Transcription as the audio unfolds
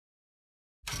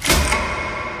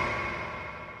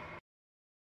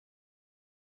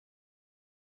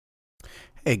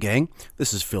Hey gang,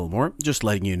 this is Fillmore, just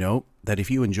letting you know that if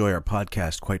you enjoy our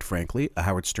podcast, quite frankly, a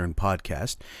Howard Stern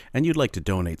podcast, and you'd like to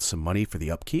donate some money for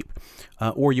the upkeep,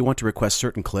 or you want to request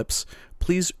certain clips,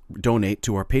 please donate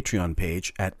to our Patreon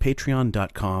page at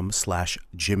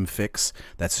patreon.com/JimFix.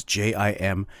 That's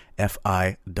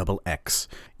JIMFIXX.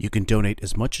 You can donate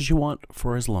as much as you want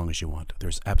for as long as you want.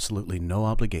 There's absolutely no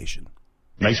obligation.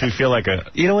 Makes me feel like a...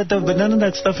 You know what, though? But none of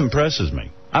that stuff impresses me.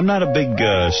 I'm not a big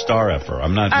star-effer.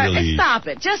 I'm not really... Stop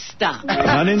it. Just stop. I'm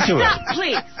not into it. Stop,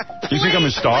 please. You think I'm a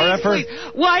star-effer?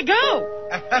 Why go?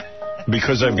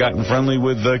 Because I've gotten friendly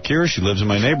with Kira. She lives in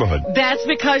my neighborhood. That's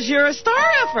because you're a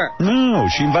star-effer. No,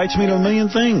 she invites me to a million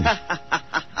things.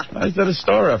 Why is that a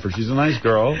star-effer? She's a nice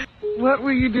girl. What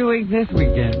were you doing this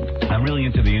weekend? I'm really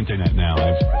into the internet now.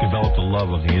 I've developed a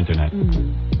love of the internet.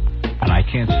 And I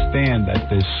can't stand that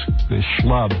this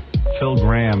schlub, Phil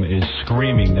Graham, is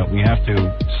screaming that we have to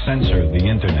censor the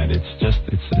internet. It's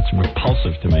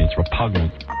repulsive to me. It's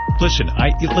repugnant. Listen,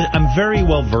 I'm very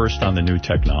well versed on the new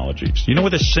technologies. You know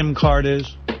what a SIM card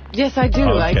is? Yes, I do.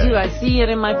 Okay. I do. I see it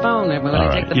in my phone when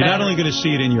I take the You're battery. not only going to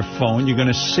see it in your phone, you're going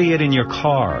to see it in your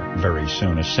car very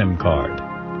soon, a SIM card.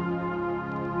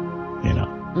 You know.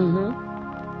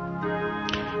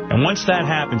 And once that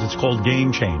happens, it's called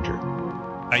Game Changer.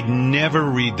 I never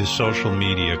read the social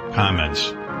media comments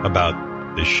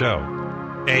about this show.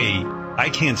 I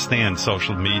can't stand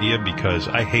social media because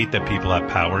I hate that people have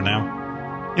power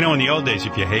now. You know, in the old days,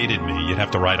 if you hated me, you'd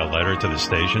have to write a letter to the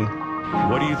station.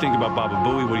 What do you think about Baba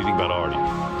Booey? What do you think about Artie?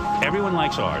 Everyone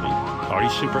likes Artie.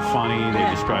 Artie's super funny. They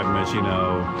describe him as, a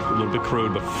little bit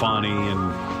crude, but funny and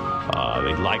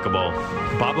they likable.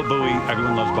 Baba Booey,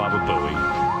 everyone loves Baba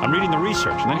Booey. I'm reading the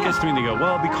research, and then it gets to me and they go,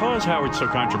 well, because Howard's so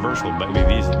controversial, maybe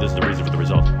this is the reason for the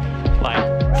result. Like,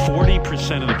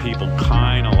 40% of the people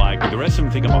kind of like me. The rest of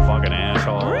them think I'm a fucking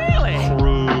asshole. Really?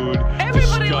 Crude.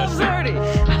 Everybody loves disgusting.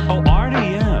 Artie. Oh, Artie,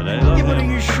 yeah. They love But are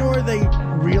him. you sure they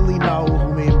really know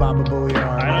who me and Baba Booey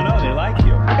are? I don't know. They like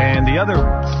you. And the other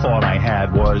thought I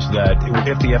had was that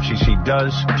if the FCC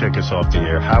does kick us off the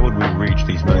air, how would we reach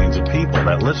these millions of people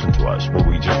that listen to us? Will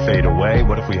we just fade away?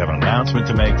 What if we have an announcement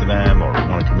to make to them or we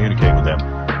want to communicate with them?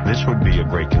 This would be a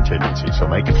great contingency. So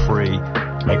make it free,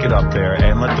 make it up there,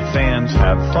 and let the fans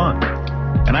have fun.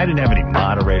 And I didn't have any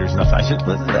moderators, nothing. I said,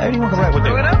 anyone can write what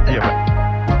they want.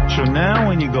 Yeah, so now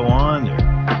when you go on there,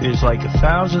 there's like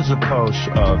thousands of posts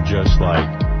of just like,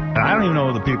 and I don't even know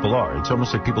who the people are. It's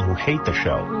almost like people who hate the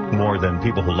show more than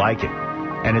people who like it.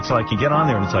 And it's like you get on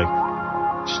there and it's like,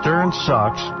 Stern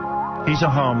sucks. He's a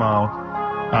homo.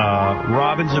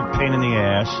 Robin's a pain in the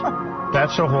ass.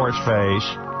 That's a horse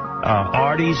face.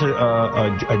 Artie's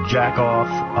a jack off.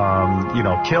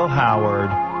 Kill Howard.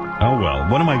 Oh, well,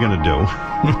 what am I going to do?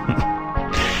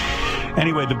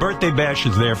 Anyway, the birthday bash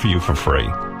is there for you for free.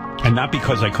 And not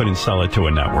because I couldn't sell it to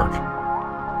a network.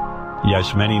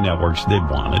 Yes, many networks did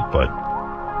want it, but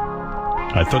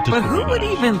I thought this But would who be would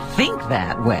nice. even think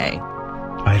that way?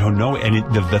 I don't know, and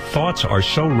the thoughts are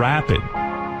so rapid.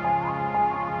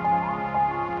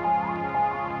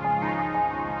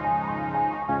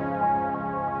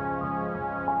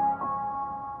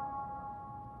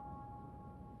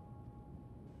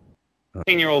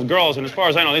 Year-old girls, and as far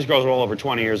as I know, these girls are all over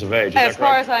 20 years of age. Is that As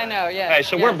far correct? as I know, yeah. Hey,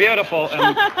 so we're beautiful, and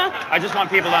I just want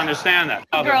people to understand that.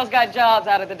 Girls got jobs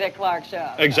out of the Dick Clark show.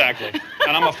 Exactly.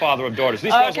 And I'm a father of daughters.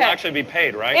 These girls will Okay. actually be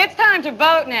paid, right? It's time to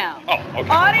vote now. Oh, okay.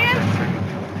 Audience,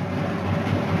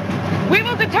 we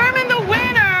will determine the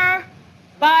winner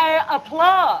by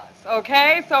applause,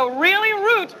 okay? So really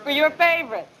root for your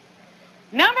favorites.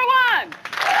 Number one.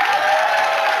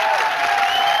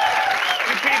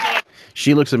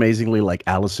 She looks amazingly like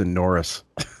Allison Norris.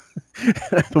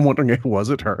 I'm wondering if was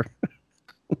it her.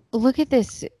 Look at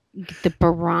this, the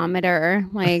barometer,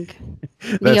 like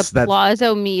the That's-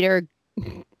 applause-o-meter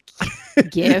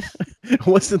gif.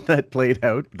 Wasn't that played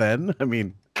out then? I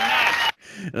mean,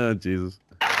 oh Jesus.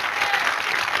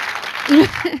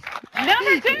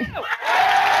 Number two.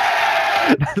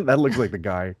 That looks like the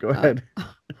guy. Go ahead.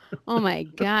 Oh my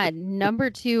God. Number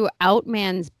two,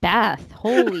 Outman's Beth.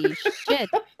 Holy shit.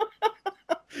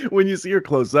 When you see her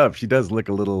close up, she does look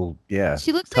a little,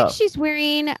 She looks tough. like she's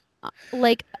wearing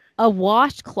like a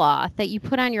washcloth that you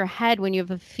put on your head when you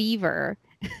have a fever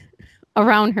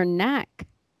around her neck.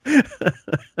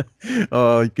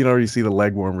 Oh, you can already see the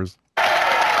leg warmers.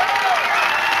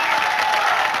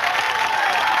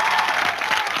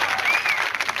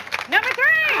 Number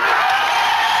three.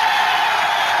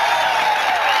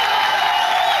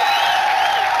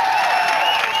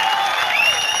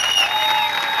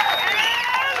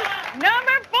 And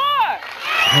number four.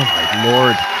 Oh my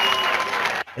Lord.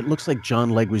 It looks like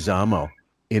John Leguizamo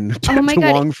in Oh my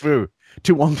God. Wong Fu.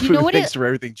 To one You food, know what thanks it- for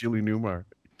everything, Julie Newmar.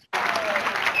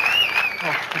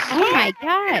 Oh my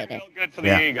God. Real good for the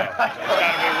Yeah. ego. It's got to be real All good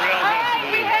right, for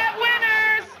the we ego. have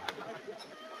winners.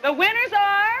 The winners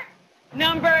are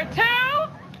number 2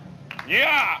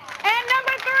 Yeah. and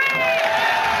number 3.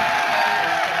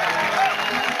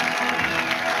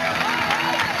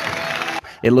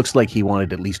 It looks like he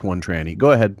wanted at least one tranny.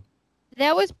 Go ahead.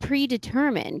 That was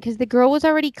predetermined because the girl was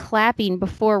already clapping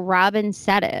before Robin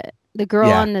said it. The girl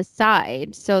Yeah. on the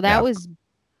side. So that Yeah. was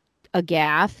a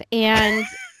gaffe. And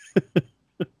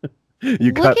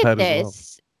You look cut at that as well.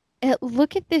 this.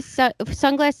 Look at this.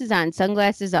 Sunglasses on,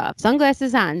 sunglasses off.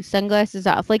 Sunglasses on, sunglasses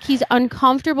off. Like he's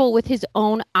uncomfortable with his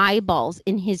own eyeballs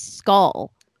in his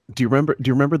skull. Do you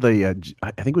remember the?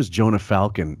 I think it was Jonah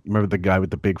Falcon. Remember the guy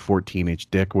with the big 14-inch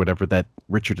dick, whatever that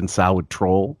Richard and Sal would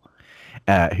troll,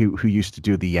 who used to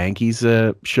do the Yankees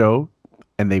show,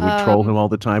 and they would troll him all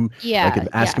the time. Yeah, like and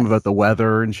ask him yes. about the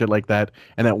weather and shit like that.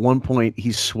 And at one point,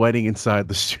 he's sweating inside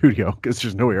the studio because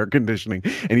there's no air conditioning,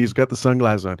 and he's got the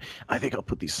sunglasses on. I think I'll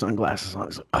put these sunglasses on.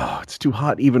 He's like, oh, it's too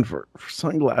hot even for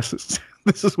sunglasses.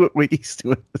 This is what Wiggy's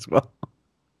doing as well.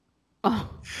 Oh,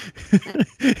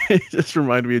 It just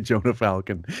reminded me of Jonah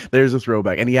Falcon. There's a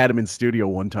throwback, and he had him in studio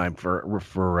one time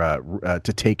to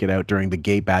take it out during the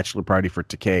gay bachelor party for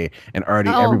Takei, and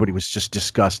Artie. Oh. Everybody was just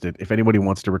disgusted. If anybody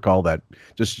wants to recall that,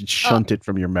 just shunt it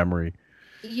from your memory.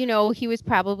 you know, he was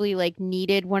probably like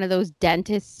needed one of those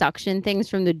dentist suction things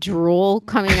from the drool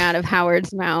coming out of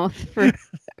Howard's mouth for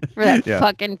that Yeah.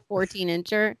 fucking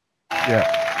 14-incher. Yeah.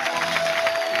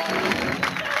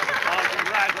 Oh,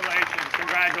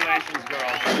 congratulations, girls.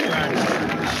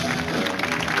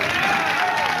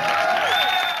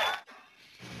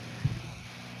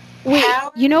 Wait,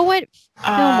 you know what,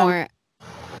 Fillmore?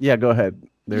 Yeah, go ahead.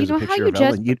 There's know a how picture you of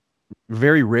just- Ellen.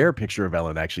 Very rare picture of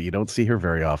Ellen, actually. You don't see her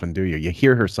very often, do you? You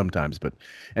hear her sometimes, but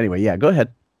anyway, yeah, go ahead.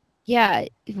 Yeah,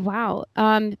 wow.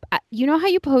 You know how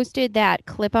you posted that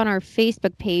clip on our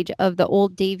Facebook page of the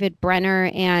old David Brenner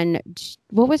and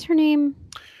what was her name?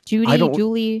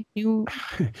 Julie.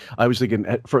 I was thinking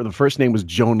for the first name was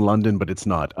Joan London, but it's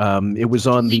not. It was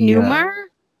on the Newmar?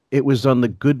 It was on the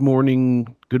Good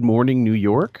Morning New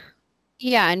York.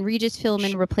 Yeah, and Regis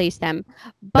Philbin replaced them.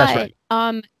 That's But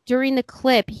right. during the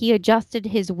clip, he adjusted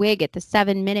his wig at the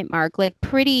 7-minute mark, like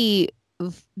pretty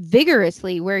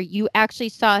vigorously, where you actually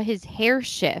saw his hair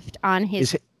shift on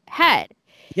his head.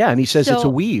 Yeah, and he says it's a So-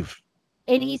 weave.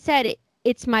 And he said,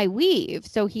 it's my weave.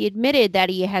 So he admitted that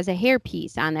he has a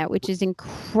hairpiece on that, which is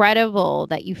incredible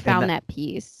that you found that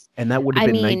piece. And that would have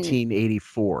I been mean-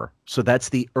 1984. So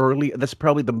that's that's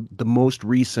probably the most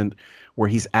recent where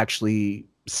he's actually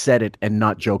said it and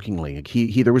not jokingly. Like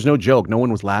he there was no joke. No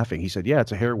one was laughing. He said, yeah,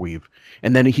 it's a hair weave.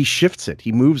 And then he shifts it.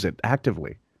 He moves it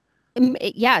actively.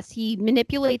 Yes, he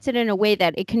manipulates it in a way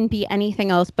that it can be anything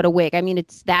else but a wig. I mean,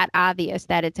 it's that obvious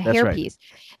that it's a That's right. hairpiece.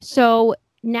 So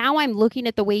now I'm looking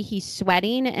at the way he's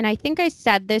sweating, and I think I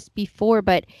said this before,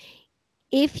 but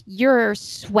if you're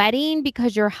sweating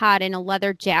because you're hot in a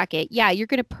leather jacket, yeah, you're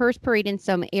going to perspirate in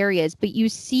some areas, but you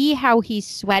see how he's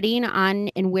sweating on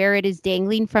and where it is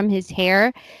dangling from his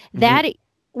hair. That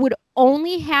would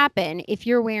only happen if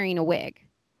you're wearing a wig.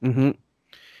 Mm-hmm.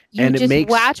 You And it just makes-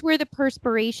 watch where the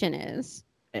perspiration is.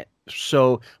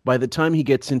 So by the time he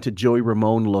gets into Joey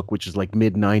Ramone look, which is like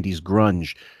mid-90s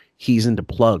grunge, he's into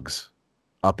plugs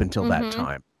up until that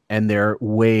time. And they're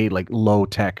way like low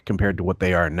tech compared to what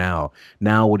they are now.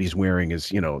 Now what he's wearing is,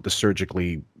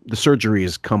 the surgery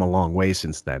has come a long way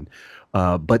since then.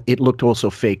 But it looked also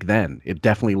fake then. It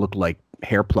definitely looked like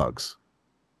hair plugs.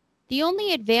 The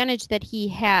only advantage that he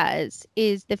has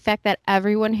is the fact that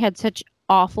everyone had such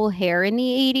awful hair in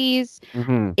the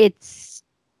 80s.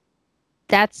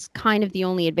 That's kind of the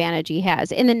only advantage he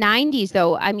has. In the 90s,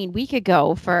 though, I mean, we could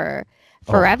go for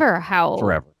forever.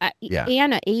 Forever. Yeah.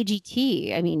 Anna,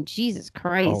 AGT. I mean, Jesus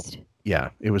Christ. Oh, yeah,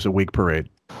 it was a wig parade.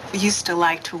 We used to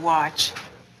like to watch.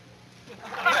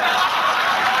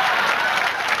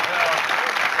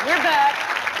 We're back.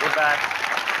 We're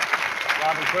back.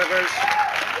 Robin Quivers,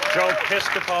 Joe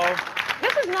Piscopo.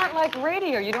 This is not like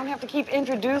radio. You don't have to keep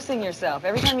introducing yourself.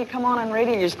 Every time you come on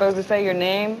radio, you're supposed to say your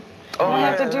name. You don't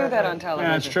have to do that on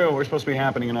television. Yeah, it's true. We're supposed to be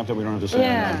happening enough that we don't have to say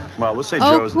Yeah. that. Well, let's say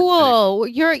Oh, Joe's. cool.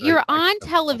 You're on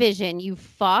television, you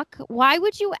fuck. Why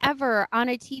would you ever on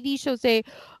a TV show say,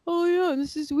 oh, yeah,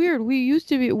 this is weird.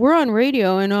 We're on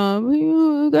radio and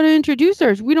we got to introduce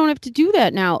ourselves. We don't have to do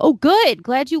that now. Oh, good.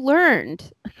 Glad you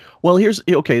learned. Well, it's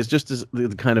just as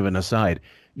the kind of an aside.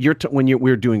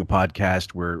 we're doing a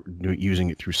podcast, we're using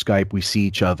it through Skype. We see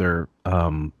each other,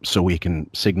 so we can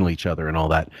signal each other and all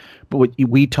that. But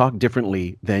we talk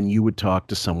differently than you would talk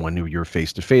to someone who you're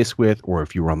face to face with, or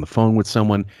if you were on the phone with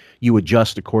someone. You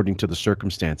adjust according to the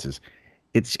circumstances.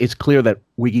 It's clear that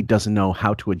Wiggy doesn't know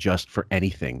how to adjust for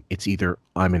anything. It's either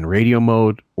I'm in radio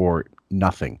mode or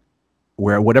nothing.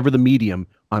 Where whatever the medium,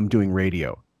 I'm doing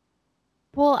radio.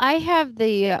 Well, I have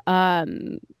the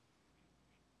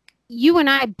you and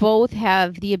I both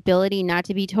have the ability not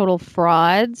to be total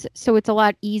frauds, so it's a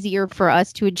lot easier for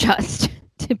us to adjust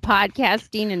to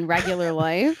podcasting in regular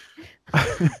life.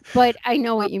 But I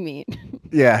know what you mean.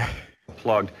 Yeah.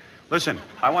 Plugged. Listen,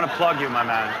 I want to plug you, my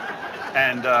man.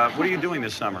 And what are you doing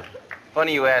this summer?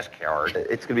 Funny you ask, Howard.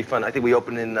 It's going to be fun. I think we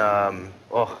open in,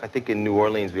 I think in New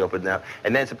Orleans we open now.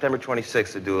 And then September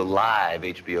 26th to do a live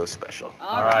HBO special.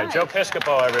 All right. Joe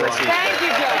Piscopo, everyone. Thank you,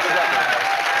 Joe.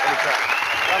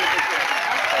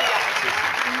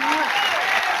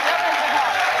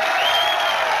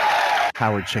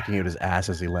 Howard checking out his ass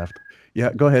as he left.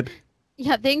 Yeah, go ahead.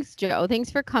 Yeah, thanks, Joe. Thanks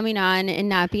for coming on and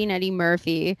not being Eddie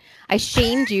Murphy. I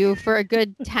shamed you for a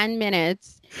good 10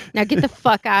 minutes. Now get the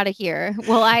fuck out of here.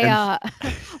 Will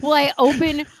I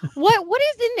open what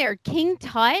is in there? King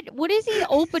Tut? What is he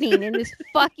opening in this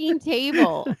fucking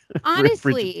table?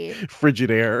 Honestly. Frigid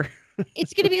air.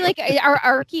 It's gonna be like, are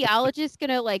archaeologists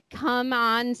gonna like come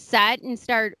on set and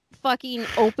start fucking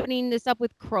opening this up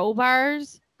with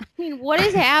crowbars? I mean, what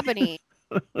is happening?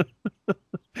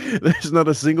 There's not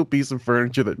a single piece of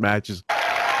furniture that matches.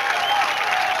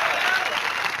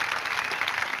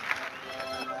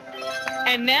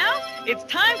 And now it's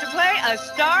time to play A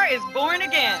Star is Born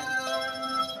Again.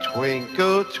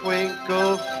 Twinkle,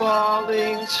 twinkle,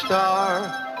 falling star,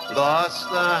 lost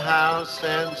the house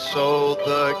and sold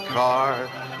the car.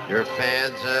 Your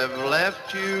fans have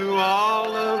left you all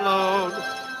alone.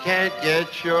 Can't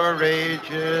get your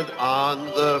agent on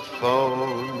the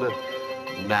phone.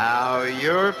 Now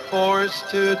you're forced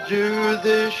to do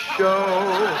this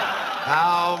show.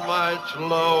 How much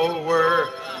lower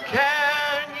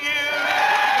can you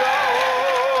go?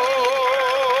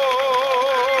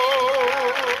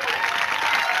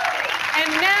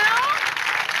 And now,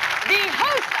 the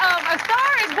host of A Star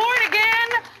is Born Again,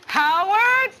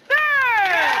 Howard Stern.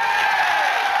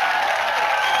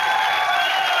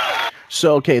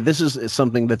 So, okay, this is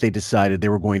something that they decided they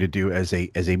were going to do as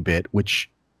a bit, which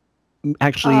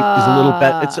actually is a little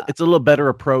it's a little better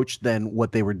approach than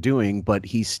what they were doing, but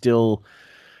he's still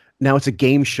now it's a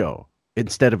game show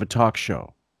instead of a talk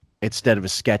show, instead of a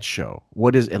sketch show.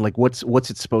 What is and like what's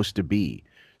it supposed to be?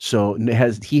 So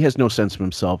he has no sense of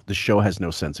himself. The show has no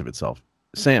sense of itself.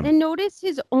 Sam. And notice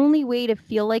his only way to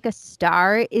feel like a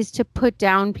star is to put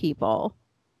down people.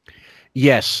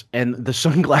 Yes, and the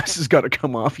sunglasses got to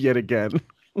come off yet again.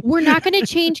 We're not going to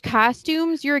change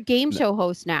costumes. You're a game show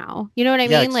host now. You know what I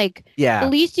mean? Like, yeah. The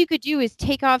least you could do is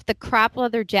take off the crop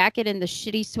leather jacket and the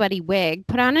shitty, sweaty wig,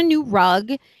 put on a new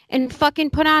rug, and fucking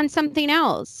put on something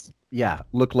else. Yeah,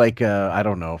 look like, I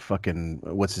don't know, fucking,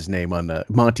 what's his name on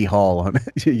Monty Hall on,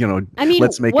 I mean,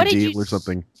 Let's Make a Deal or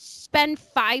something. Spend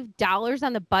 $5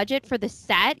 on the budget for the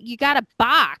set? You got a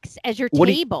box as your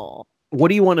table. What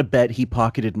do you want to bet he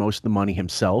pocketed most of the money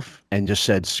himself and just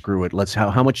said, screw it.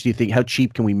 How much do you think, how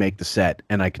cheap can we make the set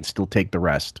and I can still take the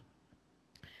rest?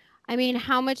 I mean,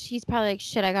 how much he's probably like,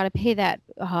 shit, I got to pay that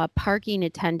parking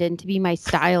attendant to be my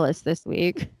stylist this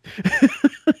week.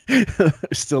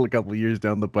 Still a couple of years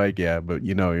down the pike. Yeah. But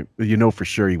you know for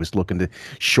sure he was looking to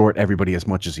short everybody as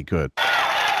much as he could.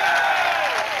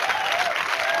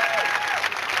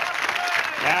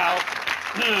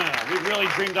 We've really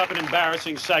dreamed up an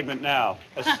embarrassing segment now.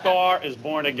 A Star is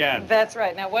Born Again. That's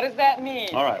right. Now, what does that mean?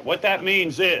 All right. What that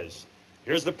means is,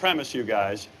 here's the premise, you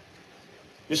guys.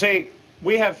 You see,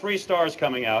 we have 3 stars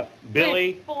coming out.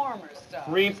 Billy. 3 former stars.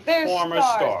 3 Their former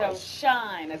stars stars. don't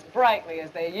shine as brightly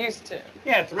as they used to.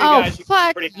 Yeah, 3 guys. Oh,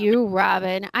 fuck you,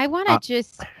 Robin. I want to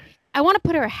I want to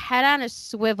put her head on a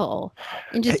swivel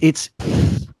and just...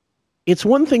 It's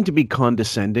one thing to be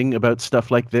condescending about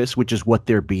stuff like this, which is what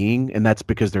they're being, and that's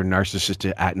because they're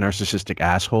narcissistic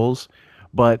assholes.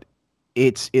 But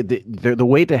the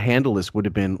way to handle this would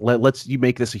have been let's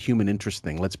make this a human interest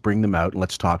thing. Let's bring them out and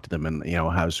let's talk to them, and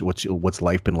what's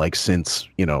life been like since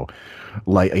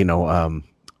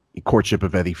courtship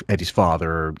of Eddie's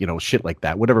father, or shit like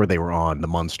that. Whatever they were on, the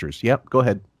Munsters. Yep, go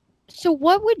ahead. So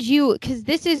what would you, because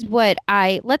this is what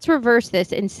let's reverse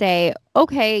this and say,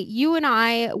 okay, you and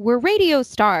I, we're radio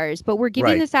stars, but we're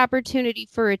giving this opportunity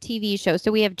for a TV show.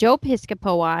 So we have Joe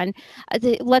Piscopo on.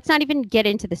 Let's not even get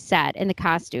into the set and the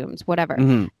costumes, whatever.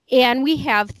 Mm-hmm. And we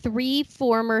have 3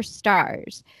 former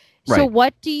stars. So Right.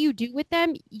 what do you do with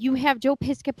them? You have Joe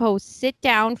Piscopo sit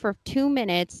down for 2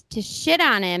 minutes to shit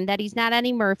on him that he's not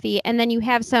Eddie Murphy, and then you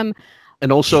have some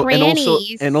And also,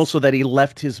 trannies. that he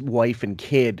left his wife and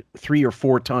kid 3 or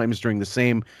 4 times during the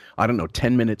same, I don't know,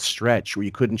 10-minute stretch where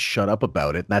you couldn't shut up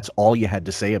about it. That's all you had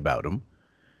to say about him.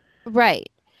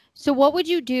 Right. So what would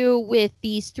you do with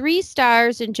these 3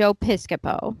 stars and Joe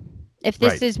Piscopo if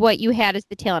this Right. is what you had as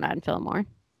the talent on Fillmore?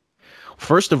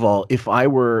 First of all, if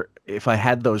I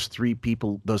had those 3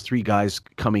 people, those 3 guys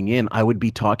coming in, I would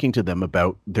be talking to them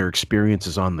about their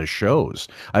experiences on the shows.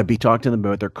 I'd be talking to them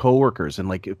about their coworkers and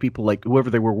like people like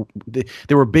whoever they were.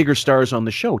 They were bigger stars on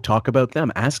the show. Talk about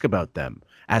them. Ask about them.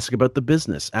 Ask about the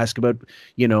business. Ask about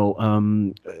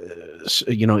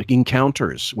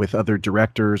encounters with other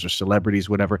directors or celebrities,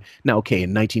 whatever. Now, okay,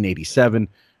 in 1987,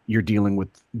 you're dealing with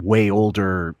way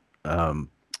older.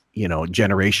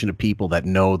 Generation of people that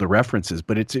know the references,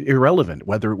 but it's irrelevant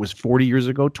whether it was 40 years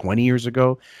ago, 20 years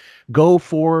ago. Go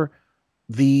for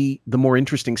the more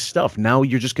interesting stuff. Now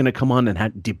you're just going to come on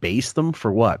and debase them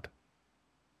for what?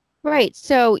 Right.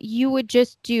 So you would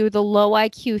just do the low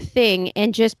IQ thing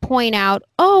and just point out,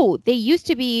 oh, they used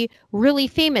to be really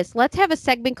famous. Let's have a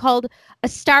segment called A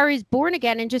Star is Born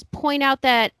Again and just point out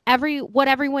that what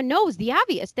everyone knows, the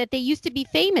obvious, that they used to be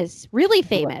famous, really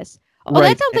famous. Oh, Right.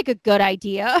 that sounds like a good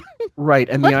idea. Right.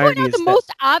 And Let's the point irony out is the that,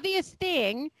 most obvious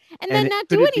thing and then not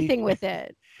do could it be- anything with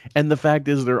it. and the fact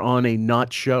is they're on a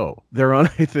not show. They're on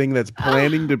a thing that's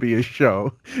planning to be a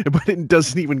show, but it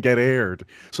doesn't even get aired.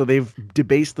 So they've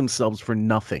debased themselves for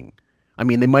nothing. I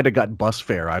mean, they might have got bus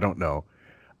fare. I don't know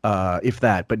if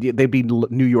that, but they'd be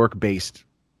New York based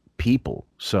people.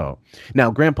 So now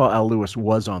Grandpa Al Lewis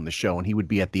was on the show and he would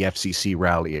be at the FCC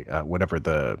rally, whatever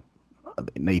the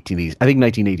 1980s. I think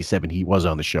 1987 he was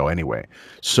on the show anyway.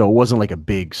 So it wasn't like a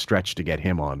big stretch to get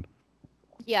him on.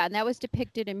 Yeah, and that was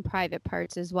depicted in Private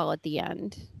Parts as well at the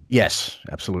end. Yes,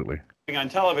 absolutely. On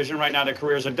television right now, their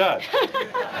careers are done.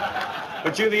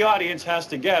 But you, the audience, has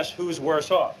to guess who's worse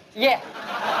off. Yeah.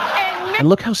 And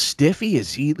look how stiff he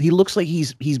is. He looks like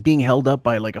he's being held up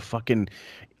by like a fucking,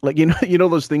 like you know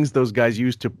those things those guys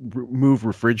use to move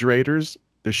refrigerators.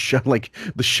 The shove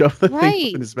the thing Right.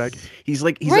 up in his back. He's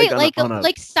like right, on a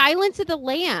like Silence of the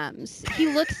Lambs.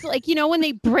 He looks like, when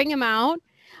they bring him out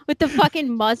with the fucking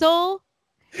muzzle.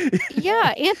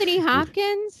 Yeah, Anthony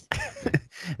Hopkins.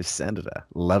 Senator,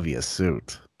 love your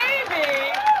suit.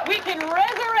 Maybe we can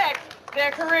resurrect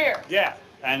their career. Yeah,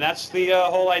 and that's the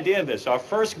whole idea of this. Our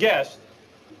first guest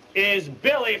is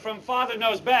Billy from Father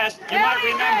Knows Best. You might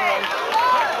remember him.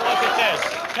 Take a look at this.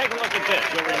 Take a look at this.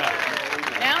 You'll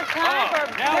remember. Now it's time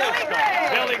for Now Billy it's Gray.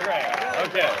 time. Billy Gray.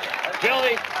 Okay.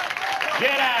 Billy,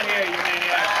 get out here, you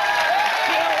maniac.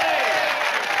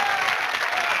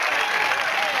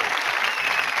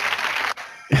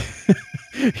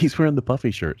 He's wearing the puffy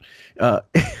shirt.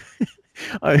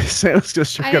 Sam's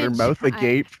just got her mouth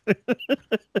agape.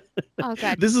 Oh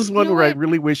God! This is You one know where I what?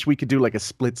 really wish we could do like a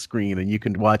split screen and you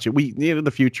can watch it. In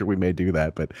the future we may do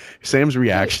that, but Sam's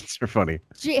reactions are funny.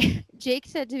 Jake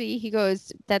said to me, he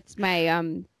goes, "That's my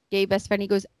gay best friend." He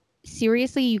goes,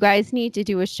 "Seriously, you guys need to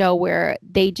do a show where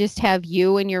they just have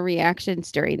you and your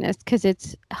reactions during this because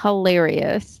it's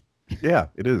hilarious." Yeah,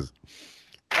 it is.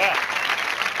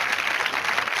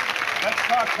 Let's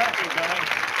talk country, Billy.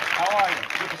 How are you?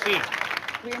 Good to see you.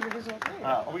 We introduce all three.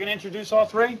 Are we going to introduce all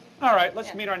three? All right,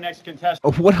 let's meet our next contestant.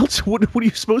 Oh, what else? What are you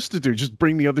supposed to do? Just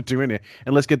bring the other 2 in here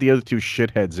and let's get the other 2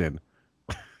 shitheads in.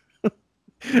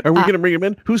 Are we going to bring him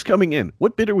in? Who's coming in?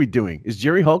 What bit are we doing? Is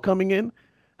Jerry Hall coming in?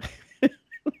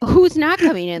 Who's not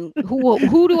coming in?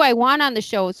 Who do I want on the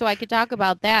show so I could talk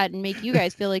about that and make you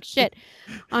guys feel like shit?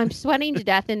 I'm sweating to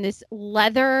death in this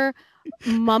leather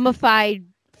mummified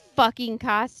fucking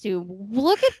costume.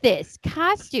 Look at this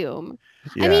costume.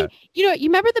 Yeah. I mean, you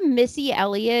remember the Missy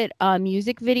Elliott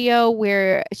music video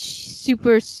where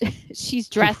she's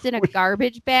dressed in a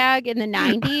garbage bag in the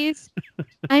 90s?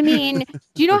 I mean,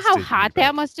 do you know Let's how take hot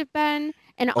that must have been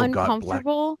and Oh, God,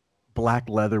 uncomfortable? Black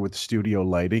leather with studio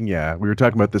lighting. Yeah, we were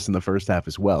talking about this in the first half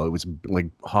as well. It was like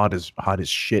hot as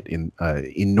shit in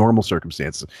normal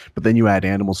circumstances. But then you add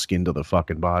animal skin to the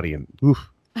fucking body, and oof.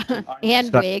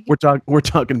 And wig. We're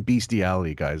talking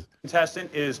bestiality, guys.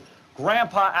 Contestant is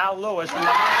Grandpa Al Lewis from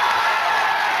the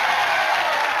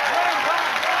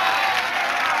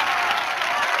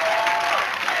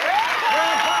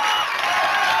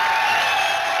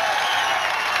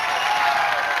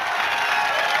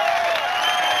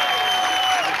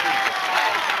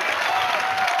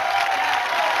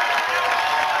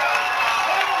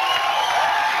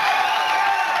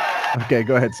Okay,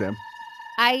 go ahead, Sam.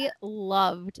 I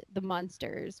loved the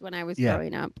Munsters when I was Yeah.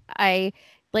 growing up. I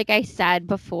like I said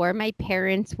before, my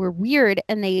parents were weird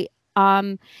and they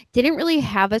didn't really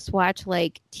have us watch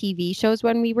like TV shows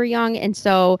when we were young. And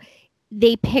so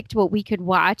they picked what we could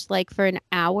watch like for an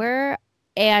hour,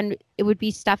 and it would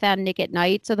be stuff on Nick at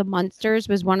Night. So The Munsters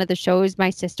was one of the shows my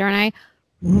sister and I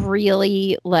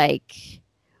really like.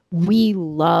 We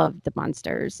loved The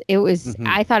Munsters. It was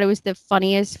I thought it was the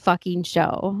funniest fucking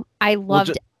show. I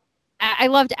loved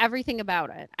everything about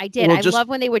it. I did. Well, I love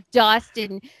when they would dust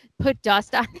and put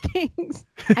dust on things.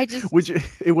 I just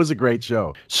it was a great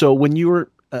show. So when your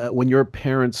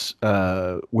parents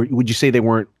would you say they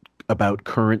weren't about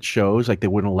current shows, like they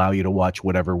wouldn't allow you to watch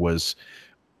whatever was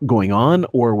going on,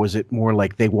 or was it more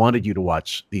like they wanted you to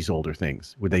watch these older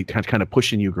things? Were they kind of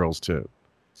pushing you girls to?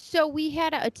 So we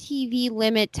had a TV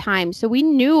limit time. So we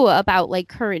knew about like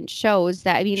current shows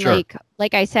that, I mean, Sure.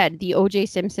 like I said, the O.J.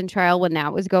 Simpson trial, when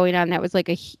that was going on, that was like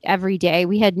every day.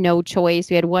 We had no choice.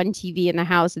 We had one TV in the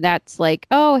house, and that's like,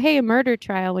 oh, hey, a murder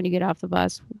trial when you get off the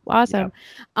bus. Awesome.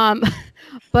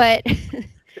 But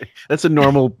That's a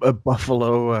normal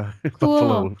Buffalo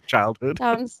Buffalo childhood.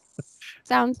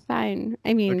 sounds fine.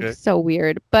 I mean, Okay. so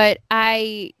weird. But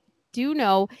I do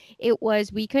know it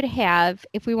was, we could have,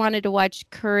 if we wanted to watch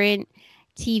current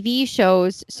TV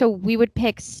shows, so we would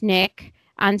pick Snick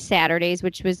on Saturdays,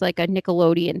 which was like a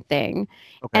Nickelodeon thing.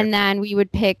 Okay. And then we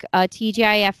would pick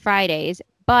TGIF Fridays.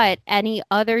 But any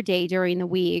other day during the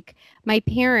week, my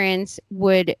parents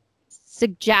would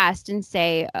suggest and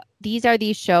say, these are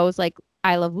these shows like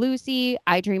I Love Lucy,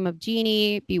 I Dream of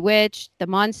Jeannie, Bewitched, The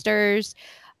Munsters,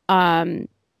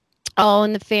 All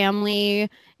in the Family.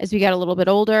 As we got a little bit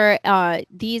older,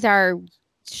 these are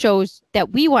shows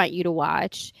that we want you to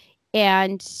watch.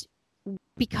 And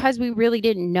because we really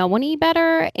didn't know any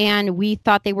better and we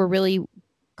thought they were really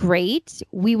great,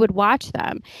 we would watch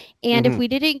them. And if we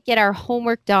didn't get our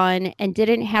homework done and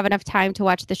didn't have enough time to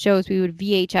watch the shows, we would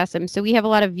VHS them. So we have a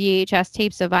lot of VHS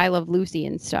tapes of I Love Lucy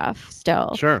and stuff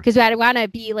still. Sure. Because I'd want to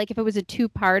be like, if it was a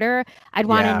two-parter, I'd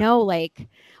want to Yeah. know like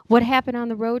what happened on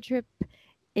the road trip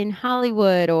in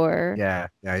Hollywood, or Yeah.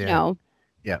 you know,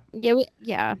 Yeah.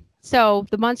 yeah. So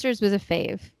The Munsters was a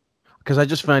fave. Because I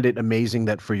just find it amazing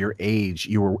that for your age,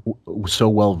 you were so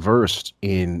well versed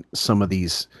in some of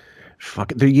these.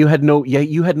 You had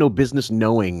no business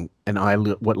knowing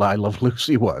what I Love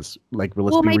Lucy was. Like,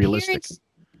 let's be my realistic.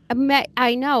 parents,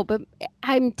 I know, but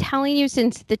I'm telling you,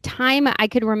 since the time I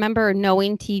could remember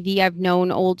knowing TV, I've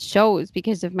known old shows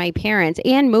because of my parents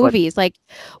and movies. Like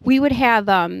we would have,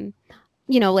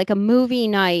 like a movie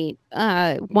night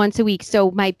once a week.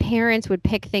 So my parents would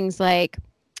pick things like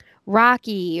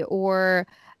Rocky or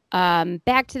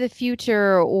Back to the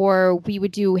Future, or we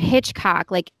would do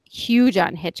Hitchcock, like huge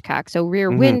on Hitchcock. So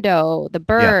Rear Window, The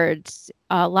Birds,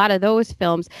 a lot of those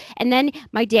films. And then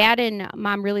my dad and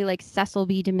mom really like Cecil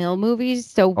B. DeMille movies.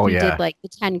 So we did like the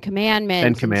Ten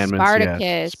Commandments, and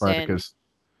Spartacus,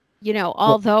 and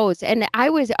all those. And I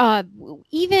was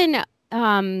even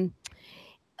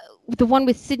the one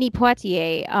with Sidney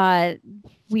Poitier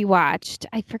we watched.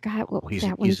 I forgot what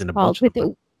that one's called.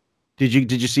 Did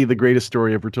you see The Greatest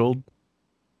Story Ever Told?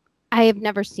 I have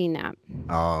never seen that.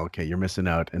 Oh, okay, you're missing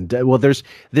out. And there's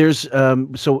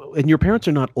so, and your parents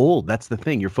are not old. That's the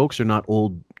thing. Your folks are not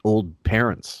old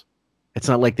parents. It's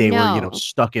not like they were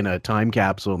stuck in a time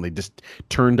capsule and they just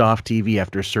turned off TV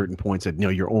after a certain point. Said, no,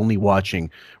 you're only watching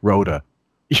Rhoda.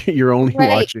 You're only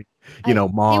watching,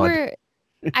 Maude.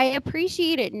 I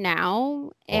appreciate it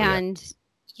now, and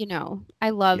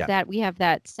I love that we have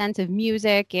that sense of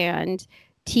music and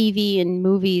TV and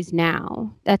movies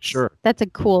now. That's a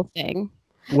cool thing.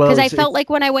 Because I felt like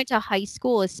when I went to high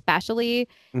school, especially,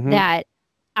 that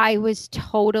I was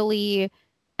totally.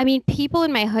 I mean, people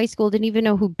in my high school didn't even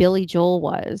know who Billy Joel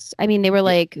was. I mean, they were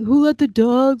like, "Who let the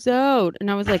dogs out?" And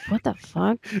I was like, "What the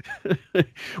fuck?"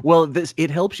 Well,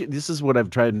 it helps you. This is what I've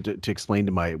tried to explain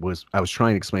to I was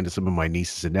trying to explain to some of my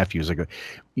nieces and nephews. I go,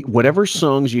 whatever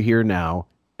songs you hear now,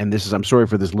 and I'm sorry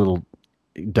for this little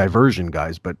diversion,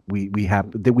 guys, but we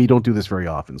don't do this very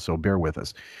often, so bear with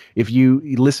us. If you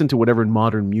listen to whatever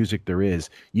modern music there is,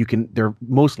 they're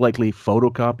most likely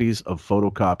photocopies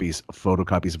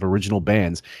of original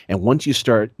bands. And once you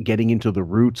start getting into the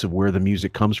roots of where the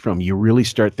music comes from, you really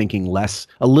start thinking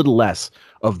a little less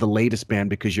of the latest band,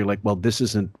 because you're like, well, this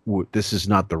is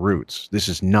not the roots. This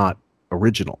is not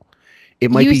original.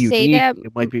 It might be unique.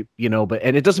 It might be, but,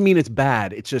 and it doesn't mean it's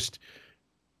bad. It's just,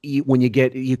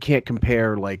 you can't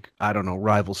compare, like, I don't know,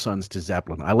 Rival Sons to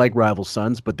Zeppelin. I like Rival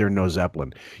Sons, but they're no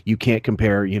Zeppelin. You can't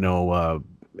compare,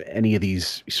 any of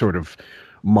these sort of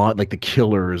like the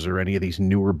Killers or any of these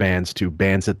newer bands to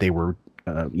bands that they were,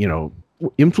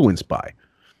 influenced by.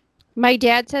 My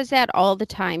dad says that all the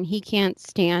time. He can't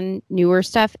stand newer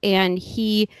stuff, and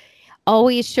he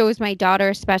always shows my daughter,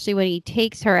 especially when he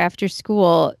takes her after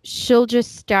school, she'll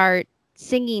just start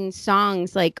singing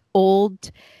songs like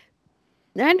old,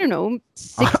 I don't know,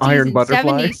 60s Iron and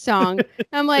Butterfly? 70s song.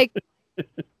 I'm like,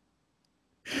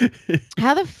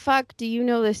 how the fuck do you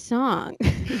know this song?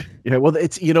 Yeah, well,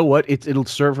 it's you know what, it'll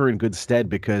serve her in good stead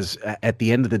because at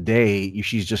the end of the day,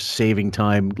 she's just saving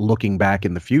time looking back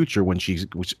in the future when she's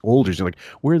older. She's like,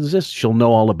 "Where is this?" She'll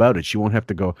know all about it. She won't have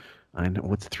to go. I know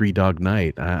what's Three Dog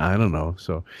Night. I don't know.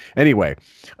 So anyway,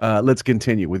 let's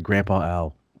continue with Grandpa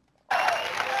Al.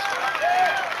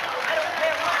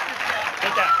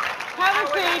 Have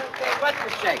a seat. What to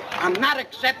say? I'm not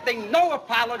accepting no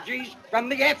apologies from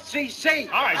the FCC.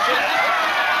 All right, sit down.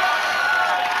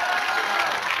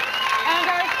 And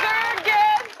our third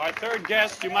guest. Our third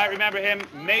guest, you might remember him,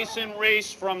 Mason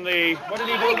Reese from the, what did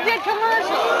he do He again? did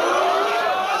commercials.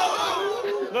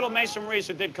 Little Mason Reese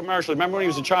that did commercials. Remember when he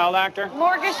was a child actor?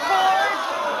 Mortgage Ford.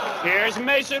 Here's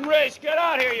Mason Reese. Get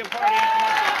out here, you party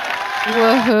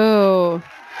Woohoo.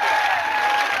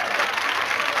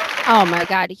 Oh my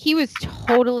God. He was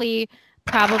totally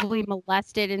probably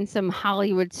molested in some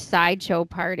Hollywood sideshow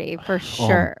party for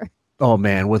sure. Oh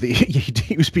man, well,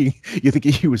 he was being. You think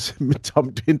he was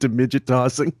dumped into midget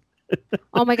tossing?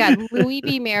 Oh my God. Louis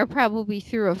B. Mayer probably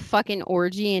threw a fucking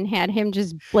orgy and had him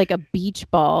just like a beach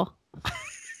ball.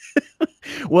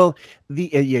 Well,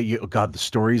 God, the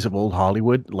stories of old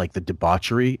Hollywood, like the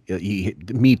debauchery,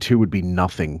 Me Too would be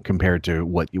nothing compared to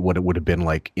what it would have been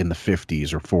like in the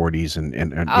 50s or 40s, and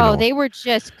you know. They were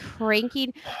just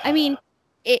cranking. I mean,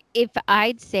 if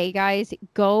I'd say, guys,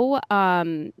 go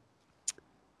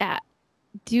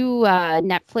do a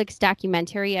Netflix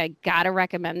documentary. I gotta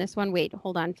recommend this one. Wait,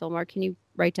 hold on, Fillmore. Can you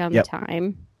write down the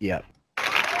time? Yeah.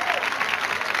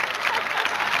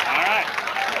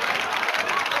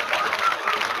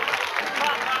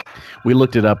 We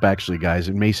looked it up actually, guys,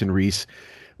 and Mason Reese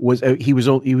was he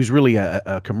was really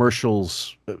a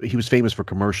commercials. He was famous for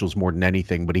commercials more than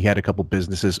anything, but he had a couple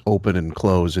businesses open and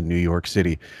close in New York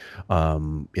City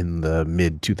in the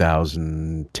mid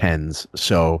 2010s.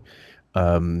 So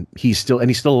he's still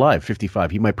alive, 55.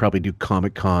 He might probably do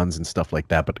Comic Cons and stuff like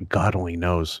that, but God only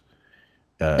knows.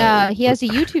 He has a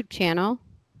YouTube channel.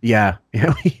 Yeah,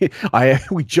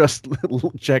 we just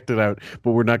checked it out,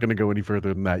 but we're not going to go any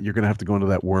further than that. You're going to have to go into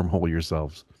that wormhole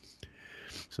yourselves.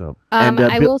 So,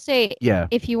 I will say, yeah,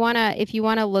 if you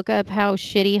wanna look up how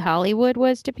shitty Hollywood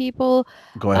was to people,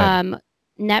 go ahead.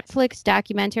 Netflix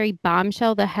documentary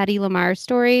Bombshell: The Hedy Lamarr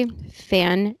Story,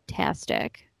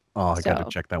 fantastic. Oh, I got to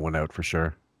check that one out for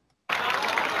sure. Now,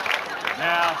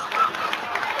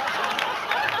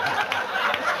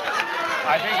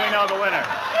 I think we know the winner.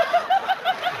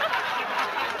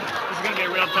 This is going to be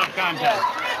a real tough contest.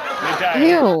 Let me tell you.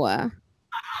 Ew.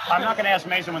 I'm not going to ask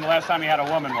Mason when the last time he had a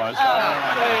woman was.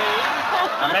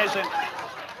 Now, Mason,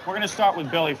 we're going to start with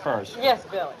Billy first. Yes,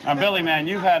 Billy. Now, Billy, man,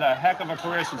 you've had a heck of a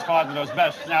career since Father Knows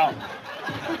Best. Now,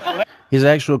 his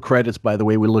actual credits, by the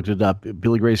way, we looked it up.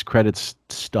 Billy Gray's credits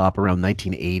stop around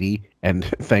 1980, and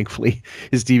thankfully,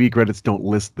 his TV credits don't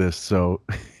list this. So,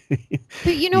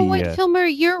 but you know what, Filmer,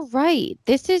 you're right.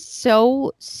 This is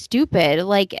so stupid.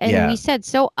 Like, and we said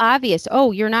so obvious.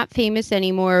 Oh, you're not famous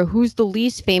anymore. Who's the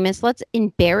least famous? Let's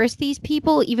embarrass these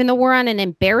people, even though we're on an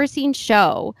embarrassing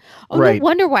show. Oh, right. No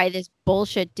wonder why this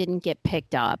bullshit didn't get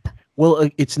picked up. Well,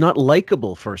 it's not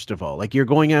likable, first of all. Like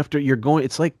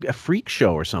it's like a freak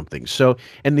show or something. So,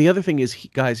 and the other thing is,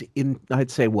 guys, I'd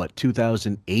say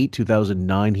 2008,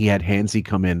 2009, he had Hansy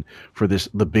come in for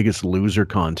the Biggest Loser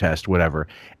contest, whatever.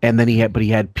 And then he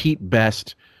had Pete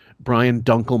Best, Brian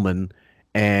Dunkelman,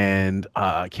 and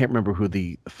I can't remember who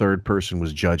the third person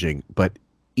was judging, but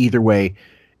either way,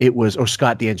 it was,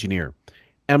 Scott the Engineer.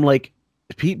 And I'm like,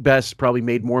 Pete Best probably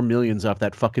made more millions off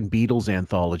that fucking Beatles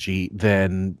anthology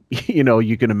than,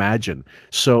 you can imagine.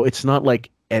 So it's not like,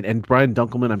 and Brian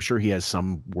Dunkelman, I'm sure he has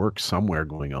some work somewhere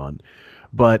going on,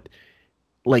 but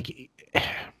like,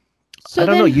 so I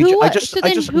don't know. Who not to say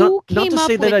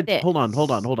that this? Hold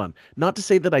on. Not to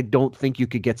say that I don't think you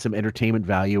could get some entertainment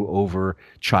value over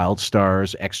child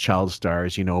stars, ex-child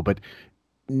stars, but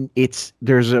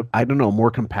there's a, I don't know,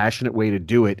 more compassionate way to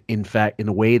do it. In fact, in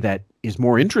a way that is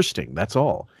more interesting. That's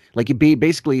all. Like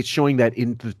basically it's showing that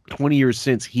in the 20 years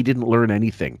since, he didn't learn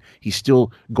anything. He's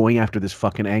still going after this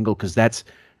fucking angle because that's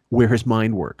where his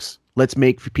mind works. Let's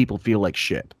make people feel like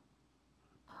shit.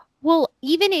 Well,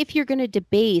 even if you're going to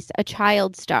debase a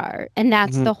child star, and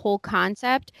that's the whole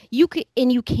concept, you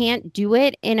can't do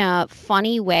it in a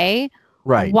funny way.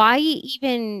 Right. Why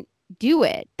even do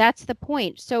it? That's the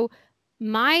point. So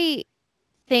my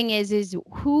thing is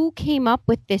who came up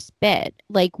with this bit?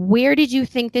 Like, where did you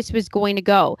think this was going to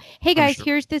go? Hey guys,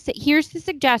 here's the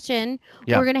suggestion.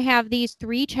 Yeah. We're going to have these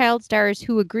 3 child stars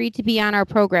who agreed to be on our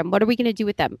program. What are we going to do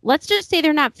with them? Let's just say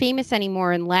they're not famous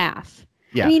anymore and laugh.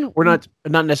 Yeah, I mean, we're not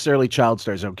necessarily child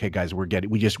stars. Okay, guys,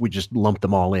 we just lump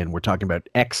them all in. We're talking about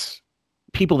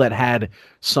people that had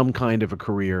some kind of a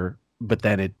career, but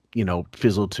then it,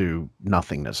 fizzled to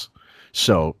nothingness.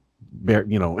 So,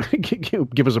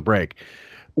 give us a break.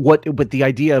 But the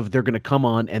idea of they're going to come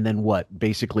on and then what?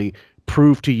 Basically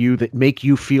prove to you that make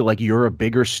you feel like you're a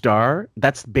bigger star.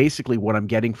 That's basically what I'm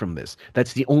getting from this.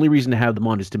 That's the only reason to have them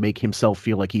on, is to make himself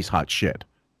feel like he's hot shit.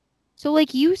 So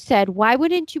like you said, why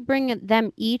wouldn't you bring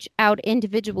them each out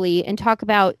individually and talk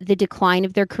about the decline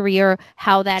of their career,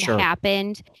 how that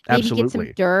happened, maybe get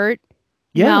some dirt?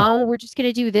 Yeah. No, we're just going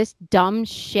to do this dumb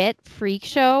shit freak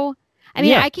show. I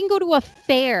mean, I can go to a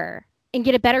fair and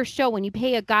get a better show when you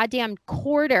pay a goddamn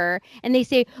quarter and they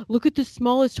say, look at the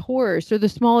smallest horse or the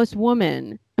smallest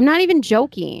woman. I'm not even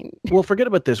joking. Well, forget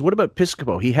about this. What about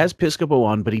Piscopo? He has Piscopo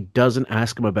on, but he doesn't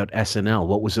ask him about SNL.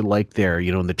 What was it like there,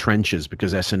 in the trenches?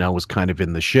 Because SNL was kind of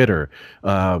in the shitter.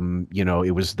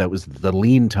 That was the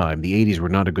lean time. The 80s were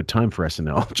not a good time for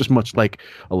SNL, just much like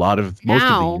most of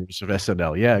the years of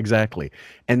SNL. Yeah, exactly.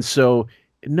 And so,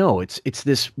 no, it's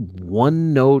this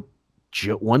one note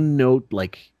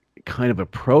like kind of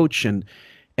approach, and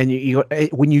you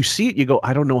when you see it, you go,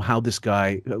 I don't know how this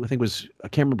guy, I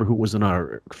can't remember who was in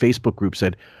our Facebook group,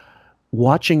 said,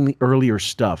 watching the earlier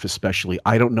stuff especially,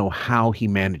 I don't know how he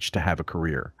managed to have a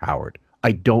career, Howard.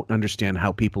 I don't understand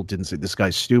how people didn't say this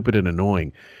guy's stupid and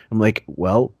annoying. I'm like,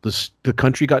 well, the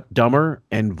country got dumber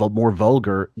and more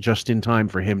vulgar just in time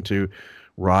for him to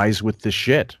rise with this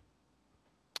shit.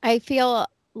 I feel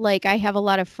like I have a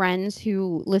lot of friends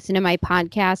who listen to our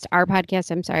podcast,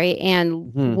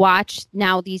 and watch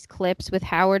now these clips with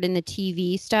Howard and the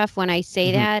TV stuff when I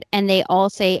say that, and they all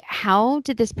say, how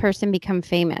did this person become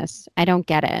famous? I don't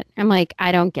get it. I'm like,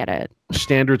 I don't get it.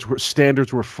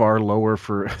 Standards were far lower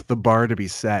for the bar to be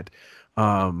set.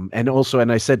 And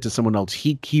I said to someone else,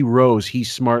 he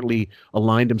smartly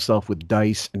aligned himself with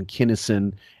Dice and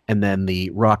Kinnison and then the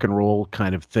rock and roll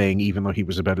kind of thing, even though he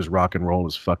was about as rock and roll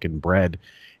as fucking bread.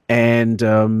 And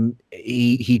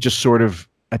he just sort of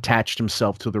attached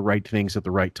himself to the right things at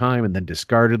the right time and then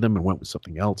discarded them and went with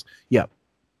something else. Yeah.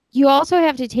 You also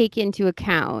have to take into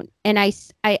account, and I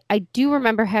do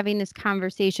remember having this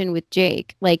conversation with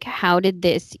Jake, like, how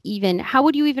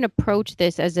would you even approach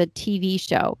this as a TV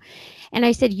show? And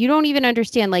I said, you don't even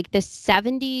understand, like, the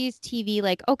 70s TV,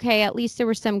 like, okay, at least there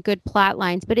were some good plot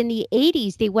lines. But in the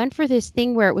 80s, they went for this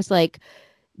thing where it was like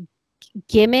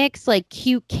gimmicks, like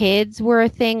cute kids were a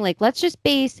thing. Like, let's just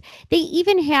they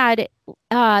even had,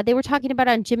 they were talking about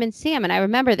on Jim and Sam, and I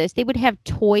remember this, they would have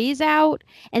toys out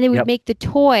and they would make the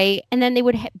toy and then they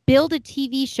would build a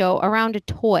TV show around a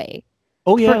toy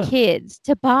for kids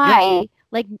to buy,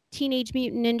 like Teenage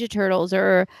Mutant Ninja Turtles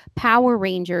or Power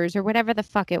Rangers or whatever the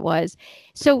fuck it was.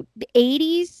 So the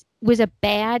 80s was a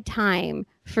bad time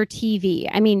for TV.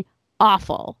 I mean,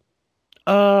 awful.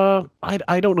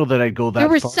 I don't know that I'd go that far. There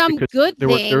were some good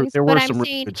things, there were but some I'm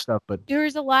really saying good stuff, but there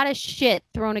was a lot of shit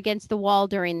thrown against the wall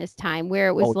during this time where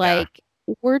it was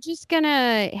we're just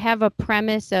gonna have a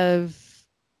premise of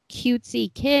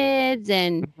cutesy kids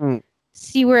and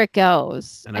see where it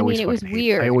goes. And I mean, it was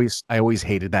weird. I always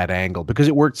hated that angle because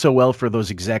it worked so well for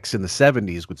those execs in the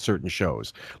 70s with certain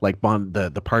shows like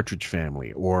the Partridge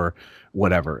Family or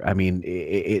whatever. I mean,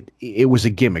 it was a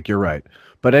gimmick. You're right.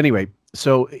 But anyway,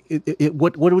 so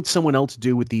what would someone else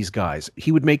do with these guys?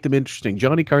 He would make them interesting.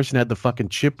 Johnny Carson had the fucking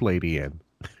chip lady in.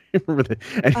 Remember that?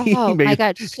 And my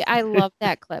God. I love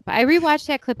that clip. I rewatch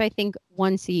that clip, I think,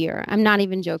 once a year. I'm not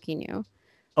even joking you.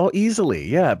 Oh, easily.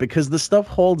 Yeah. Because the stuff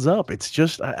holds up. It's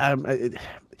just, I'm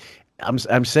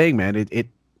saying, man,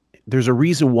 there's a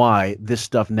reason why this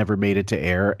stuff never made it to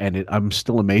air, and I'm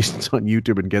still amazed it's on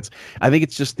YouTube and I think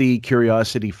it's just the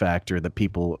curiosity factor that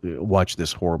people watch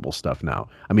this horrible stuff now.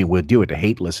 I mean, we'll do it to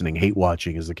hate listening, hate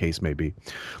watching, as the case may be.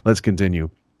 Let's continue.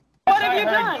 What have you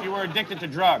done? You were addicted to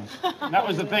drugs. That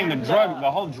was the thing.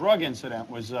 The whole drug incident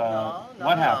was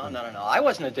what happened? No. I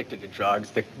wasn't addicted to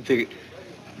drugs. The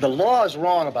law is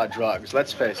wrong about drugs.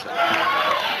 Let's face it.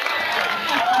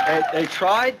 They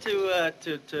tried to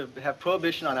have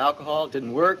prohibition on alcohol. It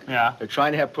didn't work. Yeah. They're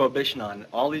trying to have prohibition on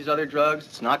all these other drugs.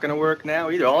 It's not going to work now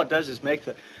either. All it does is make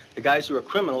the guys who are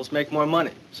criminals make more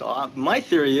money. So my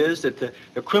theory is that the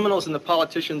criminals and the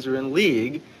politicians are in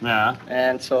league. Yeah.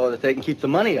 And so that they can keep the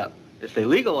money up. If they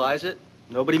legalize it,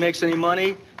 nobody makes any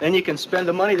money. Then you can spend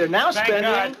the money they're now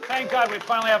spending. Thank God we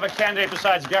finally have a candidate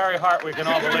besides Gary Hart we can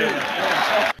all believe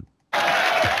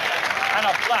in. On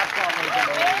a platform.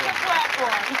 There's a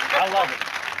platform. I love it.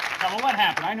 Now, well, what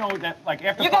happened? I know that, like,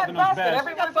 after You Father got Knows busted. Best.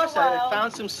 Every once in a Busted. I while.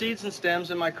 found some seeds and stems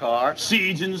in my car.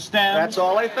 Seeds and stems. That's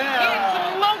all I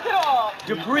found. He smoked it all.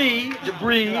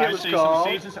 Debris, I it was see called.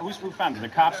 some seeds and stems. Who found it? The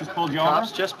cops just pulled you Cops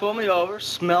over? just pulled me over,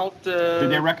 smelt... Did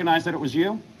they recognize that it was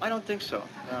you? I don't think so.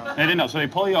 No. They didn't know. So they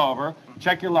pull you over,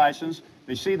 check your license.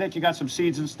 They see that you got some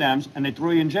seeds and stems, and they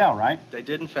threw you in jail, right? They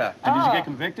did, in fact. And did you get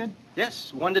convicted?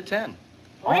 Yes, 1 to 10.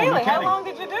 Oh, Really? no How kidding. long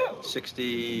did you do?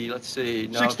 60, let's see.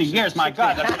 No, 60 years, my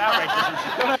God, that's an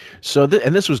outrage. So,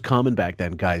 and this was common back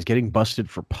then, guys, getting busted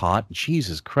for pot.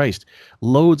 Jesus Christ.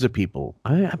 Loads of people.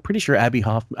 I'm pretty sure Abby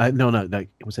Hoffman. No,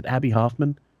 was it Abby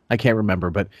Hoffman? I can't remember,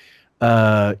 but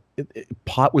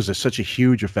pot was such a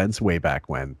huge offense way back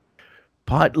when.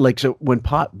 Pot, so when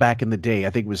pot back in the day, I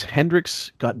think it was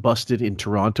Hendrix got busted in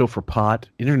Toronto for pot.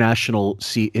 International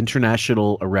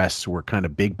arrests were kind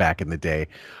of big back in the day.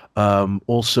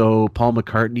 Also Paul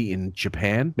McCartney in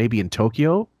Japan, maybe in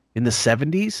Tokyo in the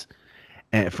 70s,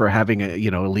 for having a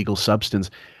illegal substance.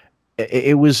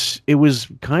 It was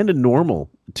kind of normal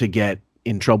to get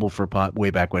in trouble for pot way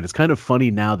back when. It's kind of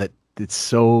funny now that it's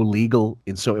so legal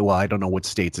I don't know what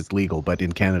states it's legal, but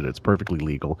in Canada it's perfectly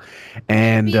legal.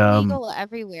 And It'd be legal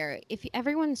everywhere. If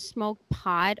everyone smoked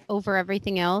pot over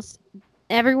everything else,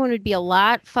 everyone would be a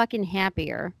lot fucking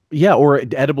happier. yeah, or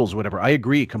edibles, whatever. I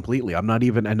agree completely. I'm not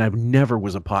even, and I've never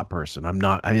was a pot person. I'm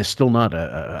still not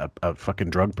a fucking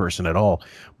drug person at all.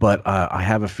 But I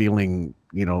have a feeling,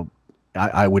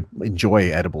 I would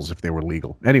enjoy edibles if they were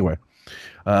legal. Anyway,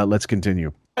 let's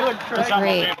continue.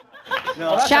 Great.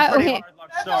 No, that's Shout- a pretty okay. hard luck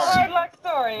That's a story. hard luck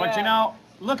story. But yeah.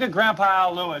 look at Grandpa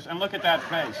Al Lewis and look at that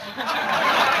face.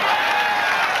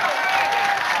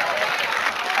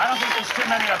 I don't think there's too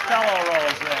many Othello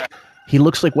roles there. He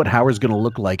looks like what Howard's going to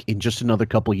look like in just another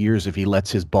couple years if he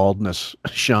lets his baldness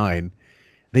shine.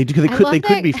 They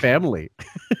could be family.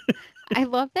 I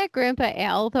love that Grandpa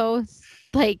Al, though.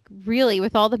 Like, really,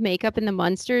 with all the makeup and the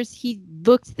Munsters, he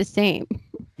looks the same.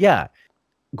 Yeah.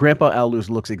 Grandpa Al Lewis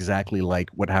looks exactly like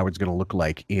what Howard's going to look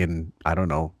like in, I don't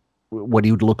know, what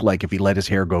he would look like if he let his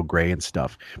hair go gray and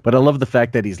stuff. But I love the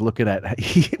fact that he's looking at,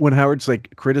 when Howard's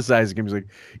like criticizing him, he's like,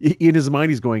 in his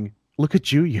mind, he's going, look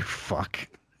at you, you fuck.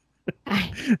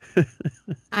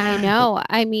 I know.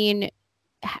 I mean,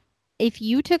 if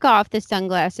you took off the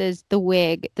sunglasses, the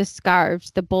wig, the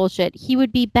scarves, the bullshit, he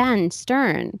would be Ben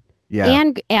Stern. Yeah.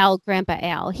 And Grandpa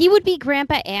Al. He would be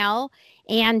Grandpa Al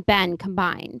and Ben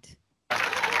combined.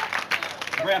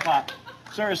 Grandpa,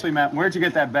 seriously, man, where'd you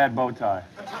get that bad bow tie?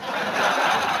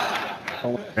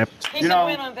 He should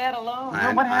win on that alone.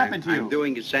 What happened to you? I'm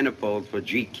doing a centerfold for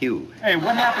GQ. Hey,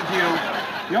 what happened to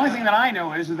you? The only thing that I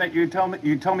know is that you told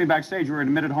me backstage you were an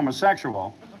admitted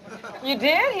homosexual. You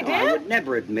did? He No, I did? would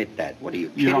never admit that. What are you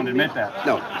kidding You don't me? admit that?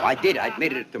 No, I did. I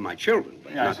admitted it to my children,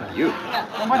 but Yeah, I not see. to you.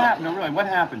 Well, what happened? No, really, what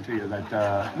happened to you?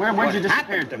 That where'd What you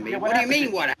disappear happened to me? Yeah, What do you happened to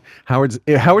mean, what?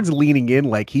 Howard's leaning in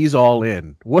like he's all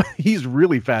in. What he's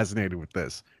really fascinated with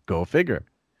this. Go figure.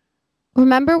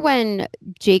 Remember when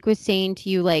Jake was saying to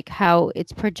you, like, how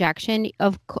it's projection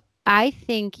I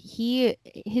think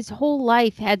his whole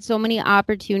life had so many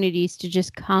opportunities to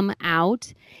just come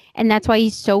out. And that's why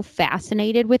he's so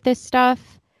fascinated with this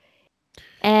stuff.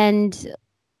 And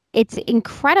it's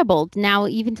incredible now,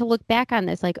 even to look back on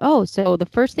this, like, oh, so the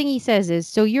first thing he says is,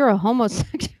 so you're a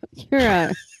homosexual.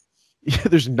 Yeah,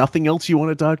 there's nothing else you want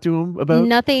to talk to him about?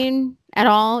 Nothing at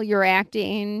all. You're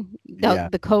acting,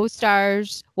 the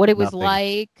co-stars, what it was Nothing.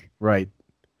 like. Right.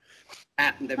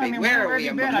 Happened to I me. mean, where where are we?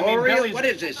 have A you been? I mean, memorial? Billy's- What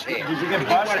is this here? Did you get think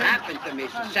busted? what happened to me?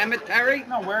 It's a cemetery?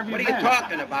 No, where have you What are been? you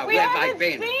talking about? We Where have I haven't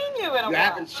been? seen you in a while. You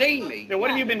haven't seen me. Yeah, what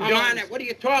have you been I'm doing? on it. What are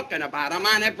you talking about? I'm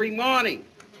on every morning.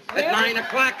 Really? At 9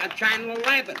 o'clock on Channel 11. What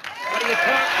are you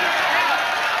talking about?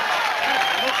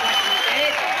 I look like I'm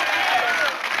dead.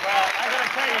 Well, I gotta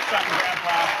tell you something,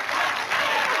 Grandpa.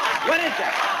 What is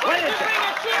that? What is that?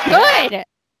 Good.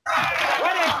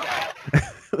 What is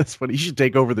that? That's funny. You should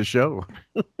take over the show.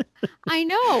 I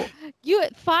know.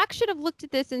 Fox should have looked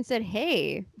at this and said,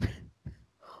 hey,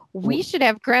 we should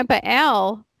have Grandpa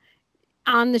Al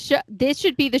on the show. This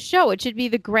should be the show. It should be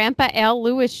the Grandpa Al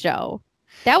Lewis show.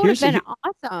 That would have Here's been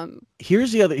the- awesome.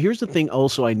 Here's the thing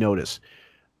also I notice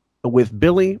with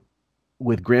Billy,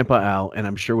 with Grandpa Al, and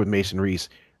I'm sure with Mason Reese,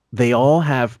 they all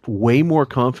have way more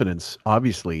confidence,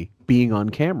 obviously, being on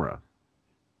camera.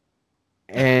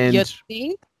 And You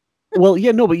think? well,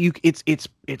 yeah, no, but it's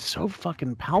so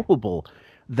fucking palpable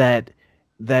that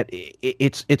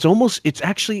it's almost, it's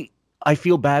actually, I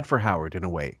feel bad for Howard in a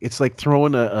way. It's like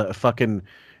throwing a fucking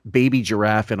baby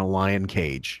giraffe in a lion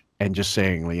cage and just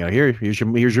saying,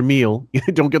 here's your meal.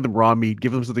 Don't give them raw meat.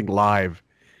 Give them something live.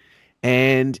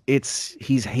 and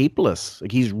he's hapeless.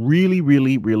 Like he's really,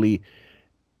 really, really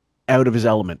out of his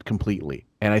element completely.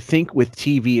 And I think with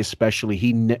TV especially,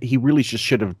 he really just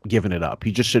should have given it up.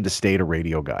 He just should have stayed a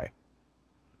radio guy.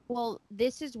 Well,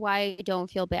 this is why I don't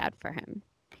feel bad for him.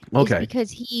 Okay. Is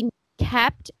because he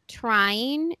kept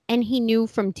trying, and he knew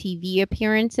from TV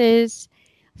appearances,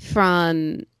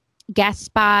 from guest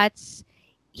spots,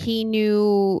 he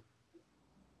knew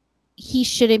he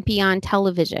shouldn't be on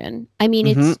television. I mean,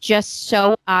 it's just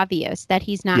so obvious that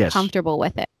he's not comfortable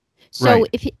with it. So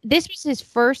if this was his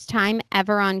first time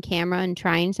ever on camera and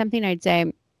trying something, I'd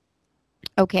say,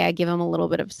 okay, I give him a little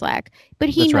bit of slack. But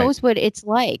he knows what it's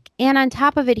like. And on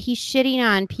top of it, he's shitting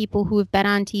on people who have been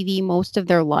on TV most of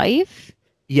their life.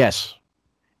 Yes.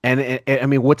 And I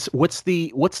mean, what's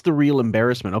the real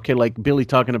embarrassment? Okay, like Billy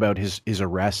talking about his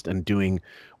arrest and doing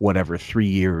whatever 3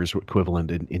 years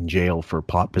equivalent in jail for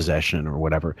pot possession or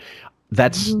whatever.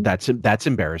 That's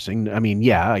embarrassing. I mean,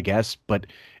 yeah, I guess, but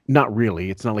not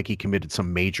really. It's not like he committed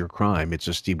some major crime. It's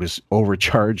just he was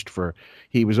overcharged for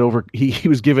he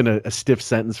was given a stiff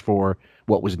sentence for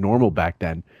what was normal back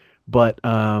then. But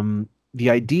the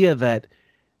idea that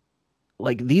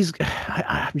like these,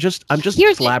 I'm just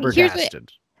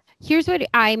flabbergasted. Here's what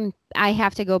I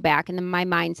have to go back in my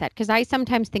mindset, because I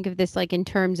sometimes think of this like in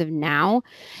terms of now.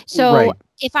 So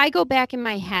if I go back in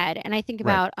my head and I think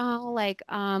about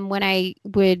when I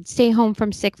would stay home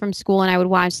sick from school and I would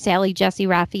watch Sally Jesse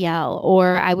Raphael,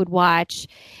 or I would watch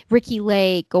Ricky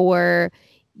Lake, or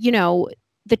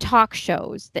the talk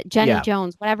shows that Jenny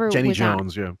Jones, whatever Jenny was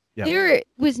Jones, on. Yeah. There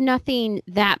was nothing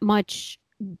that much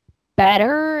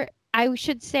better, I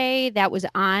should say, that was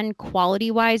on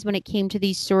quality-wise when it came to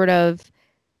these sort of,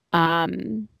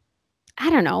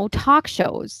 talk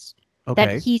shows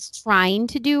that he's trying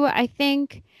to do, I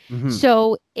think.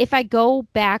 So if I go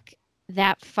back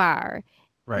that far,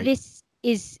 this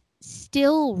is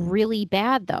still really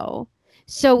bad, though.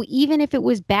 So even if it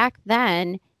was back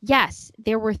then, yes,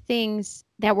 there were things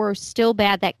that were still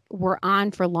bad that were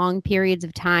on for long periods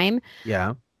of time.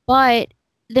 Yeah. But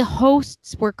the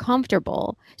hosts were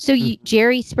comfortable. So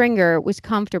Jerry Springer was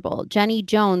comfortable. Jenny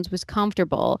Jones was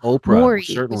comfortable. Oprah Maury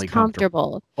certainly was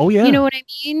comfortable. Oh, yeah. You know what I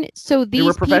mean? So these they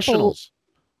were professionals.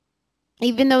 People,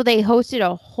 even though they hosted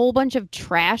a whole bunch of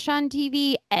trash on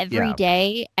TV every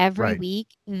day, every week,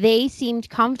 they seemed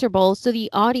comfortable. So the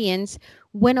audience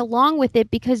went along with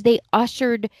it because they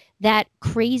ushered that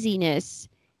craziness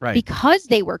because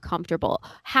they were comfortable.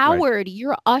 Howard,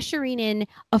 you're ushering in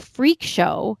a freak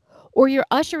show, or you're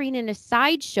ushering in a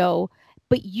sideshow,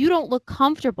 but you don't look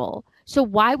comfortable. So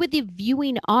why would the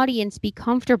viewing audience be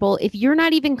comfortable if you're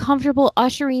not even comfortable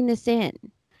ushering this in?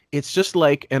 It's just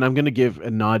like, and I'm going to give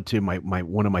a nod to my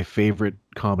one of my favorite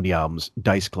comedy albums,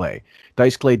 Dice Clay.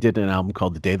 Dice Clay did an album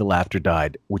called The Day the Laughter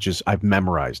Died, which is I've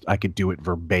memorized. I could do it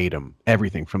verbatim,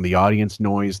 everything from the audience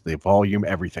noise, the volume,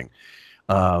 everything.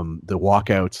 The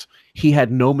walkouts. He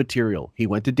had no material. He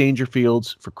went to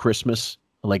Dangerfields for Christmas,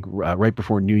 like right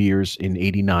before New Year's in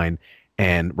 '89,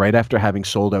 and right after having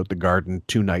sold out the Garden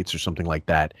 2 nights or something like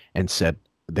that, and said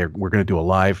we're going to do a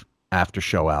live after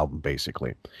show album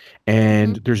basically.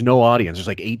 And there's no audience. There's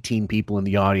like 18 people in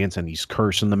the audience, and he's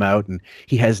cursing them out, and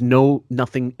he has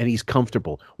nothing, and he's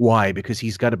comfortable. Why? Because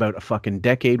he's got about a fucking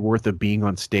decade worth of being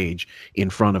on stage in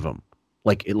front of him,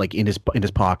 like in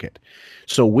his pocket.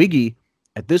 So Wiggy,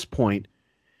 at this point,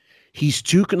 he's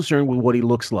too concerned with what he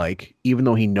looks like, even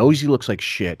though he knows he looks like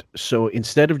shit. So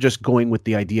instead of just going with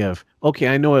the idea of, okay,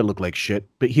 I know I look like shit,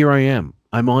 but here I am.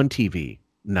 I'm on TV.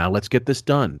 Now let's get this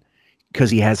done. Because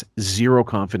he has zero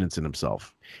confidence in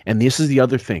himself. And this is the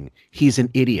other thing. He's an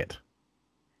idiot.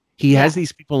 He has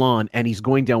these people on, and he's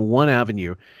going down one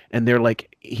avenue, and they're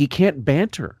like, he can't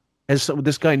banter. As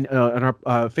this guy in our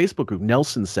Facebook group,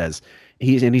 Nelson, says,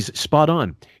 he's spot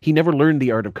on. He never learned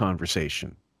the art of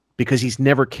conversation, because he's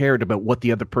never cared about what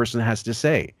the other person has to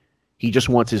say. He just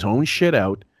wants his own shit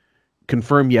out,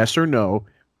 confirm yes or no,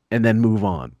 and then move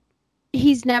on.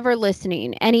 He's never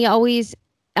listening, and he always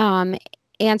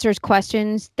answers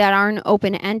questions that aren't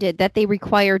open-ended, that they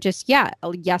require just a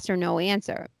yes or no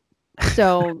answer.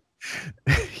 So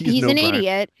he's an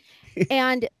idiot.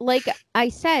 And like I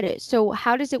said, so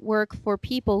how does it work for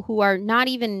people who are not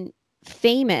even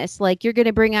famous? Like, you're going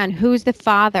to bring on Who's the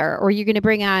Father, or you're going to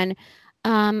bring on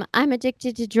I'm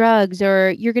addicted to drugs,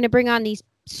 or you're going to bring on these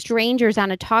strangers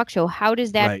on a talk show. How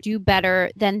does that do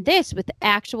better than this with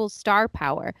actual star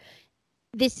power?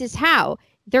 This is how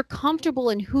they're comfortable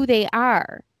in who they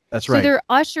are. That's right. So they're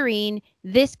ushering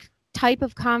this type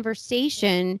of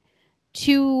conversation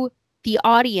to the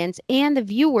audience and the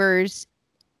viewers,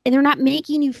 and they're not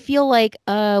making you feel like,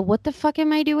 what the fuck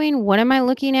am I doing? What am I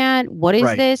looking at? What is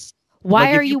this? Why Like,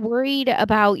 if are you worried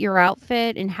about your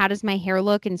outfit and how does my hair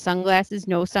look and sunglasses,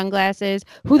 no sunglasses?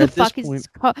 Who the At this fuck is point-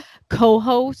 this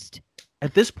co-host?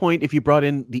 At this point, if you brought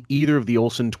in either of the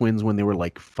Olsen twins when they were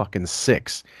like fucking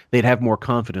 6, they'd have more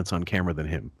confidence on camera than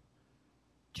him.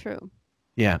 True.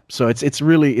 Yeah, so it's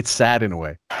sad in a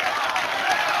way.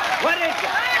 What is it?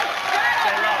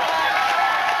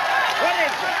 What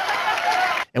is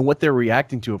it? And what they're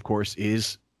reacting to, of course,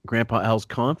 is Grandpa Al's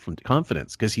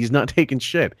confidence, because he's not taking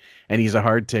shit, and he's a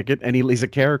hard ticket, and he's a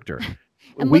character.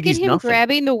 And look Wiggy's at him nothing.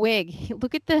 grabbing the wig.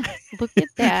 Look at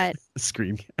that.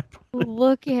 Scream cap.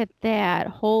 Look at that.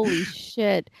 Holy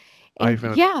shit. I And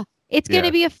found- yeah, it's going yeah.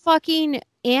 to be a fucking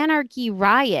anarchy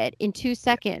riot in 2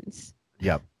 seconds.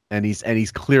 Yep, and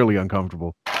he's clearly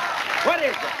uncomfortable. What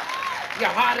is it? You're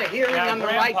hard of hearing on the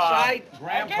right side?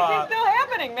 I guess it's still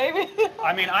happening, maybe.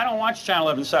 I mean, I don't watch Channel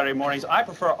 11 Saturday mornings. I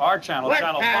prefer our channel, What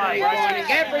Channel 5. Saturday morning?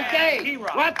 Every day.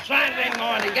 What Saturday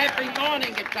morning? Every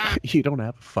morning it's on. You don't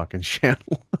have a fucking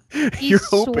channel. He's You're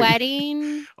hoping-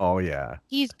 sweating. Oh yeah.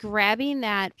 He's grabbing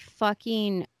that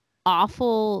fucking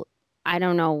awful, I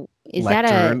don't know. Is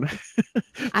Lectern. that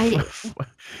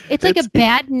it's like a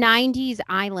bad 90s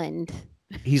island.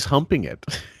 He's humping it.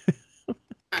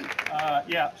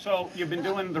 Yeah, so you've been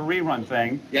doing the rerun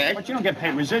thing. Yes. But you don't get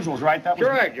paid residuals, right? That was...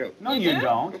 Sure I do. No, you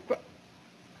don't.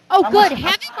 Oh, How good. much-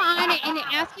 Have him on and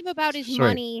ask him about his Sorry.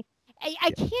 money.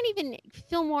 I can't even,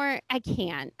 Fillmore, I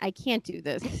can't do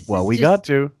this. This Well, is we just- got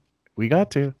to. We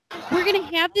got to. We're going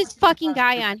to have this fucking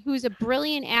guy on who's a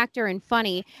brilliant actor and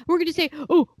funny. We're going to say,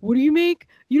 oh, what do you make?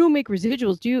 You don't make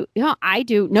residuals, do you? Yeah, I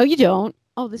do. No, you don't.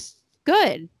 Oh, this is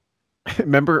good.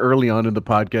 Remember early on in the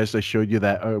podcast, I showed you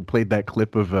that played that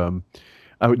clip of oh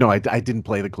no, I didn't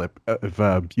play the clip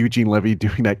of Eugene Levy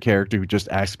doing that character who just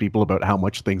asks people about how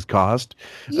much things cost.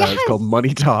 It's called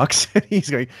Money Talks.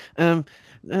 He's going,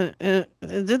 did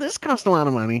this cost a lot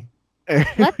of money?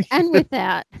 Let's end with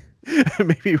that.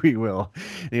 Maybe we will.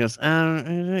 He goes,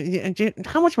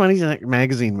 how much money does that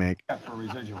magazine make? Yeah, for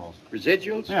residuals.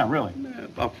 Residuals? Yeah, really.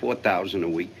 About 4,000 a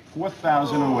week.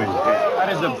 4,000 a week.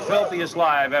 That is the filthiest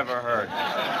lie I've ever heard.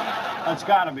 That's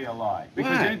got to be a lie.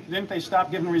 Because Why? didn't they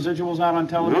stop giving residuals out on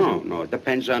television? No, it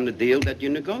depends on the deal that you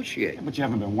negotiate. But you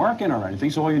haven't been working or anything,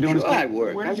 so all you're doing is... Sure I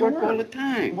work. Where I did you work all the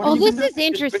time. What Oh, have you this been is doing?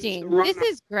 interesting. This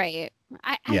is great.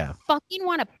 I Yeah. fucking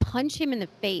want to punch him in the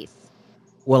face.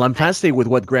 Well, I'm fascinated with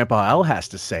what Grandpa Al has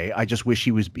to say. I just wish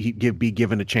he'd be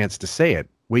given a chance to say it.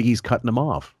 Wiggy's cutting him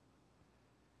off.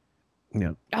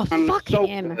 Yeah. Oh, On the fuck soap,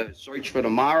 him. Search for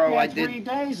Tomorrow, I did. 3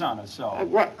 days on it, so...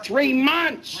 What, 3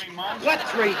 months? 3 months? What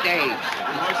 3 days? It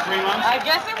was 3 months? I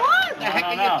guess it was. What the heck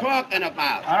are you talking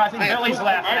about? I think have Billy's two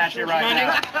laughing at you right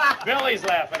commercials now. Billy's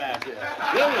laughing at you.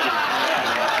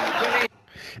 Billy.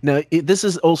 Now, this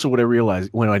is also what I realized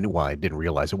when I didn't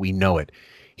realize it. We know it.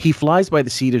 He flies by the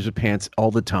seat of his pants all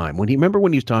the time. When he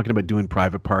was talking about doing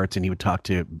private parts, and he would talk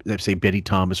to, let's say, Betty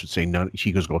Thomas would say, "No,"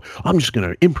 she goes, "I'm just going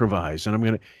to improvise,"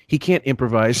 and he can't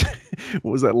improvise.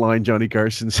 What was that line Johnny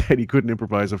Carson said? He couldn't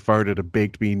improvise a fart at a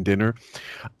baked bean dinner.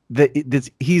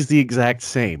 He's the exact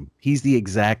same. He's the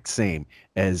exact same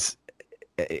as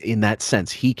in that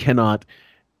sense. He cannot.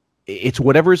 It's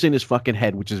whatever's in his fucking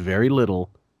head, which is very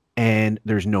little, and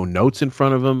there's no notes in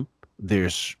front of him.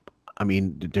 There's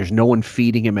no one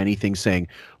feeding him anything saying,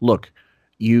 look,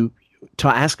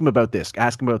 ask him about this,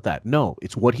 ask him about that. No,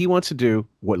 it's what he wants to do,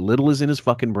 what little is in his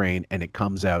fucking brain, and it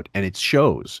comes out and it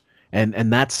shows. And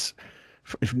that's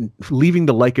leaving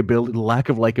the lack of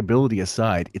likability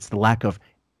aside. It's the lack of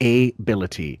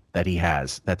ability that he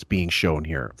has that's being shown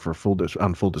here for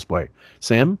on full display.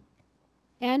 Sam?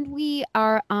 And we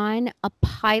are on a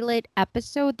pilot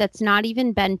episode that's not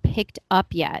even been picked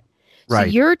up yet. Right. So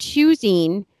you're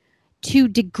choosing to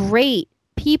degrade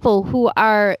people who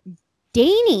are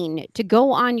deigning to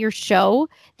go on your show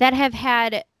that have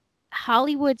had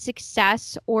Hollywood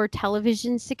success or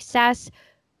television success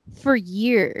for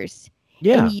years.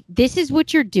 Yeah. And this is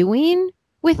what you're doing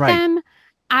with Right. them.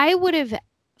 I would have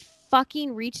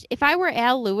fucking reached, if I were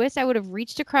Al Lewis, I would have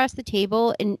reached across the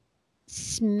table and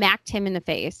smacked him in the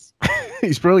face.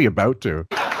 He's probably about to.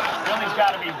 Billy's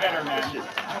got to be better, man.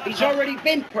 He's already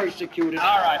been persecuted.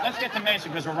 All right, let's get to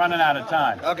Mason because we're running out of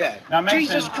time. Okay. Now, Mason...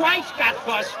 Jesus Christ got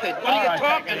busted. What All are you right,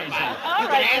 talking take it easy. about? You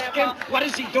can ask him, what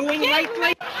is he doing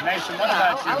lately? Mason, what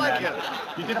about you, I like man? him.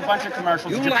 You did a bunch of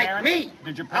commercials. You Did your like parents, me.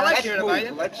 Did your I parents... like hearing about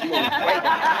you. Let's move.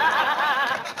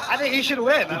 I think he should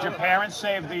win. Did your parents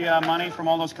save the money from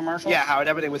all those commercials? Yeah, Howard,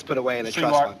 everything was put away in a So you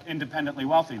trust are fund. independently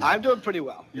wealthy now. I'm doing pretty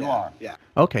well. You are? Yeah.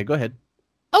 Okay, go ahead.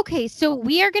 Okay, so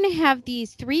we are going to have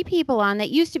these 3 people on that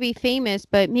used to be famous,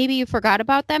 but maybe you forgot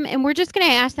about them, and we're just going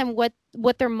to ask them what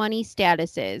their money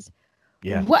status is.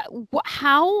 Yeah. What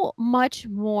how much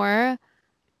more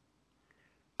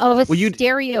of a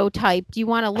stereotype do you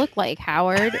want to look like,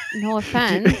 Howard? No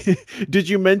offense. Did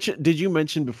you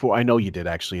mention before? I know you did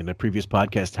actually in the previous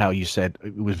podcast how you said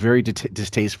it was very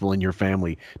distasteful in your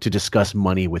family to discuss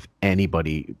money with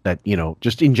anybody that,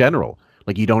 just in general.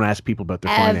 Like you don't ask people about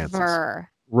their finances.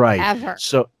 Right. Ever.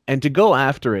 So, and to go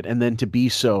after it and then to be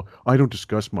so, I don't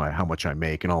discuss how much I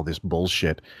make and all this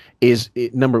bullshit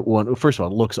number one, first of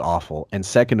all, it looks awful. And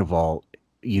second of all,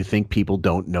 you think people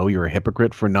don't know you're a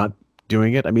hypocrite for not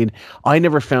doing it. I mean, I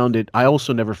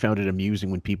also never found it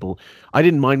amusing when I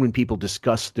didn't mind when people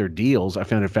discussed their deals. I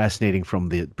found it fascinating from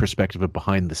the perspective of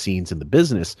behind the scenes in the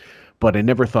business, but I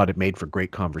never thought it made for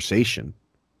great conversation.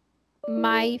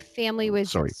 My family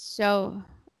was so,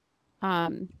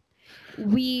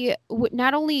 we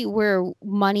not only were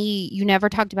money, you never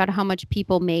talked about how much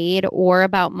people made or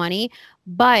about money,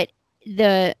 but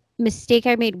the mistake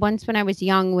I made once when I was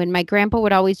young, when my grandpa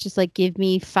would always just like give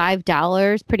me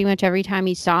 $5 pretty much every time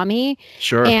he saw me.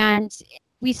 Sure. And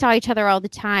we saw each other all the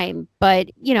time, but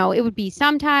it would be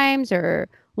sometimes or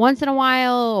once in a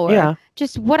while or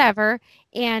just whatever.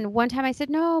 And one time I said,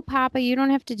 "No, Papa, you don't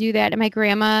have to do that." And my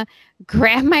grandma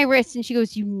grabbed my wrist and she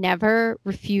goes, "You never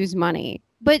refuse money."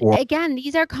 But again,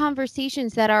 these are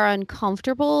conversations that are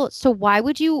uncomfortable. So why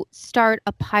would you start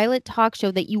a pilot talk show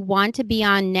that you want to be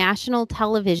on national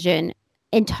television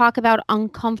and talk about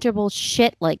uncomfortable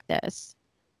shit like this?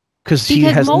 Because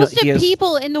most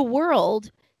people in the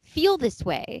world feel this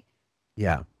way.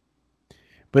 Yeah.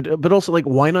 But also, like,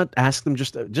 why not ask them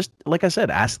just like I said,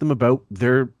 ask them about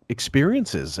their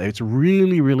experiences. It's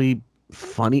really, really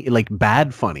funny, like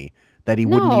bad funny that he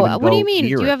wouldn't even go. What do you mean? Do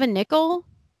you have a nickel?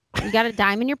 You got a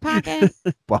dime in your pocket?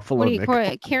 Buffalo what are you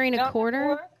nickel. Carrying a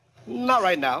quarter? Not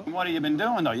right now. What have you been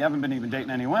doing, though? You haven't been even dating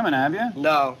any women, have you?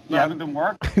 No. You haven't been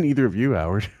working? Neither of you,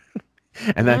 Howard.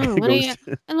 And that goes.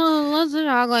 Let's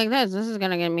talk like this. This is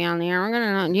gonna get me on the air. We're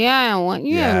gonna. You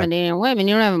haven't been dating women.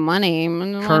 You don't have money.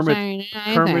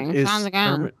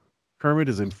 Kermit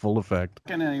is in full effect.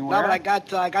 No, but I got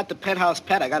the penthouse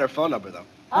pet. I got her phone number though.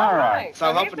 All right. So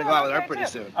I'm hoping to go out with her pretty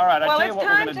soon. All right, I'll tell you what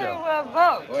we're going to do.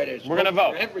 Vote. We're going to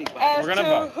vote. We're going to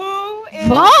vote. Who is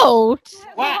vote?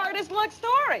 The hardest luck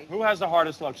story? Who has the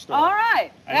hardest luck story? All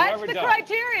right. And That's the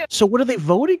criteria. So what are they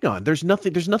voting on? There's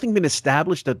nothing been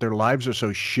established that their lives are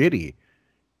so shitty.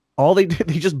 All they did,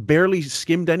 they just barely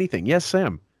skimmed anything. Yes,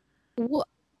 Sam.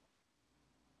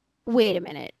 Wait a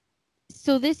minute.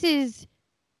 So this is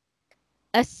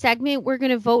a segment we're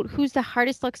going to vote who's the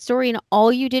hardest luck story, and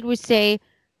all you did was say,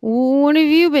 "What have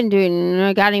you been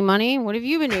doing? Got any money? What have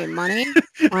you been doing? Money?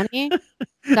 Money?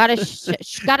 Got a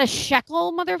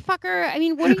shekel, motherfucker? I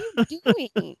mean, what are you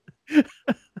doing?"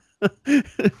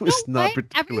 It was not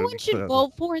particularly Everyone should fun.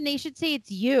 vote for, and they should say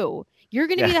it's you. You're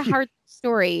going to be the hard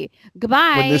story.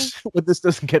 Goodbye. When this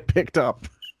doesn't get picked up.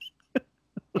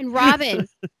 And Robin,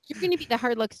 you're going to be the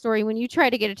hard luck story when you try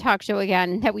to get a talk show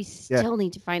again that we still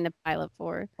need to find the pilot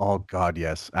for. Oh, God,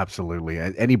 yes, absolutely.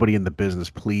 Anybody in the business,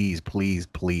 please, please,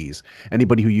 please.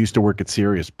 Anybody who used to work at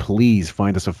Sirius, please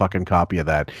find us a fucking copy of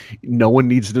that. No one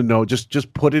needs to know.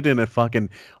 Just put it in a fucking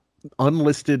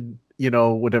unlisted,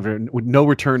 whatever, with no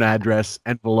return address,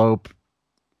 envelope.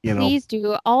 Please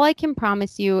do. All I can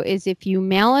promise you is if you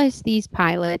mail us these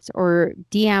pilots or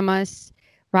DM us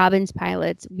Robin's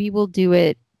pilots, we will do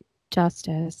it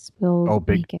justice. We'll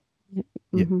make it.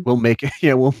 Yeah, we'll make it.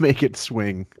 Yeah, we'll make it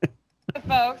swing.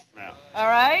 Folks. Yeah. All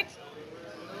right.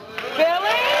 Billy.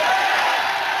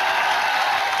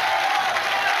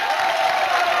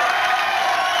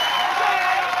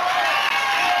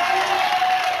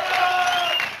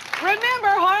 Remember,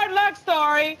 hard luck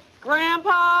story,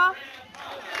 Grandpa.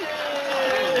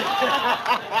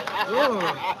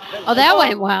 Oh, that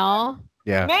went well.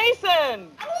 Yeah. Mason.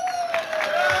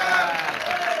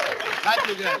 Not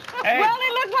too good. Hey. Well,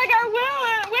 it looks like our winner.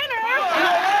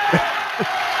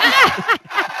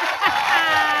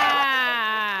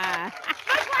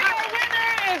 Looks like our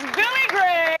winner is Billy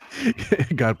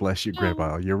Gray. God bless you,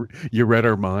 Grandpa. You read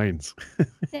our minds.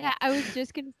 Yeah, I was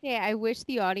just gonna say, I wish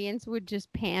the audience would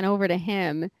just pan over to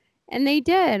him. And they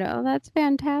did. Oh, that's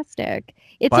fantastic.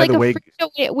 It's like a freak show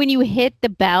when you hit the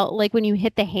bell, like when you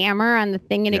hit the hammer on the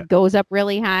thing and it goes up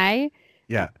really high.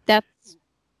 Yeah. That's.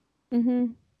 Mm-hmm.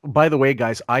 By the way,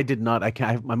 guys, I did not.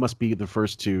 I must be the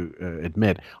first to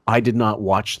admit I did not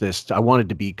watch this. I wanted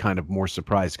to be kind of more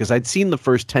surprised because I'd seen the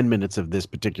first 10 minutes of this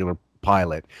particular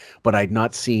pilot, but I'd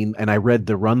not seen, and I read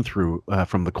the run through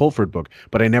from the Colford book,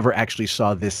 but I never actually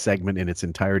saw this segment in its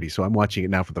entirety. So I'm watching it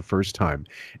now for the first time,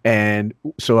 and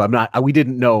so we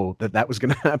didn't know that was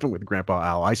going to happen with Grandpa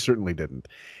Al. I certainly didn't,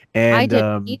 and I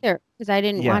didn't either because I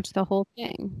didn't watch the whole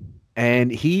thing.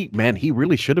 And he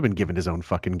really should have been given his own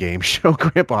fucking game show,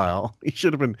 Grandpa Al. He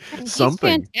should have been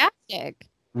something. He's fantastic.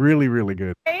 Really, really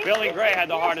good. Billy Gray had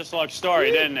the hardest luck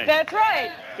story, didn't he? That's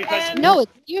right. Because no,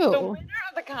 it's you. The winner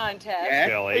of the contest.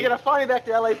 Billy. Are you going to fly me back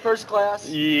to LA first class?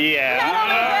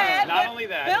 Yeah. Not only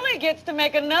that. Billy gets to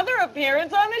make another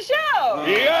appearance on the show.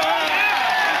 Yeah.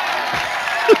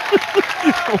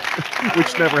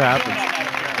 Which never happens.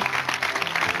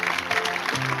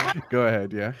 Go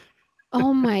ahead, yeah.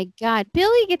 Oh my God.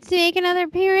 Billy gets to make another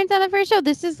appearance on the first show.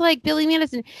 This is like Billy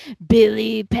Madison.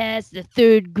 Billy passed the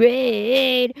 3rd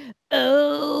grade.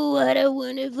 Oh, what a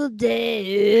wonderful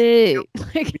day.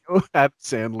 Adam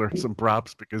Sandler some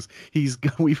props because you've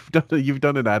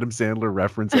done an Adam Sandler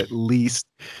reference at least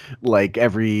like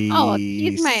every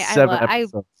 7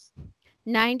 episodes.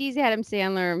 90s Adam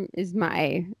Sandler is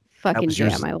my fucking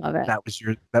jam. I love it. That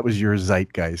was your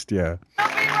zeitgeist, yeah.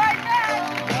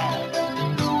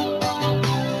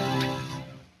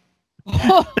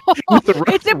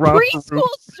 It's a preschool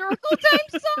circle time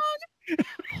song.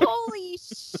 Holy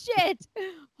shit.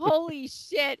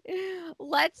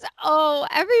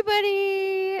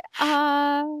 Everybody,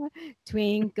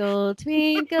 twinkle,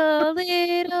 twinkle,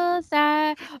 little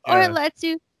star, or let's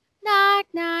do knock,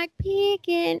 knock, peek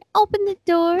in, open the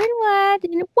door and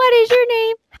widen. What is your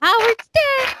name? Howard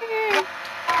Stern.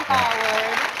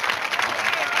 Howard.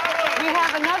 We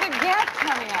have another guest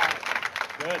coming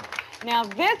up. Good. Now,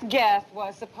 this guest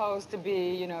was supposed to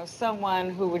be, someone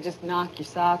who would just knock your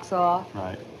socks off.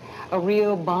 Right. A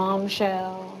real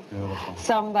bombshell. Beautiful.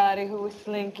 Somebody who was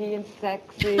slinky and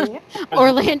sexy.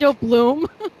 Orlando Bloom.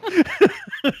 What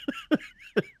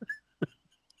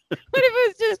if it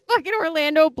was just fucking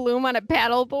Orlando Bloom on a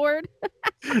paddleboard?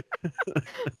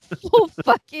 Full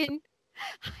fucking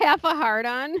half a heart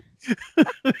on.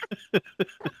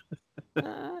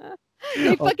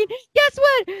 They fucking guess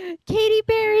what? Katy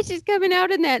Perry, she's coming out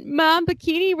in that mom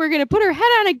bikini. We're gonna put her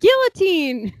head on a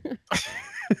guillotine.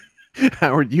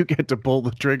 Howard, you get to pull the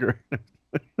trigger.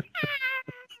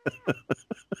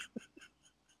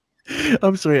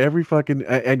 I'm sorry, every fucking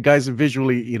and guys,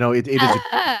 visually, it is.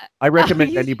 I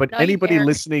recommend anybody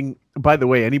listening. By the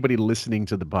way, anybody listening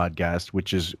to the podcast,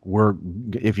 which is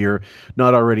if you're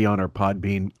not already on our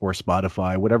Podbean or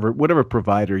Spotify, whatever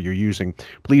provider you're using,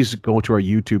 please go to our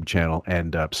YouTube channel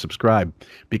and subscribe,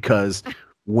 because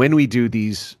when we do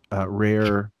these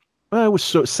semi-rare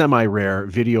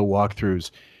video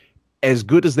walkthroughs, as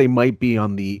good as they might be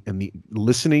in the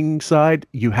listening side,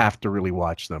 you have to really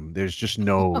watch them. There's just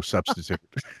no substitute.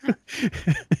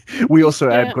 We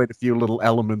also add quite a few little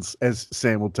elements, as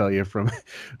Sam will tell you, from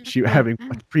having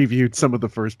previewed some of the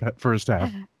first half.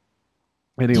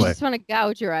 Anyway, you just want to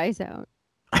gouge your eyes out.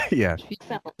 Yeah.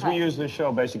 We use this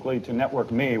show basically to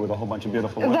network me with a whole bunch of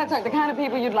beautiful women. That's right, the kind of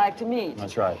people you'd like to meet.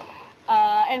 That's right.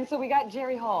 And so we got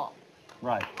Jerry Hall.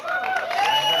 Right.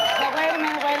 Now, wait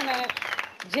a minute.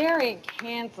 Jerry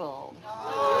canceled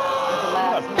at the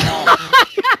last minute.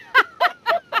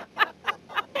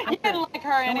 You didn't like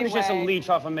her anyway. Somebody's just a leech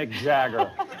off of Mick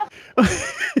Jagger.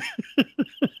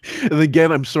 And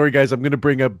again, I'm sorry, guys. I'm going to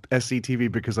bring up SCTV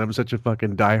because I'm such a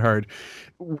fucking diehard.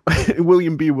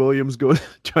 William B. Williams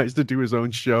tries to do his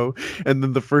own show, and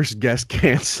then the first guest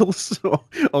cancels. So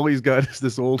all he's got is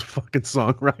this old fucking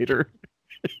songwriter.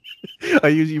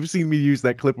 You've seen me use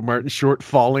that clip of Martin Short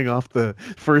falling off the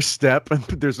first step, and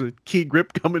there's a key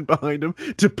grip coming behind him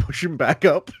to push him back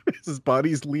up. His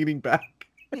body's leaning back.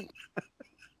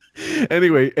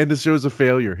 Anyway, and the show's a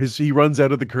failure. He runs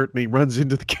out of the curtain, he runs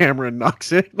into the camera and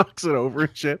knocks it over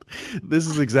and shit. This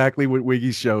is exactly what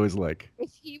Wiggy's show is like.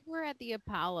 If he were at the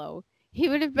Apollo, he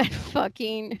would have been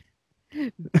fucking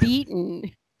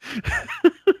beaten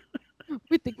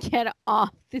with the get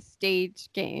off the stage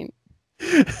game.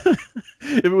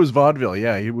 If it was vaudeville,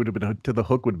 yeah, he would have been the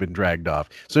hook would have been dragged off.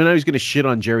 So now he's going to shit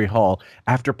on Jerry Hall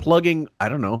after plugging, I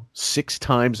don't know, 6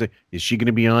 times. Is she going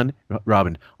to be on?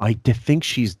 Robin, I think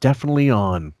she's definitely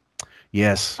on.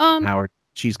 Yes, Howard,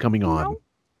 she's coming on.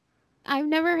 I've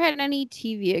never had any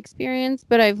TV experience,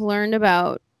 but I've learned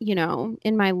about,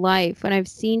 in my life when I've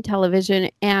seen television,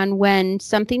 and when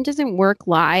something doesn't work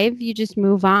live, you just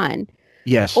move on.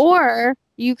 Yes. Or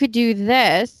you could do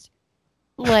this,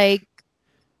 like,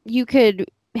 you could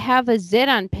have a zit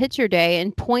on picture day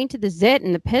and point to the zit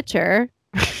in the picture.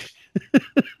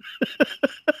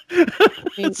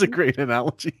 That's a great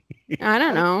analogy. I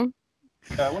don't know.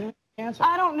 When you Cancel.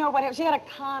 I don't know what happened. She had a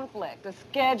conflict, a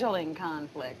scheduling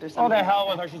conflict or something. Oh, the like hell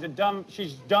that. with her.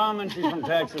 She's dumb and she's from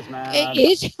Texas, man.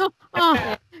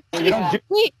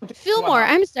 Wait, Fillmore,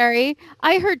 I'm sorry.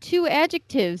 I heard 2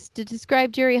 adjectives to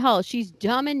describe Jerry Hall. She's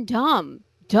dumb and dumb.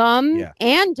 Dumb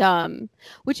and dumb,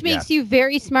 which makes you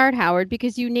very smart, Howard,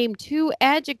 because you named 2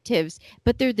 adjectives,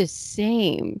 but they're the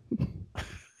same.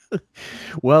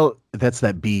 Well, that's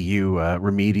that BU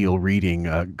remedial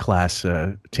reading class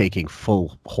taking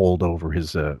full hold over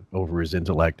his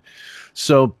intellect.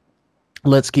 So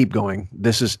let's keep going.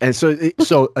 This is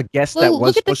so a guest that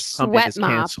was supposed to come in is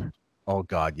canceled. Oh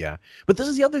God, yeah. But this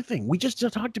is the other thing. We just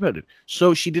talked about it.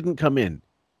 So she didn't come in,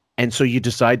 and so you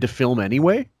decide to film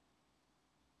anyway.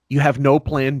 You have no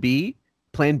plan B.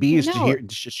 Plan B is to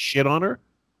just shit on her.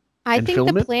 I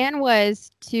think the plan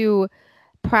was to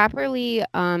properly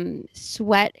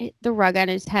sweat the rug on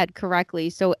his head correctly,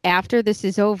 so after this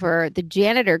is over, the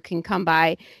janitor can come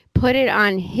by, put it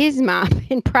on his mop,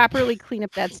 and properly clean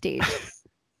up that stage.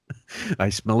 I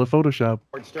smell a Photoshop.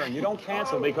 Stern, you don't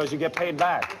cancel because you get paid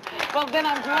back. Well, then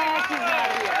I'm glad she's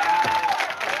not here.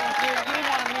 You didn't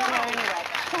want to meet her anyway.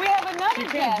 So we have another You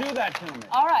can't guest. do that to me.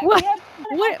 All right.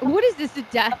 What is this, a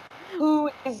death? Who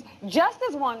is just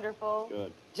as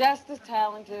wonderful, just as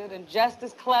talented, and just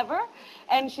as clever,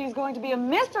 and she's going to be a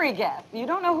mystery guest. You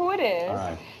don't know who it is, All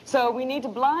right. so we need to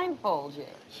blindfold you.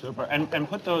 Super. And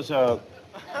put those,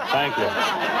 thank you.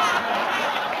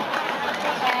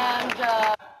 And,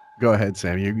 Go ahead,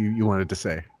 Sam. You wanted to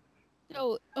say.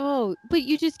 So, but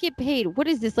you just get paid. What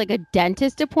is this, like a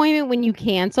dentist appointment when you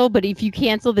cancel, but if you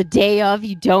cancel the day of,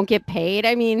 you don't get paid?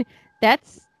 I mean,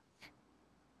 that's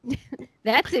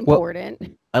important. Well,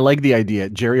 I like the idea.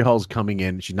 Jerry Hall's coming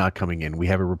in. She's not coming in. We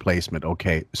have a replacement.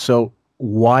 Okay. So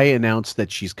why announce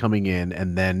that she's coming in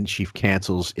and then she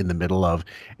cancels in the middle of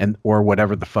or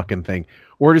whatever the fucking thing?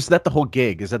 Or is that the whole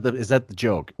gig? Is that the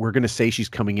joke? We're going to say she's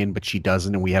coming in, but she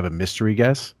doesn't, and we have a mystery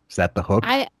guest? Is that the hook?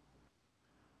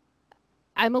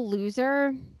 I'm a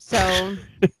loser, so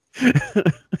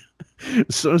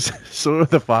so are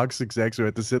the Fox execs who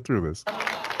had to sit through this.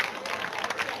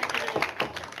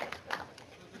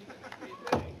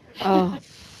 Oh,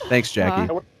 thanks,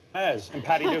 Jackie. And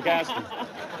Patty Duke Aston.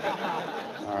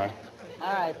 All right.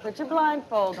 all right, put your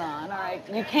blindfold on. All right,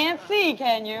 you can't see,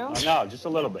 can you? No, just a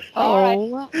little bit.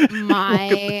 oh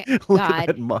my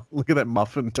God. Look at that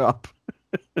muffin top.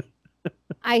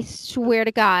 I swear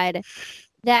to God,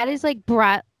 that is like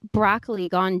broccoli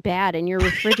gone bad in your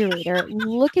refrigerator.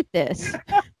 Look at this.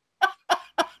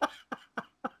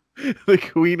 The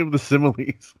queen of the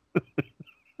similes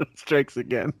strikes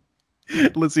again.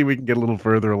 Let's see if we can get a little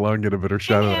further along, get a better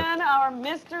shot of it. And our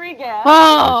mystery guest.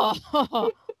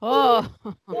 Oh.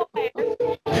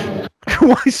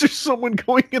 Why is there someone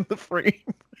going in the frame?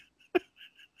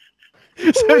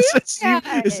 Is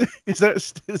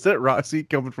that Roxy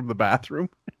coming from the bathroom?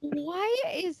 Why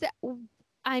is that?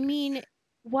 I mean,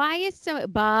 why is so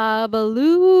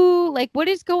Babaloo? Like, what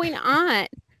is going on?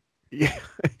 Yeah.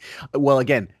 Well,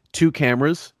 again, 2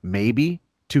 cameras, maybe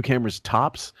 2 cameras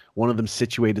tops. One of them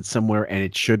situated somewhere and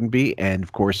it shouldn't be. And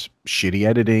of course, shitty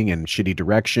editing and shitty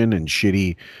direction and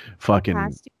shitty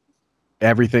fucking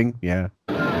everything. Yeah.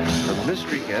 The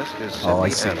mystery guest is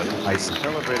Cindy Evans, a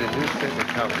celebrated newspaper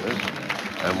columnist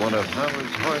and one of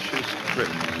Howard's harshest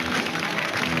critics.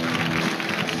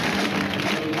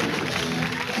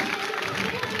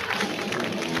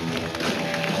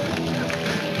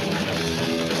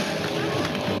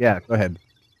 Yeah, go ahead.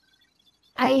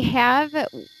 I have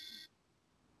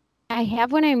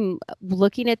when I'm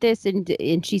looking at this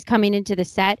and she's coming into the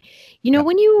set, you know,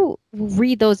 when you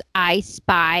read those I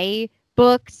Spy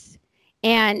books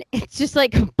and it's just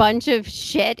like a bunch of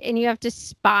shit and you have to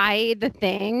spy the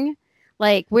thing,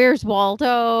 like Where's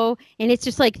Waldo? And it's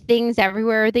just like things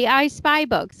everywhere. The I Spy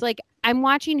books, like I'm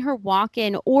watching her walk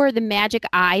in, or the Magic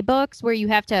Eye books where you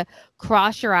have to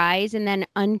cross your eyes and then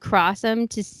uncross them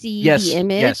to see the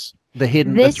image. Yes. The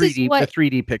hidden, the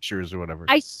 3D pictures or whatever.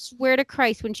 I swear to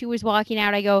Christ, when she was walking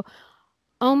out, I go,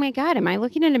 "Oh my God, am I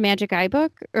looking at a Magic Eye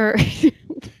book or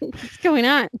what's going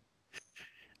on?"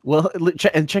 Well,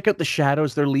 and check out the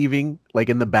shadows they're leaving, like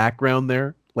in the background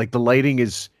there. Like the lighting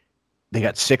is, they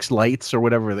got 6 lights or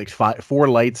whatever, like 4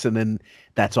 lights, and then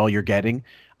that's all you're getting.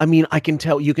 I mean, you can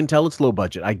tell it's low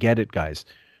budget. I get it, guys.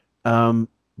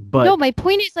 But no, my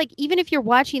point is, like, even if you're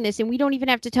watching this and we don't even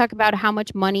have to talk about how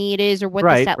much money it is or what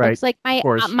the set looks like,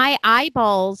 my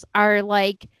eyeballs are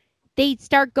like, they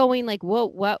start going like, whoa,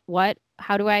 what, what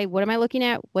am I looking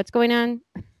at? What's going on?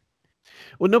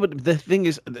 Well, no, but the thing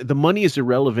is, the money is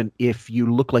irrelevant if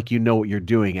you look like you know what you're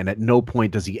doing, and at no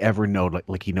point does he ever know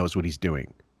like he knows what he's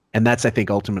doing. And that's, I think,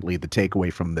 ultimately the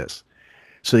takeaway from this.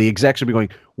 So the execs will be going,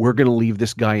 we're going to leave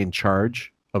this guy in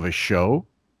charge of a show.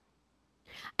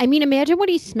 I mean, imagine what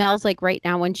he smells like right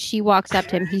now when she walks up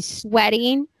to him. He's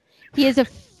sweating. He has a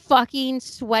fucking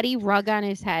sweaty rug on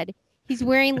his head. He's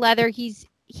wearing leather. He's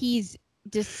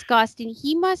disgusting.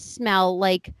 He must smell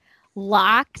like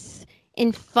locks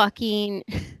and fucking...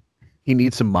 He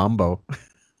needs some mambo.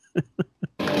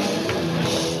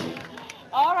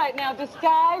 All right, now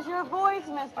disguise your voice,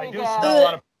 Mr. I do Guest. smell a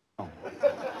lot of...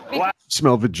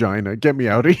 Smell vagina. Get me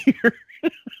out of here.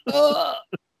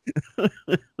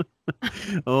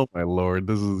 Oh my lord,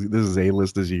 this is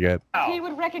A-list as you get. He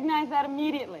would recognize that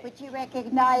immediately. Would you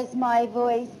recognize my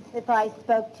voice if I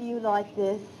spoke to you like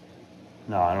this?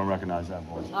 No, I don't recognize that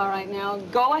voice. All right, now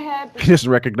go ahead He doesn't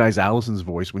recognize Allison's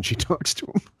voice when she talks to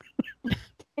him.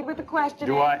 with the question.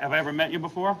 Have I ever met you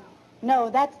before? No,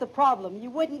 that's the problem. You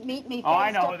wouldn't meet me face Oh,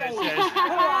 I know to who this face. is.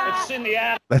 It's Cindy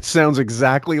Adams. That sounds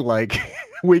exactly like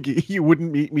Wiggy. You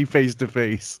wouldn't meet me face to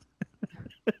face.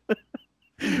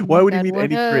 Why would he meet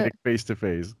any critic face to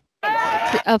face?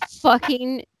 A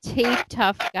fucking tape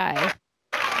tough guy.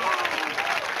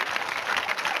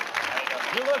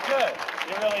 You look good.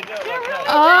 You really do. Look good.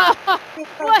 Oh,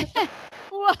 what?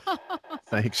 Whoa.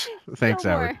 Thanks, No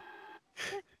Howard.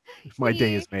 My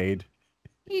day is made.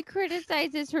 He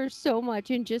criticizes her so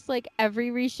much, and just like every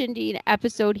Rishindine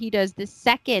episode he does, the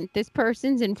second this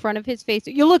person's in front of his face,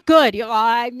 you look good.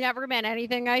 I've never meant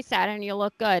anything I said, and you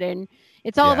look good, and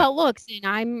it's all about looks.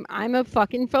 And I'm a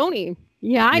fucking phony.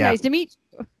 Yeah, nice to meet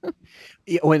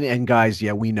you. And guys,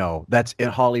 we know that's in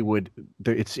Hollywood.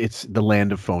 It's the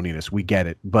land of phoniness. We get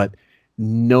it, but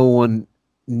no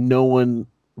one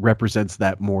represents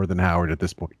that more than Howard at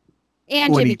this point.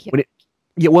 And Jimmy Kimmel.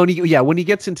 When he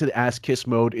gets into the ass kiss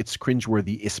mode, it's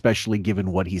cringeworthy, especially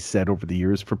given what he's said over the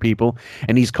years for people.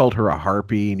 And he's called her a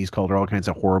harpy, and he's called her all kinds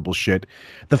of horrible shit.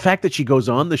 The fact that she goes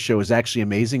on the show is actually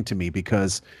amazing to me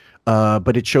because,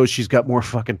 but it shows she's got more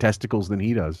fucking testicles than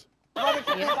he does. You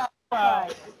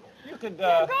could.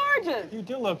 You're gorgeous. You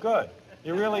do look good.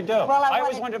 You really do. Well, I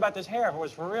always wondered about this hair, if it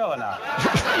was for real or not.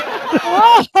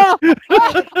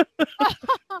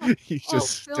 You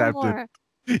just stabbed it.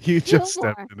 You just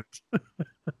stepped in it.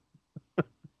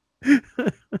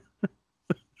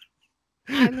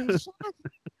 I'm in shock.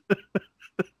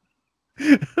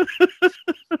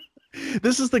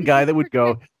 This is the guy that would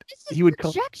go. He would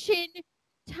call Projection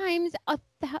times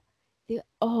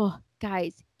oh,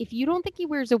 guys, if you don't think he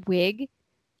wears a wig,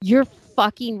 you're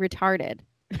fucking retarded.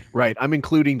 Right. I'm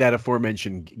including that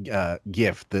aforementioned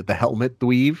gif, the helmet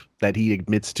weave that he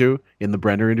admits to in the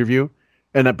Brenner interview.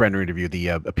 Not Brenner interview, the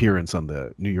appearance on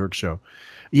the New York show.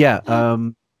 Yeah.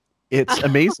 It's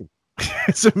amazing.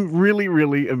 It's really,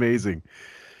 really amazing.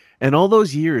 And all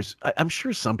those years, I'm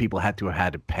sure some people had to have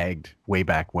had it pegged way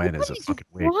back when as a fucking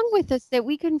wig. What's wrong with us that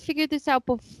we couldn't figure this out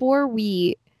before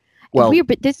we... Well,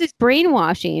 but this is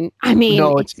brainwashing. I mean,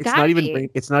 no, it's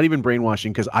not even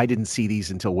brainwashing because I didn't see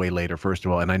these until way later, first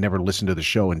of all, and I never listened to the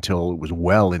show until it was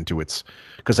well into its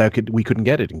because we couldn't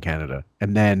get it in Canada,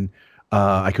 and then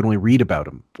I could only read about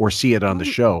them or see it on the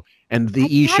show. And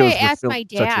the shows were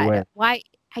filmed in such a way. Why?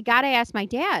 I gotta ask my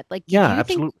dad. Like, yeah, do you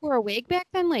absolutely. think he wore a wig back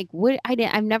then? Like,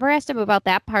 I've never asked him about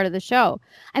that part of the show.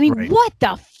 I mean, Right. what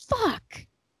the fuck?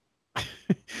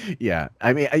 Yeah,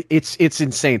 I mean, it's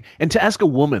insane. And to ask a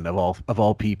woman of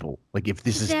all people, like if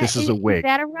this is a wig, Is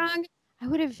that wrong? I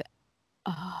would have.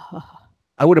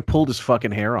 I would have pulled his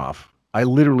fucking hair off. I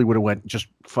literally would have just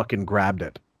fucking grabbed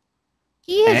it.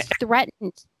 He has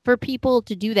threatened for people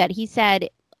to do that. He said,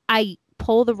 "I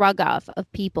pull the rug off of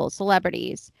people,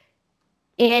 celebrities,"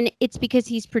 and it's because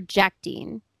he's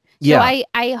projecting. Yeah. So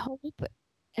I hope.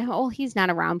 Oh, he's not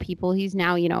around people. He's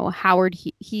now, Howard.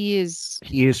 He is.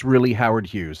 He is really Howard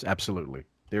Hughes. Absolutely.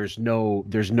 There's no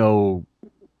Just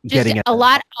getting at a that.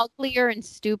 lot uglier and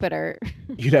stupider.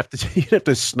 You'd have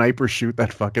to sniper shoot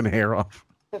that fucking hair off.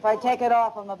 If I take it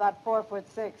off, I'm about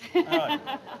 4'6".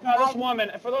 No, this woman,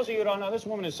 for those of you who don't know, this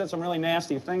woman has said some really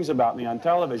nasty things about me on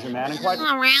television, man. And quite...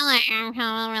 Oh, really?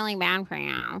 I'm really bad for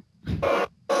you. What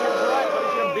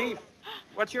is your beef?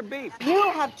 What's your beef? You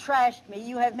have trashed me.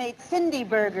 You have made Cindy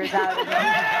burgers out of me.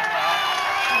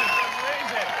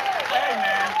 Hey,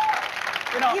 man.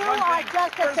 You are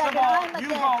just a First of second. all, I'm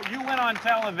a you went on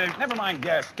television. Never mind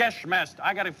guest schmest.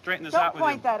 I got to straighten this Don't out with you.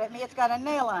 point that at me. It's got a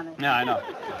nail on it. Yeah, I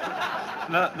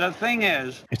know. The thing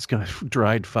is... It's got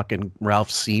dried fucking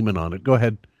Ralph semen on it. Go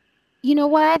ahead. You know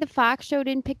why the Fox show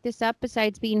didn't pick this up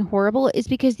besides being horrible is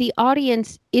because the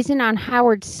audience isn't on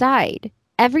Howard's side.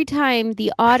 Every time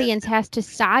the audience has to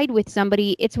side with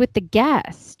somebody, it's with the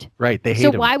guest. Right. They hate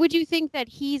So him. why would you think that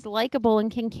he's likable and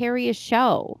can carry a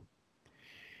show?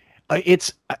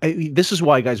 This is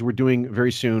why, guys, we're doing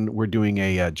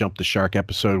a Jump the Shark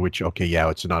episode, which, okay, yeah,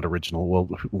 it's not original. Well,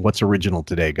 what's original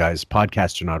today, guys?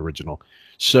 Podcasts are not original.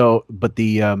 So, but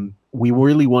we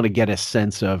really want to get a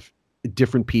sense of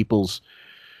different people's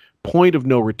point of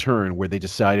no return where they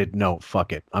decided, no,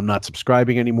 fuck it. I'm not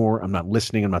subscribing anymore. I'm not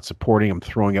listening. I'm not supporting. I'm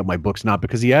throwing out my books, not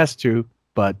because he asked to,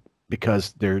 but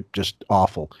because they're just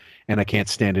awful and I can't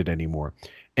stand it anymore.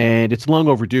 And it's long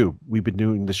overdue. We've been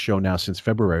doing this show now since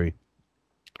February.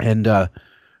 And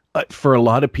for a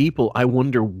lot of people, I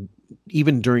wonder,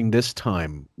 even during this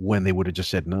time, when they would have just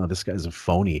said, no, this guy's a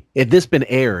phony. Had this been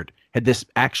aired, had this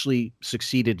actually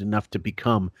succeeded enough to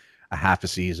become a half a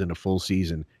season, a full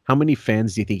season, how many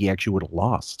fans do you think he actually would have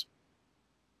lost?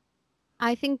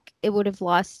 I think it would have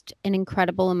lost an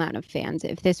incredible amount of fans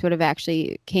if this would have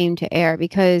actually came to air,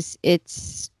 because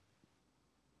it's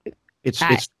so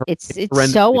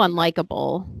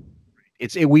unlikable.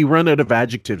 We run out of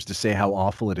adjectives to say how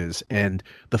awful it is. And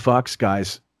the Fox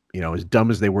guys, as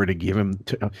dumb as they were to give him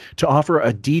to offer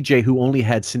a DJ who only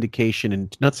had syndication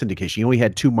and not syndication, he only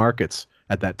had 2 markets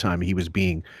at that time he was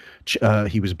being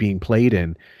played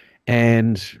in.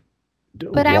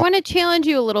 But I want to challenge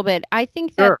you a little bit. I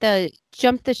think that the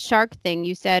Jump the Shark thing,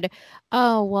 you said,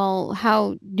 oh, well,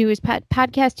 how new is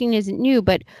podcasting isn't new,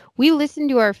 but we listen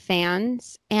to our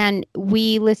fans and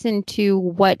we listen to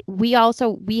what we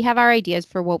have our ideas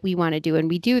for what we want to do, and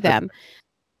we do them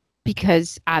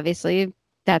because obviously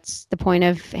that's the point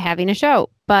of having a show.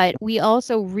 But we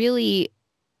also really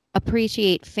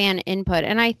appreciate fan input.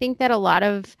 And I think that a lot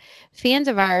of fans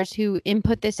of ours who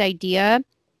input this idea,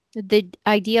 the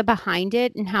idea behind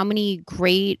it, and how many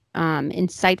great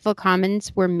insightful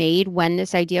comments were made when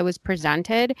this idea was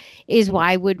presented, is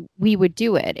why we would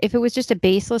do it. If it was just a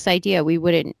baseless idea, we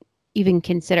wouldn't even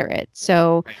consider it.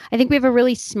 So I think we have a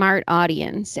really smart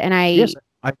audience, and yes,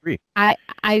 I agree. I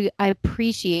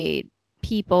appreciate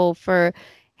people for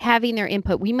having their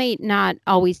input. We might not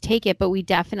always take it, but we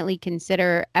definitely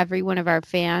consider every one of our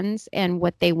fans and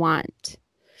what they want.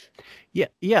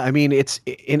 Yeah. I mean, it's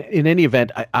in any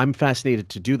event, I'm fascinated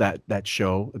to do that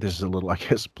show. This is a little, I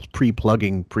guess,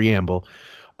 pre-plugging preamble,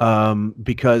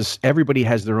 because everybody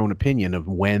has their own opinion of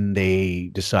when they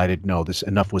decided, no, this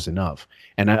enough was enough.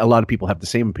 And a lot of people have the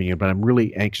same opinion, but I'm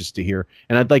really anxious to hear.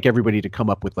 And I'd like everybody to come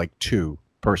up with like 2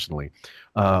 personally,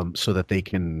 so that they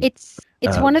can. It's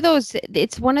one of those.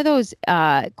 It's one of those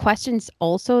questions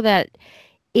also that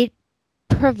it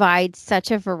provides such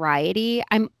a variety.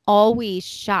 I'm always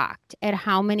shocked at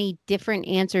how many different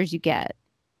answers you get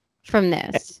from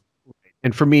this.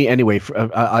 And for me, anyway,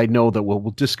 I know that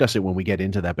we'll discuss it when we get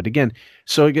into that. But again,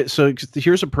 so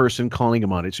here's a person calling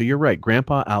him on it. So you're right.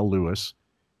 Grandpa Al Lewis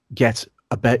gets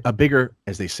a bigger,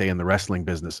 as they say in the wrestling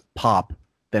business, pop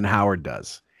than Howard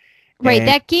does. Right.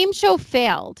 That game show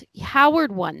failed.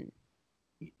 Howard won.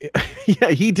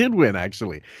 Yeah, he did win,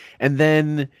 actually.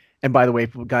 And by the way,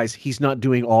 guys, he's not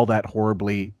doing all that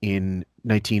horribly in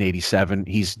 1987.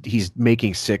 He's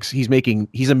making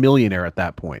he's a millionaire at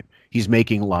that point. He's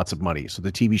making lots of money. So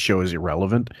the TV show is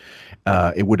irrelevant.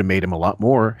 It would have made him a lot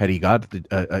more had he got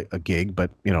a gig, but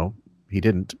he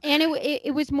didn't. And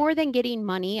it was more than getting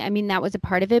money. I mean, that was a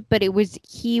part of it, but it was,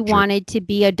 he wanted to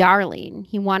be a darling.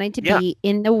 He wanted to be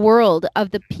in the world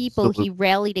of the people he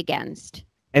rallied against.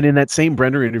 And in that same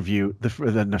Brenner interview,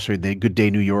 the Good Day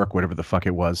New York, whatever the fuck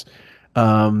it was,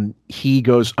 he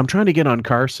goes, I'm trying to get on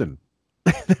Carson.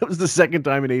 That was the second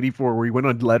time in '84 where he went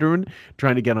on Letterman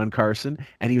trying to get on Carson,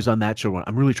 and he was on that show.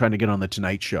 I'm really trying to get on the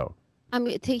Tonight Show.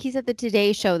 He said the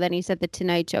Today Show, then he said the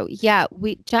Tonight Show. Yeah,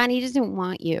 Johnny doesn't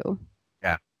want you.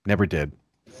 Yeah, never did.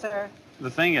 Sir. The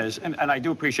thing is, and I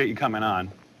do appreciate you coming on.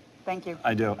 Thank you.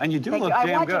 I do. And you do Thank look you. damn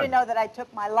good. I want you to know that I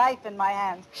took my life in my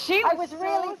hands. I was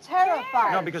really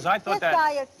terrified. No, because I thought this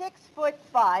guy is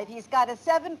 6'5". He's got a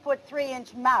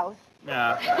 7'3" mouth.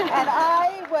 Yeah. And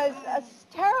I was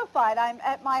terrified. I'm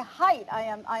at my height. I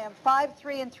am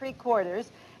 5'3"3/4.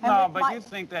 No, but you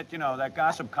think that, that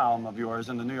gossip column of yours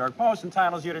in the New York Post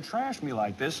entitles you to trash me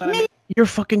like this. And your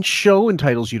fucking show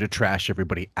entitles you to trash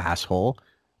everybody, asshole.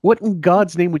 What in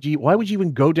God's name why would you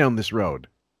even go down this road?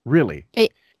 Really?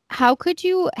 How could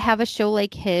you have a show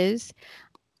like his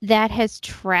that has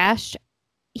trashed?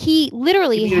 He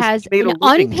literally has an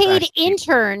unpaid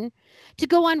intern to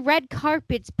go on red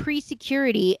carpets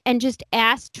pre-security and just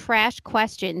ask trash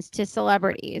questions to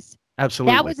celebrities.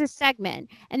 Absolutely. That was a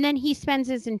segment. And then he spends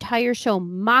his entire show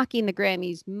mocking the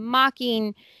Grammys,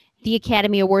 mocking the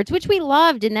Academy Awards, which we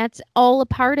loved, and that's all a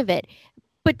part of it.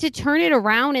 But to turn it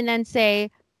around and then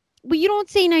say, well, you don't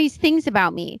say nice things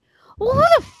about me. Well, who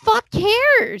the fuck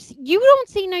cares? You don't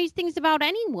say nice things about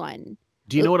anyone.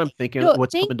 Do you know what I'm thinking? No,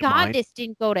 What's thank coming to God mind? this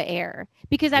didn't go to air,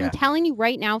 because I'm Yeah. telling you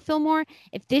right now, Fillmore,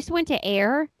 if this went to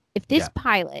air, if this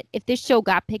pilot, if this show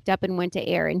got picked up and went to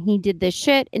air and he did this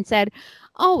shit and said,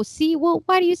 oh, see, well,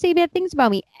 why do you say bad things about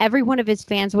me? Every one of his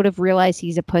fans would have realized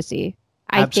he's a pussy.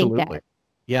 I think that.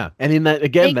 Yeah. And in that,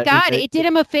 again, Thank God it did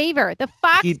him a favor. The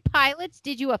Fox pilots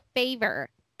did you a favor.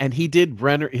 And he did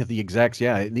Brenner, the execs,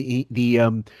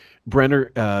 the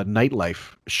Brenner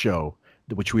nightlife show,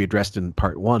 which we addressed in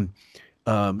part 1.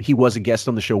 He was a guest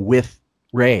on the show with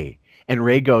Ray. And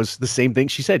Ray goes, the same thing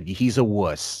she said, he's a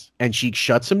wuss. And she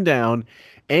shuts him down.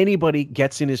 Anybody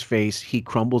gets in his face, he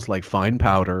crumbles like fine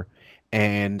powder.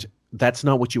 And that's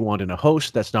not what you want in a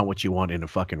host. That's not what you want in a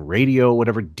fucking radio,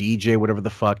 whatever, DJ, whatever the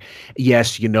fuck.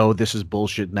 Yes, you know, this is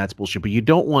bullshit and that's bullshit, but you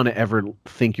don't want to ever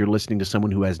think you're listening to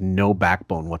someone who has no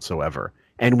backbone whatsoever.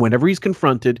 And whenever he's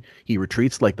confronted, he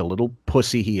retreats like the little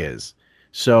pussy he is.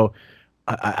 So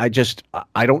I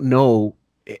don't know.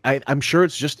 I'm sure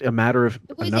it's just a matter of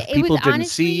enough people didn't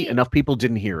see, enough people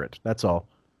didn't hear it. That's all.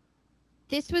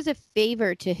 This was a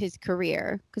favor to his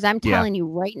career, because I'm telling you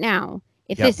right now,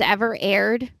 if this ever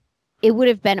aired, it would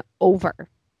have been over.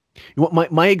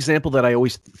 My example that I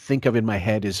always think of in my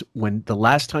head is when the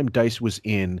last time Dice was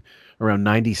in, around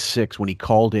 96, when he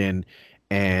called in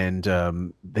and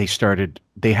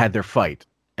they had their fight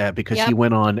because he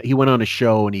went on a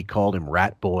show and he called him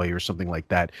Rat Boy or something like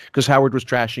that because Howard was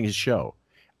trashing his show.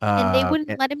 And they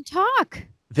wouldn't let him talk.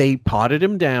 They potted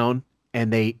him down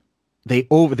and they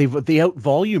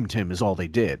out-volumed him is all they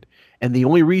did. And the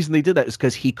only reason they did that is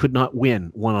because he could not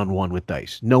win one-on-one with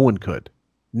Dice. No one could.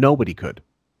 Nobody could.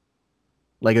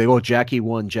 Like they go, Jackie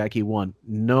won.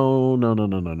 No.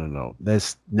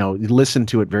 Listen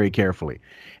to it very carefully.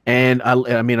 And I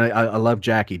love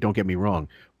Jackie. Don't get me wrong,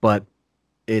 but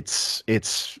it's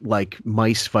like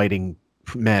mice fighting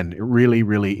men. It really,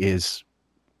 really is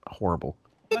horrible.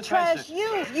 Trash,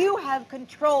 you have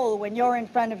control when you're in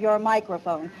front of your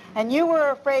microphone, and you were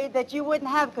afraid that you wouldn't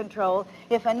have control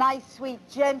if a nice, sweet,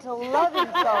 gentle,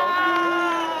 loving soul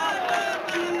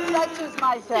such as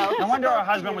myself. No wonder her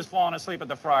husband was falling asleep at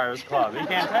the Friars Club. He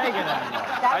can't take it anymore.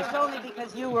 That was only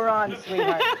because you were on,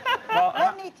 sweetheart. Well,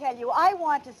 let me tell you, I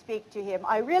want to speak to him.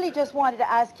 I really just wanted to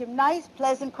ask him nice,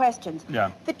 pleasant questions.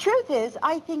 Yeah. The truth is,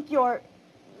 I think you're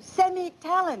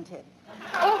semi-talented.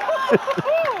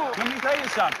 Let me tell you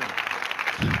something.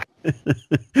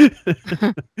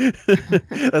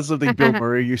 That's something Bill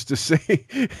Murray used to say.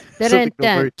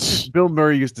 Bill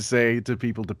Murray used to say to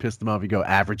people to piss them off. You go,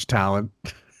 average talent.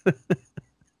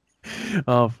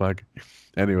 Oh, fuck.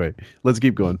 Anyway, let's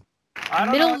keep going.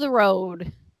 Middle of the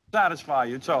road. Satisfy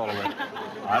you totally.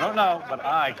 I don't know, but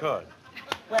I could.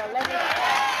 Well, let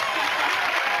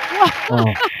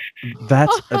me...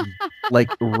 That's like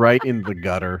right in the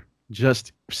gutter.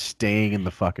 Just staying in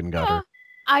the fucking gutter.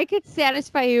 I could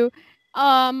satisfy you.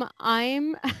 I'm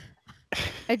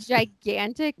a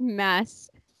gigantic mess.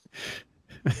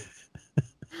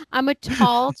 I'm a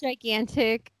tall,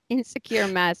 gigantic, insecure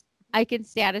mess. I can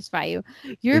satisfy you.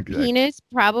 Your penis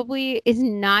probably is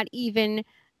not even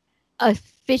a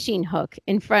fishing hook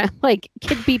in front, like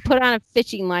could be put on a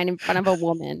fishing line in front of a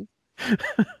woman. Get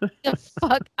the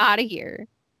fuck out of here.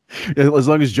 As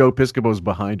long as Joe Piscopo's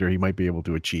behind her, he might be able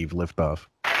to achieve liftoff.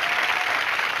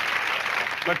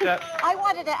 But I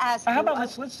wanted to ask how you,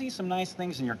 about let's see some nice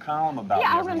things in your column about Yeah,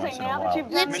 me I was every gonna once say, in a now that while. you've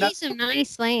done Let's see some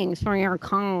nice things for your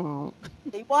column.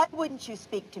 why wouldn't you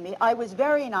speak to me? I was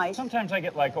very nice. Sometimes I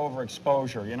get like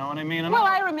overexposure, you know what I mean? Well,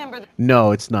 I remember.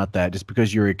 No, it's not that. Just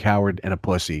because you're a coward and a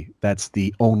pussy. That's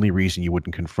the only reason you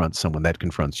wouldn't confront someone that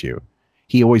confronts you.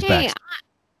 He always backs.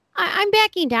 I'm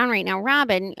backing down right now,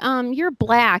 Robin. You're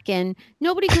black, and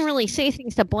nobody can really say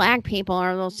things to black people,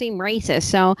 or they'll seem racist.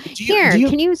 So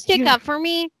can you stick up for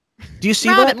me? Do you see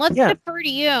Robin, that? let's defer to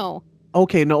you.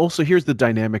 Okay, no, also here's the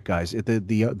dynamic, guys.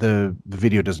 The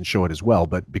video doesn't show it as well,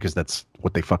 but because that's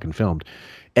what they fucking filmed.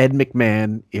 Ed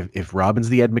McMahon, if Robin's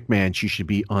the Ed McMahon, she should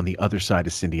be on the other side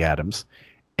of Cindy Adams.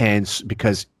 And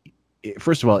because,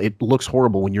 first of all, it looks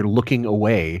horrible when you're looking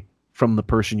away from the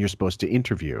person you're supposed to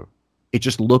interview. It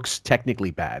just looks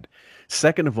technically bad.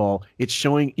 Second of all, it's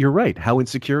showing, you're right, how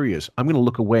insecure he is. I'm going to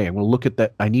look away. I'm going to look at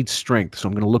that. I need strength. So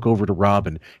I'm going to look over to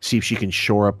Robin, see if she can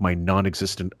shore up my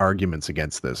non-existent arguments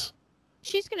against this.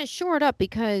 She's going to shore it up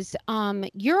because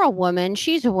you're a woman,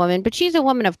 she's a woman, but she's a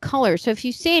woman of color. So if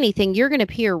you say anything, you're going to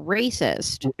appear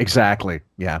racist. Exactly.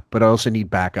 Yeah. But I also need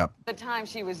backup. The time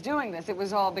she was doing this, it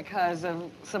was all because of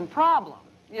some problem.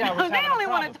 You know, I was they having a only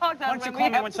want to problem. talk Why about don't you when we call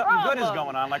me have when something good is problems.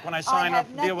 going on, like when I sign up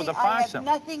to deal with the I five have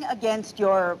symbol. nothing against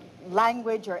your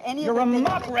language or any You're of the a things.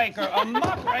 muckraker, a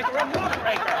muckraker, a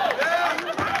muckraker.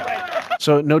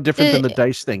 So no different than the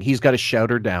Dice thing. He's got to shout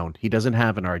her down. He doesn't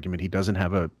have an argument. He doesn't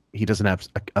have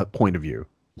a point of view.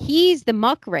 He's the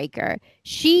muckraker.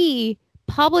 She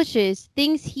publishes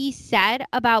things he said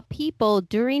about people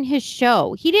during his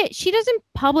show. She doesn't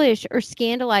publish or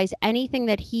scandalize anything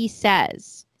that he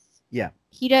says. Yeah.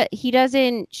 She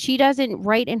doesn't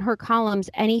write in her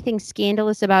columns anything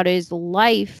scandalous about his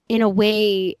life in a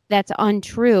way that's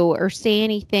untrue or say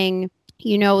anything,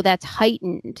 that's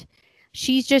heightened.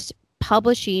 She's just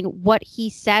publishing what he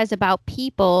says about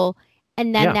people,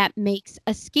 and then that makes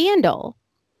a scandal.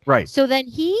 Right. So then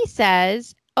he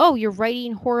says, oh, you're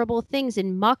writing horrible things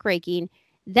and muckraking.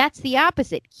 That's the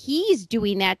opposite. He's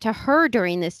doing that to her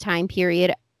during this time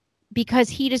period because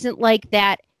he doesn't like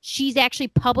that she's actually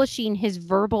publishing his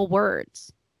verbal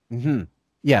words. Mm-hmm.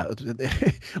 Yeah.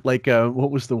 Like,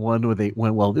 what was the one where they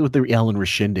went, well, it was the Alan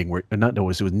Rescinding, it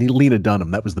was Lena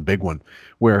Dunham. That was the big one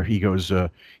where he goes,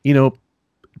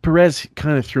 Perez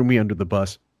kind of threw me under the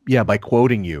bus. Yeah, by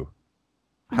quoting you.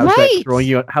 How's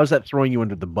that throwing you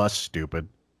under the bus, stupid?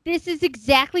 This is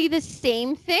exactly the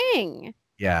same thing.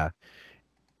 Yeah.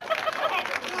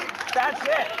 That's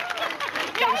it. Let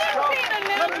me tell you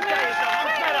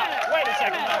something. Wait a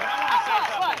second.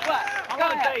 I'm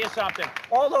going to tell you something.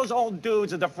 All those old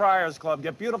dudes at the Friars Club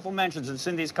get beautiful mentions in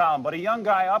Cindy's column, but a young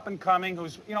guy up and coming who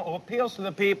appeals to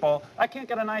the people, I can't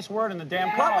get a nice word in the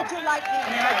damn column. What would you like me to do?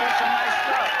 I get some nice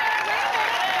stuff.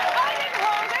 I didn't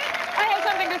hold it. I have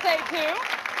something to say, too.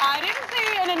 I didn't see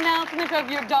an announcement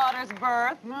of your daughter's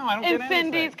birth in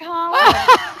Cindy's column.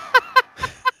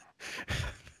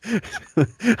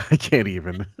 I can't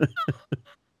even.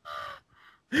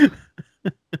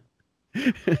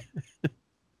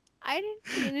 I didn't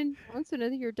see an announcement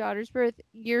of your daughter's birth.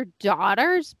 Your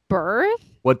daughter's birth?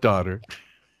 What daughter?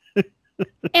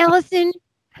 Allison,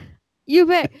 you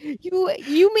made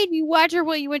me watch her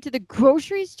while you went to the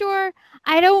grocery store.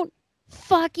 I don't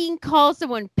fucking call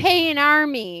someone pay an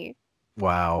army.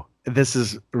 Wow. This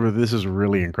is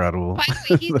really incredible. By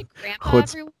the way, he's a grandpa,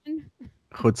 everyone.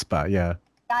 Chutzpah, yeah.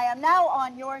 I am now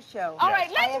on your show. All right,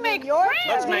 let's make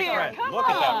friends here. Come Look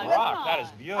at that on. rock. That is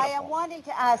beautiful. I am wanting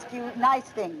to ask you nice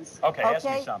things. Okay, ask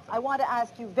me something. I want to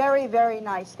ask you very, very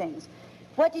nice things.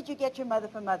 What did you get your mother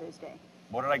for Mother's Day?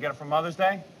 What did I get her for Mother's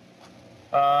Day?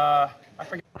 I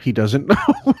forget. He doesn't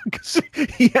know because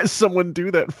he has someone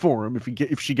do that for him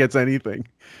if she gets anything.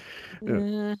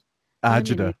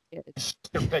 Ajita.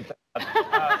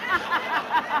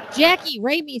 Jackie,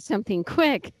 write me something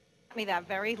quick. Me that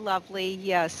very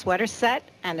lovely sweater set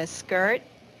and a skirt.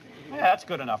 Yeah, that's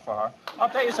good enough for her. I'll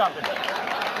tell you something.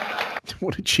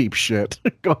 What a cheap shit.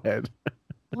 Go ahead.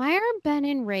 Why are Ben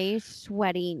and Ray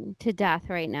sweating to death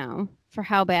right now for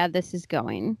how bad this is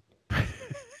going?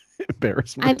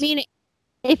 Embarrassment. I mean,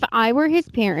 if I were his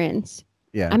parents,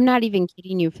 I'm not even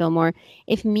kidding you, Fillmore.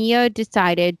 If Mia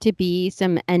decided to be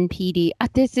some NPD,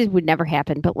 would never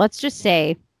happen, but let's just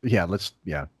say. Yeah.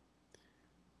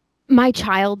 My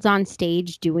child's on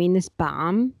stage doing this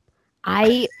bomb.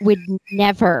 I would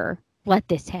never let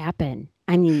this happen.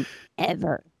 I mean,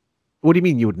 ever. What do you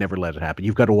mean you would never let it happen?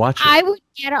 You've got to watch it. I would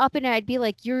get up and I'd be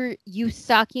like, you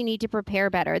suck. You need to prepare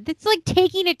better. That's like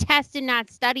taking a test and not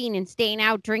studying and staying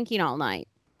out drinking all night.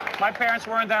 My parents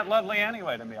weren't that lovely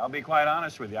anyway to me. I'll be quite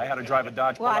honest with you. I had to drive a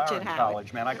Dodge Polara in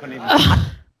college, man. I couldn't even...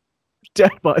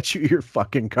 Dad bought you your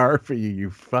fucking car for you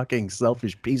fucking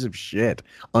selfish piece of shit.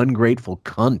 Ungrateful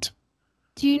cunt.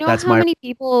 Do you know how many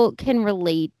people can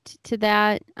relate to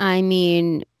that? I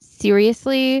mean,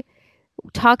 seriously,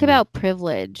 talk about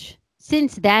privilege.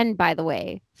 Since then, by the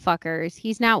way, fuckers,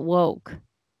 he's not woke.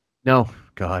 No,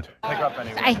 God.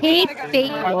 I hate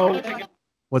fake woke.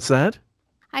 What's that?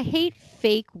 I hate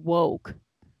fake woke.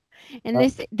 And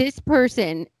this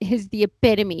person is the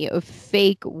epitome of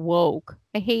fake woke.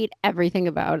 I hate everything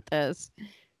about this.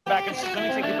 Let me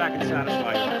take you back and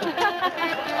satisfy you.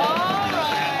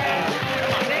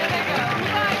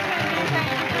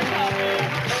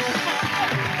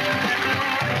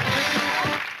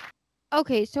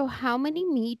 Okay, so how many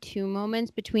Me Too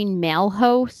moments between male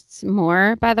hosts?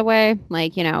 More, by the way.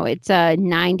 Like, it's a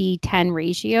 90-10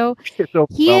 ratio.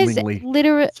 He is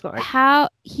literally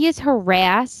he has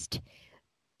harassed,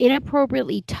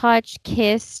 inappropriately touched,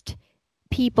 kissed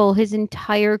people his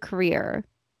entire career.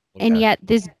 Okay. And yet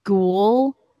this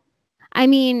ghoul, I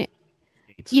mean,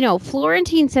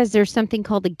 Florentine says there's something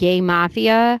called the gay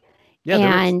mafia.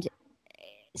 Yeah, and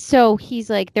so he's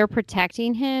like, they're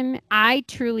protecting him. I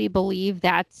truly believe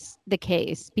that's the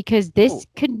case because this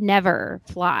could never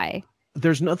fly.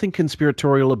 There's nothing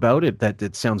conspiratorial about it that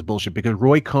it sounds bullshit because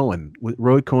Roy Cohn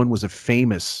was a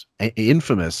famous,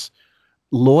 infamous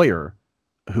lawyer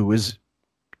who was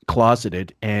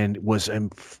closeted and was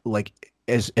like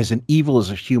as an evil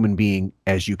as a human being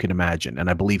as you can imagine. And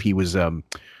I believe he was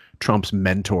Trump's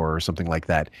mentor or something like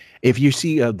that. If you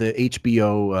see the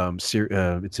HBO,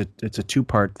 it's a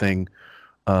 2-part thing,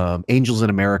 Angels in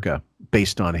America,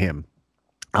 based on him.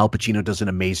 Al Pacino does an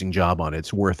amazing job on it.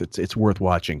 It's worth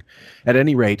watching. At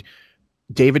any rate,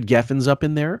 David Geffen's up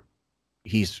in there.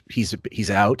 He's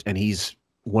out, and he's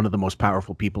one of the most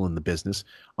powerful people in the business.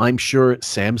 I'm sure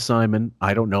Sam Simon,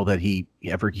 I don't know that he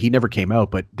never came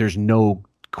out, but there's no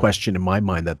question in my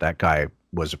mind that guy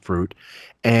was a fruit.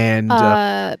 And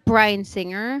Bryan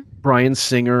Singer,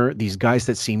 these guys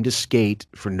that seem to skate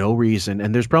for no reason,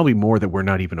 and there's probably more that we're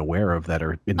not even aware of that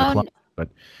are in the club, but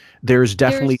there's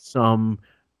definitely some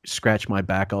scratch my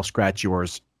back, I'll scratch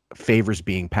yours favors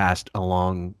being passed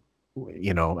along.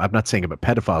 You know, I'm not saying about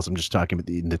pedophiles. I'm just talking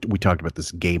about we talked about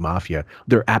this gay mafia.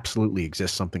 There absolutely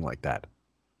exists something like that.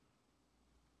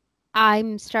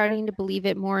 I'm starting to believe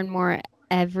it more and more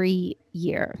every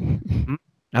year. Mm-hmm.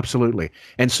 Absolutely.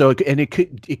 And so,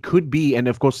 it could be, and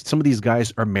of course, some of these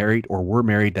guys are married or were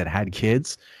married that had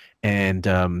kids, and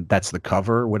that's the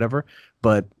cover or whatever.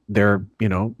 But they're, you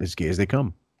know, as gay as they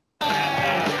come.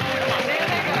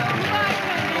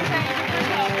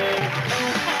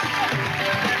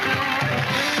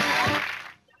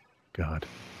 God.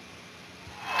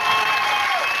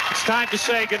 It's time to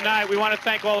say goodnight. We want to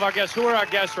thank all of our guests. Who are our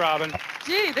guests, Robin?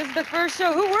 Gee, this is the first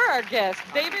show. Who were our guests?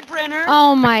 David Brenner.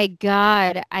 Oh my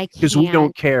God, I can't. Because we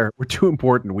don't care. We're too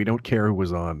important. We don't care who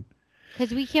was on.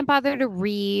 Because we can't bother to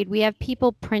read. We have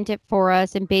people print it for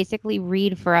us and basically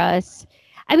read for us.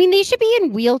 I mean, they should be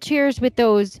in wheelchairs with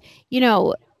those, you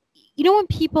know when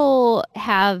people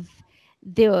have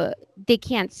they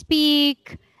can't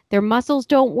speak, their muscles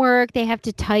don't work, they have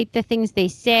to type the things they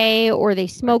say, or they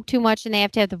smoke too much and they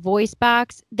have to have the voice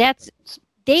box.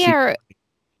 They are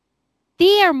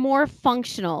more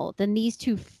functional than these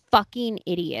two fucking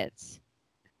idiots.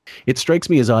 It strikes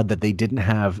me as odd that they didn't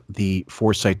have the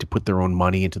foresight to put their own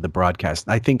money into the broadcast.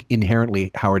 I think inherently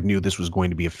Howard knew this was going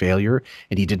to be a failure,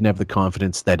 and he didn't have the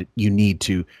confidence that you need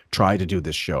to try to do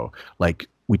this show. Like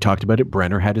we talked about it,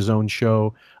 Brenner had his own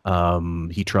show.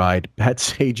 He tried. Pat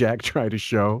Sajak tried a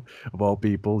show, of all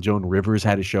people. Joan Rivers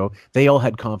had a show. They all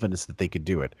had confidence that they could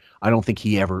do it. I don't think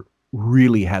he ever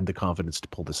really had the confidence to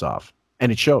pull this off,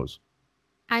 and it shows.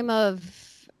 I'm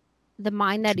of the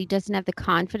mind that he doesn't have the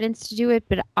confidence to do it,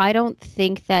 but I don't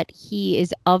think that he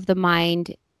is of the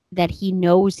mind that he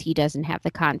knows he doesn't have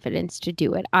the confidence to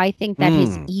do it. I think that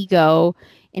his ego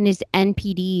and his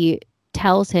NPD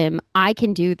tells him, I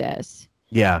can do this.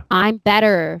 Yeah. I'm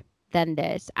better than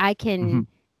this. I can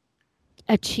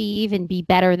achieve and be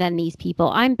better than these people.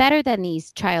 I'm better than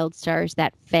these child stars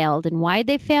that failed. And why'd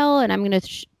they fail? And I'm going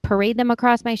to parade them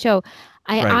across my show.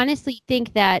 I honestly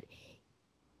think that,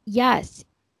 yes,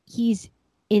 he's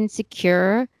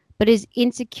insecure, but his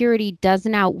insecurity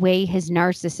doesn't outweigh his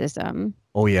narcissism.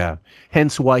 Oh, yeah.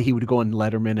 Hence why he would go on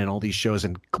Letterman and all these shows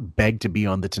and beg to be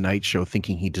on The Tonight Show,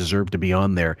 thinking he deserved to be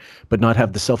on there, but not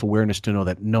have the self-awareness to know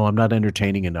that, no, I'm not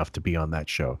entertaining enough to be on that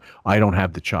show. I don't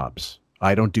have the chops.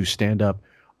 I don't do stand-up.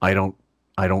 I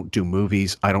don't do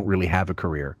movies. I don't really have a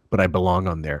career, but I belong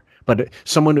on there. But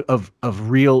someone of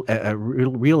real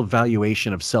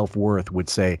evaluation of self-worth would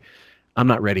say, I'm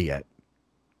not ready yet.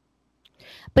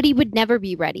 But he would never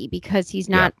be ready because he's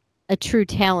not a true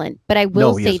talent. But I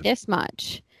will say this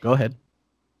much. Go ahead.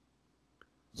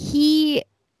 He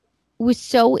was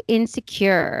so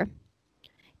insecure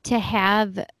to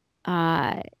have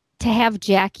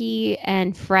Jackie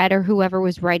and Fred or whoever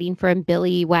was writing for him,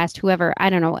 Billy West, whoever, I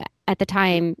don't know, at the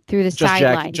time through the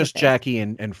sideline. Just Jackie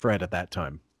and Fred at that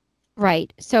time.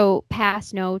 Right. So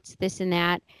past notes, this and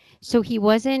that. So he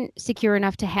wasn't secure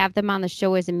enough to have them on the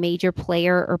show as a major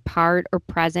player or part or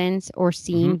presence or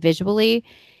seen visually.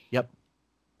 Yep.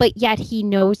 But yet he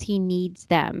knows he needs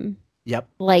them. Yep.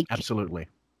 Like absolutely.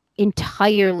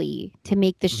 Entirely to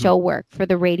make the show work for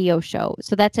the radio show.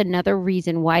 So that's another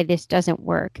reason why this doesn't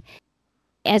work.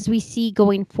 As we see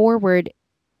going forward,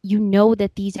 you know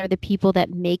that these are the people that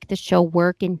make the show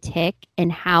work and tick,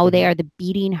 and how they are the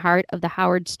beating heart of the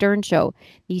Howard Stern show.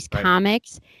 These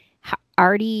comics,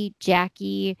 Artie,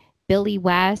 Jackie, Billy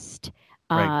West,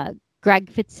 Greg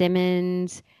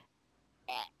Fitzsimmons,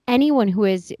 anyone who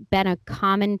has been a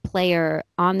common player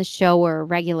on the show or a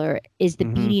regular is the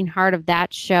beating heart of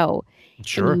that show.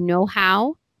 Sure. And you know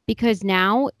how? Because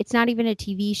now it's not even a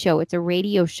TV show, it's a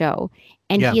radio show.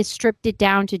 And he has stripped it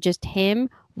down to just him,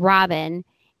 Robin,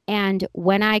 and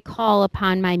when I call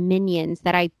upon my minions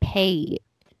that I pay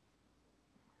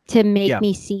to make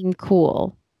me seem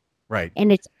cool. Right.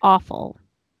 And it's awful.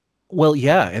 Well,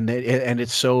 yeah, and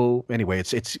it's so anyway.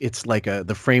 It's like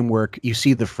the framework. You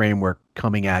see the framework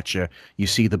coming at you. You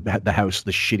see the house,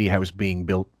 the shitty house being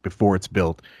built before it's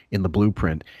built in the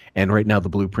blueprint. And right now the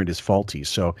blueprint is faulty.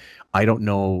 So I don't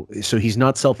know. So he's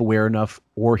not self-aware enough,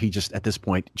 or he just at this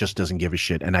point just doesn't give a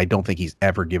shit. And I don't think he's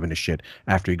ever given a shit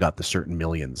after he got the certain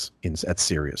millions at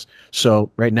Sirius.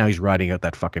 So right now he's riding out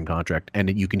that fucking contract,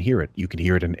 and you can hear it. You can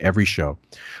hear it in every show.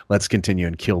 Let's continue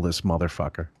and kill this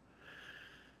motherfucker.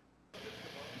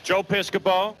 Joe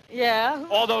Piscopo. Yeah.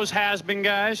 All those has-been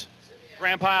guys.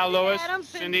 Grandpa Lewis. Adams.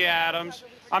 Cindy Adams.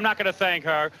 I'm not going to thank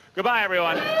her. Goodbye,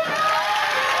 everyone.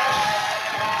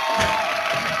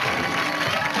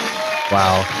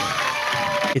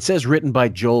 Wow. It says written by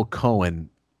Joel Cohen,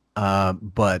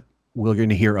 but we're going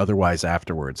to hear otherwise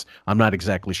afterwards. I'm not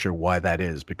exactly sure why that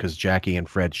is, because Jackie and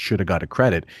Fred should have got a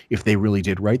credit if they really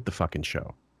did write the fucking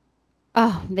show.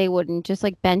 Oh, they wouldn't. Just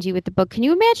like Benji with the book. Can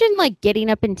you imagine like getting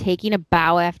up and taking a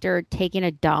bow after taking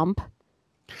a dump?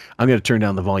 I'm going to turn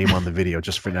down the volume on the video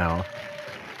just for now.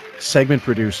 Segment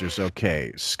producers,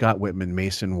 okay. Scott Whitman,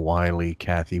 Mason Wiley,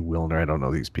 Kathy Wilner. I don't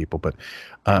know these people, but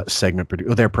segment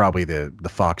producers. Oh, they're probably the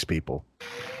Fox people.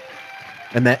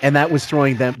 And that was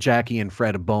throwing them, Jackie and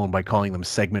Fred, a bone by calling them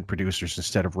segment producers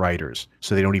instead of writers,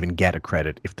 so they don't even get a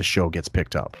credit if the show gets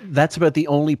picked up. That's about the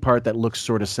only part that looks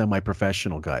sort of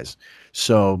semi-professional, guys.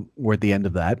 So we're at the end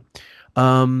of that.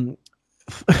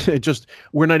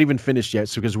 We're not even finished yet,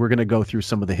 so because we're going to go through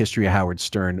some of the History of Howard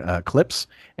Stern clips,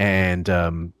 and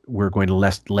we're going to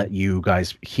let you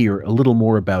guys hear a little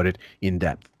more about it in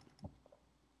depth.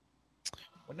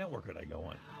 What network could I go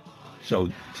on? So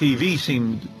TV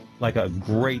seemed like a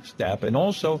great step. And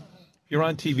also, if you're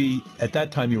on TV, at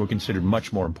that time you were considered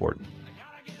much more important.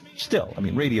 Still, I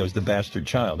mean, radio is the bastard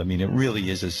child. I mean, it really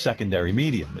is a secondary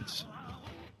medium.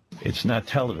 It's not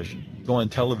television. You go on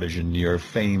television, your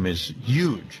fame is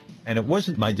huge. And it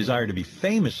wasn't my desire to be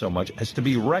famous so much as to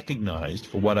be recognized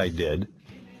for what I did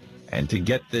and to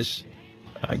get this,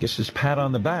 I guess, this pat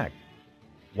on the back.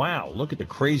 Wow, look at the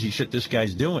crazy shit this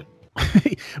guy's doing.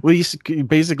 Well, he's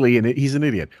basically he's an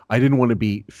idiot. I didn't want to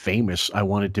be famous. I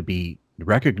wanted to be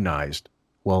recognized.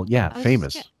 Well, yeah,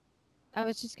 famous. I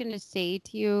was just going to say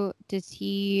to you, does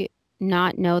he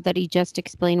not know that he just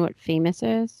explained what famous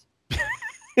is?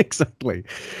 Exactly.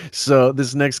 So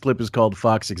this next clip is called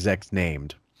Fox Execs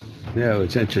Named. Yeah,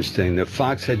 it's interesting. The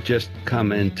Fox had just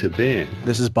come into being.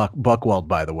 This is Buchwald,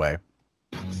 by the way.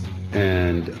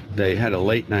 And they had a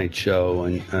late night show,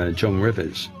 and Joan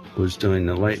Rivers was doing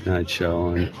the late night show,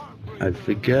 and I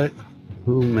forget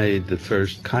who made the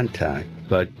first contact,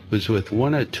 but it was with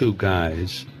one or two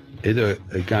guys, either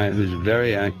a guy who's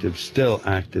very active, still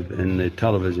active in the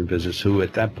television business, who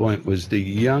at that point was the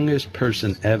youngest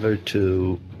person ever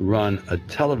to run a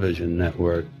television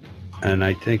network, and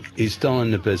I think he's still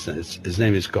in the business. His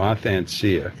name is Garth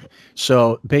Ancier.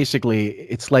 So basically,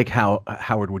 it's like how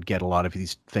Howard would get a lot of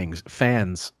these things,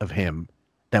 fans of him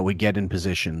that would get in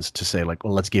positions to say, like,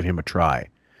 well, let's give him a try.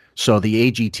 So the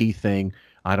AGT thing,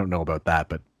 I don't know about that,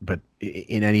 but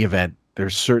in any event,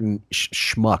 there's certain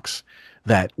schmucks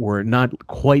that were not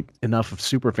quite enough of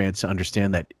superfans to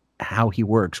understand that how he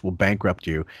works will bankrupt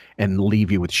you and leave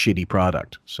you with shitty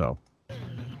product. So,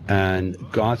 and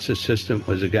Garth's assistant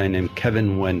was a guy named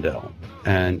Kevin Wendell,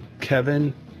 and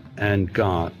Kevin and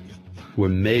Garth were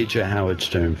major Howard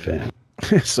Stern fans.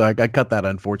 So I cut that,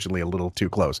 unfortunately, a little too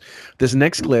close. This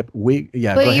next clip, But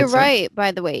you're right,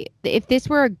 by the way. If this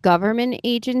were a government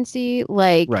agency,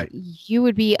 like, you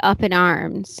would be up in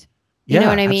arms. You know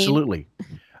what I mean? Absolutely.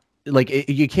 Like,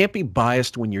 you can't be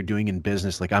biased when you're doing in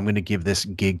business. Like, I'm going to give this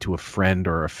gig to a friend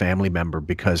or a family member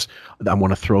because I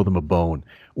want to throw them a bone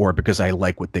or because I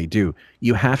like what they do.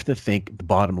 You have to think the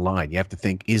bottom line. You have to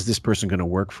think, is this person going to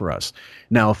work for us?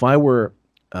 Now, if I were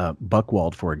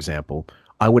Buchwald, for example,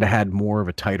 I would have had more of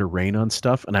a tighter rein on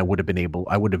stuff, and I would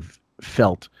have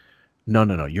felt,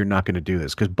 no, you're not going to do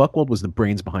this. Because Buchwald was the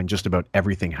brains behind just about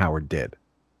everything Howard did.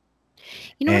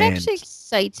 You know what actually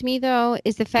excites me, though,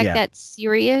 is the fact that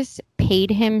Sirius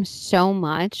paid him so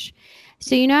much.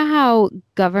 So you know how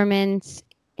governments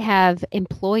have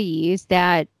employees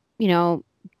that, you know,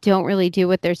 don't really do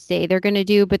what they say they're going to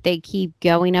do, but they keep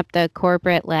going up the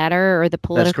corporate ladder or the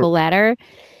political ladder?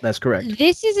 That's correct.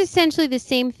 This is essentially the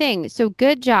same thing. So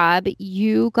good job.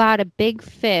 You got a big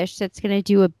fish that's going to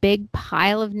do a big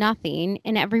pile of nothing,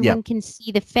 and everyone can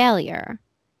see the failure.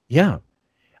 Yeah.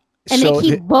 And they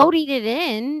keep voting it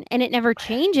in, and it never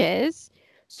changes.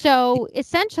 So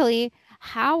essentially,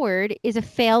 Howard is a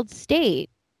failed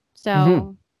state.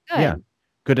 So good. Yeah,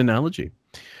 good analogy.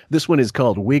 This one is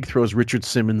called Wig Throws Richard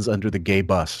Simmons Under the Gay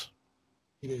Bus.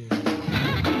 The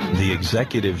the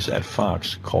executives at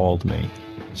Fox called me,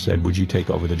 said, would you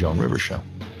take over the Joan Rivers show?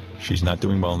 She's not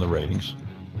doing well in the ratings.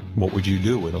 What would you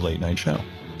do with a late night show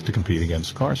to compete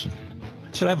against Carson? I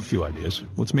said, I have a few ideas.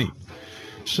 Let's meet.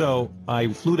 So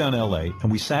I flew down to L.A.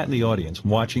 and we sat in the audience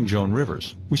watching Joan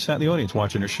Rivers. We sat in the audience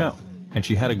watching her show. And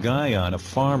she had a guy on, a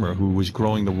farmer who was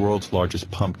growing the world's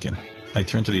largest pumpkin. I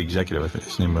turned to the executive. I think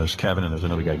his name was Kevin, and there's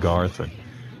another guy, Garth. And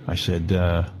I said,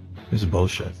 this is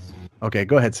bullshit. Okay,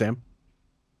 go ahead, Sam.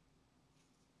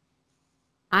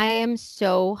 I am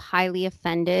so highly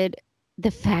offended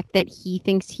the fact that he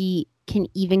thinks he can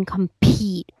even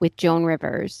compete with Joan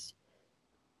Rivers.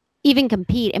 Even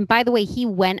compete. And by the way, he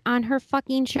went on her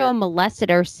fucking show, molested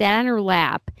her, sat on her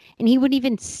lap, and he wouldn't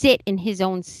even sit in his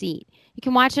own seat. You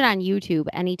can watch it on YouTube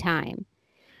anytime.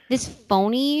 This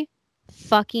phony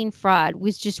fucking fraud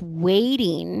was just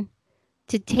waiting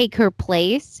to take her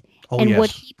place. And what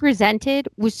he presented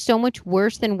was so much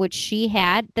worse than what she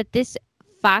had, that this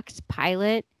Fox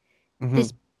pilot,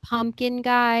 this pumpkin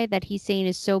guy that he's saying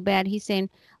is so bad, he's saying,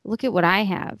 look at what I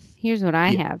have. Here's what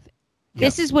I have.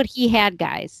 This is what he had,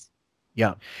 guys.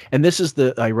 Yeah. And this is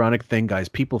the ironic thing, guys.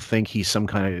 People think he's some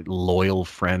kind of loyal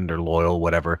friend or loyal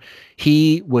whatever.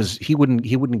 He wouldn't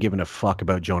give a fuck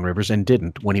about Joan Rivers, and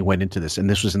didn't when he went into this. And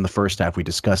this was in the first half. We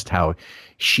discussed how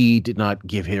she did not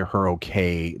give her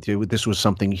okay. This was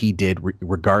something he did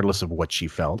regardless of what she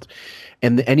felt.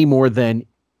 And any more than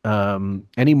when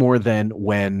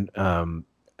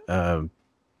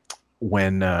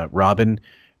Robin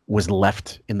was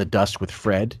left in the dust with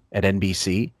Fred at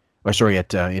NBC. Or sorry,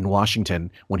 in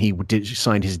Washington, when he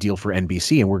signed his deal for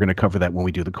NBC, and we're going to cover that when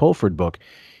we do the Colford book.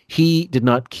 He did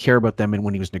not care about them, and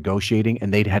when he was negotiating,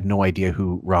 and they had no idea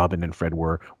who Robin and Fred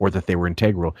were, or that they were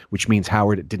integral, which means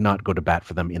Howard did not go to bat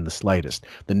for them in the slightest.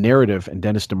 The narrative, and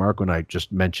Dennis DeMarco and I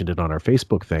just mentioned it on our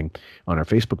Facebook thing, on our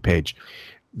Facebook page,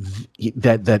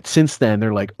 that since then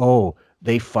they're like, oh,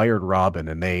 they fired Robin,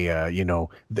 and they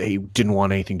didn't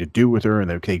want anything to do with her, and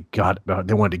they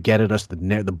wanted to get at us.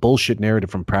 The bullshit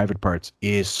narrative from Private Parts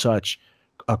is such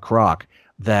a crock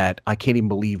that I can't even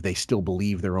believe they still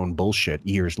believe their own bullshit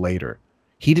years later.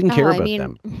 He didn't care about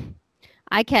them.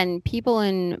 People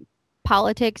in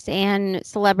politics and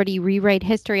celebrity rewrite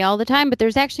history all the time, but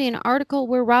there's actually an article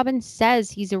where Robin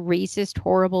says he's a racist,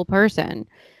 horrible person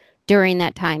during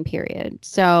that time period.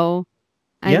 So,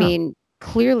 I mean,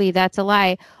 clearly that's a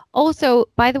lie. Also,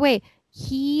 by the way,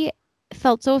 he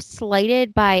felt so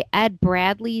slighted by Ed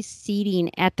Bradley's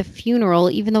seating at the funeral,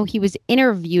 even though he was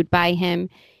interviewed by him.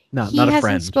 He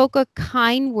hasn't spoke a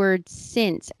kind word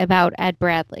since about Ed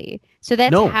Bradley. So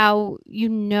that's how you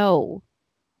know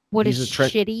what a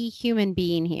shitty human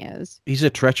being he is. He's a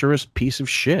treacherous piece of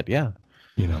shit, yeah.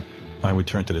 You know, I would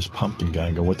turn to this pumpkin guy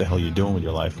and go, what the hell are you doing with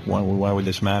your life? Why would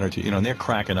this matter to you? You know, and they're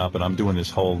cracking up, and I'm doing this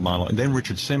whole monologue. And then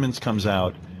Richard Simmons comes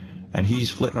out, and he's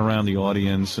flitting around the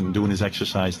audience and doing his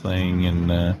exercise thing.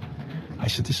 And I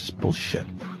said, this is bullshit.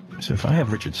 I said, if I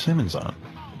have Richard Simmons on,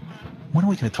 when are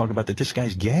we going to talk about that this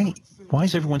guy's gay? Why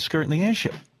is everyone skirting the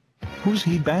issue? Who's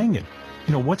he banging?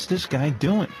 You know, what's this guy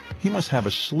doing? He must have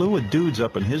a slew of dudes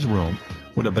up in his room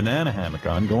with a banana hammock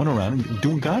on, going around and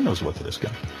doing God knows what to this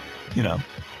guy. You know,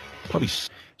 probably.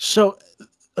 So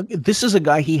this is a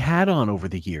guy he had on over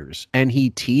the years, and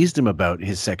he teased him about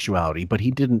his sexuality, but he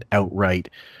didn't outright.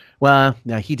 Well,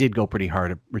 now he did go pretty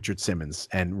hard at Richard Simmons,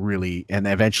 and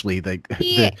eventually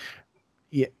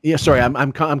sorry,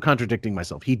 I'm contradicting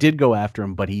myself. He did go after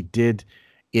him, but he did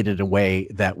it in a way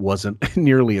that wasn't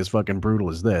nearly as fucking brutal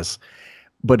as this.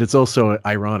 But it's also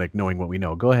ironic knowing what we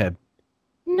know. Go ahead.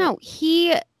 No,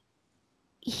 he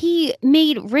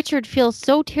made Richard feel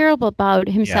so terrible about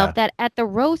himself that at the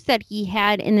roast that he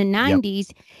had in the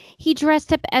 90s, he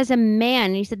dressed up as a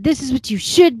man. And he said, this is what you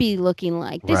should be looking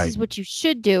like. This is what you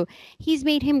should do. He's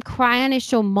made him cry on his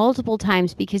show multiple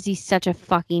times because he's such a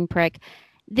fucking prick.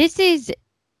 This is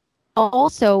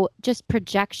also just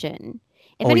projection.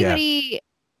 If anybody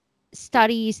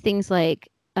studies things like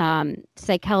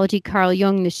psychology, Carl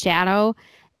Jung, the shadow,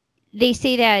 they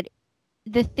say that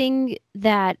the thing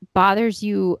that bothers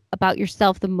you about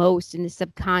yourself the most in the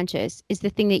subconscious is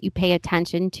the thing that you pay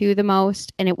attention to the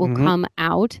most, and it will come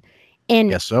out.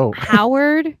 And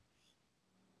Howard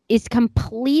is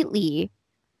completely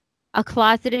a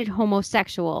closeted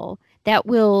homosexual that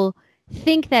will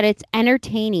think that it's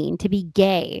entertaining to be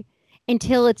gay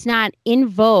until it's not in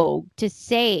vogue to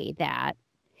say that.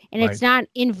 And it's not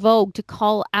in vogue to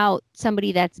call out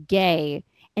somebody that's gay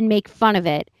and make fun of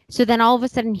it. So then all of a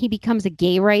sudden he becomes a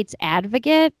gay rights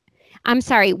advocate. I'm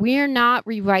sorry, we're not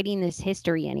rewriting this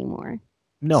history anymore.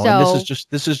 No, and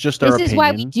this is just our opinion. This is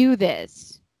why we do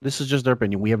this. This is just our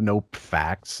opinion. We have no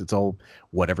facts. It's all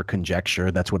whatever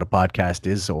conjecture. That's what a podcast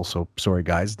is. Also, sorry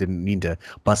guys, didn't mean to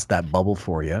bust that bubble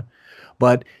for you.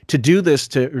 But to do this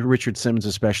to Richard Simmons,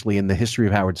 especially in the history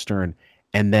of Howard Stern,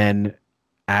 and then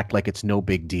act like it's no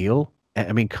big deal.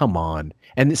 I mean, come on.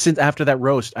 And since after that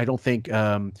roast, I don't think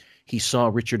he saw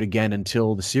Richard again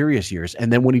until the serious years.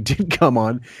 And then when he did come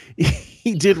on,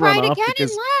 he did run off again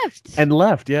and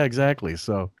left. Yeah, exactly.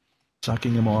 So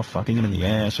sucking him off, fucking him in the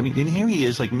ass. I mean, and here he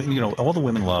is, like, you know, all the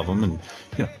women love him, and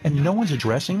you know, and no one's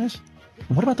addressing this.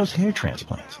 What about those hair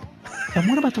transplants? And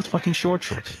what about those fucking short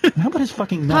shorts? And how about his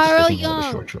fucking nuts Carl sticking out of the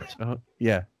Jung. short shorts?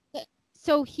 Yeah.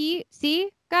 So see,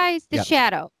 guys, the Yeah.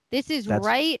 shadow. This is That's-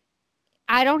 right.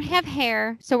 I don't have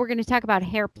hair, so we're going to talk about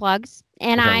hair plugs,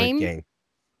 and Because I like I'm gay.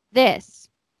 this.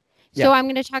 Yeah. So I'm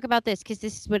going to talk about this because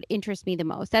this is what interests me the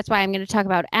most. That's why I'm going to talk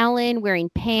about Ellen wearing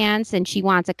pants, and she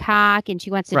wants a cock, and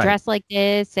she wants to Right. dress like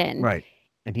this, and Right.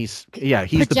 And he's the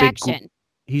big projection.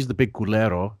 he's the big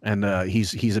culero, and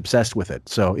he's obsessed with it.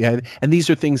 So yeah, and these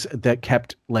are things that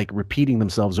kept like repeating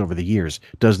themselves over the years.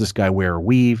 Does this guy wear a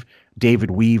weave?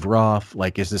 David Weave Roth,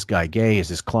 like, is this guy gay? Is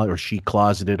this or she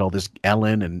closeted? All this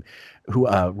Ellen and who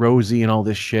Rosie and all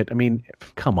this shit. I mean,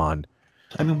 come on.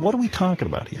 I mean, what are we talking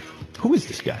about here? Who is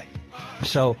this guy?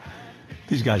 So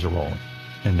these guys are rolling,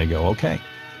 and they go, okay.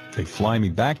 They fly me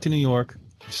back to New York,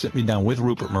 sit me down with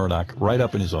Rupert Murdoch right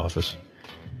up in his office,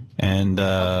 and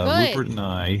Rupert and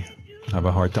I have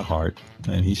a heart-to-heart,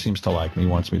 and he seems to like me,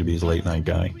 wants me to be his late-night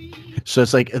guy. So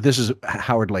it's like this is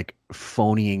Howard like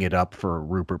phonying it up for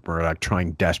Rupert Murdoch,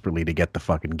 trying desperately to get the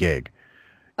fucking gig.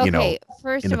 You know, Okay,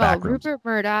 first in the of all, back rooms. Rupert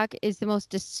Murdoch is the most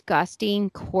disgusting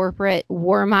corporate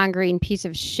warmongering piece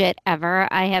of shit ever.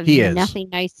 I have He is. nothing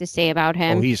nice to say about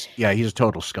him. Oh, he's a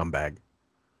total scumbag.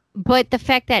 But the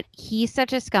fact that he's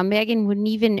such a scumbag and wouldn't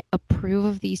even approve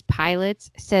of these pilots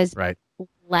says Right.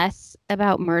 less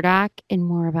about Murdoch and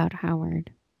more about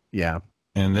Howard. Yeah.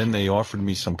 And then they offered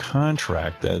me some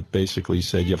contract that basically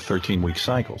said you have 13-week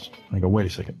cycles. I go, wait a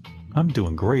second. I'm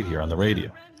doing great here on the radio.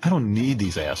 I don't need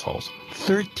these assholes.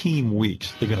 13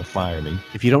 weeks, they're going to fire me.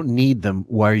 If you don't need them,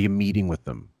 why are you meeting with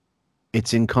them?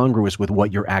 It's incongruous with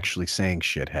what you're actually saying,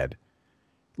 shithead.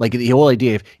 Like the whole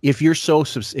idea, if you're so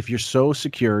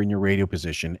secure in your radio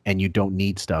position and you don't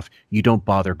need stuff, you don't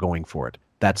bother going for it.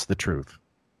 That's the truth.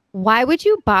 Why would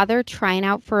you bother trying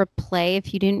out for a play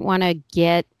if you didn't want to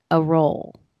get a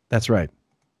role? That's right.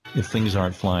 If things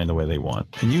aren't flying the way they want.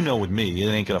 And you know with me,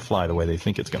 it ain't going to fly the way they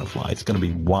think it's going to fly. It's going to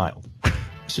be wild.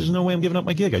 There's no way I'm giving up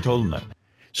my gig. I told them that.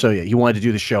 So yeah, you wanted to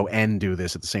do the show and do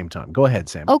this at the same time. Go ahead,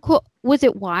 Sam. Oh, cool. Was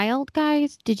it wild,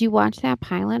 guys? Did you watch that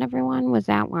pilot, everyone? Was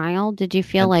that wild? Did you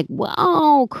feel like,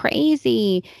 whoa,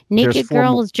 crazy? Naked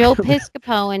girls, Joe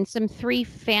Piscopo, and some 3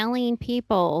 failing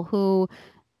people who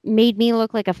made me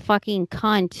look like a fucking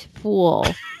cunt fool.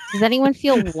 Does anyone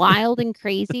feel wild and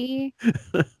crazy?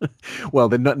 Well,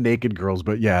 they're not naked girls,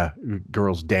 but yeah,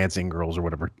 girls, dancing girls or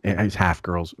whatever. It's half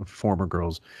girls, former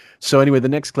girls. So anyway, the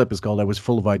next clip is called I Was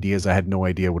Full of Ideas. I had no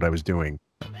idea what I was doing.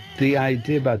 The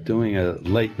idea about doing a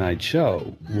late night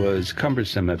show was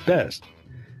cumbersome at best.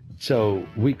 So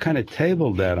we kind of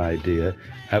tabled that idea,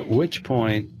 at which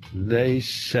point they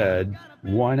said,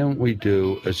 why don't we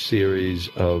do a series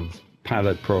of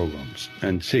pilot programs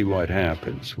and see what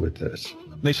happens with this?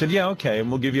 They said, yeah, okay, and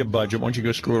we'll give you a budget. Why don't you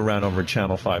go screw around over at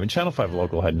Channel 5? And Channel 5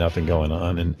 Local had nothing going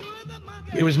on. And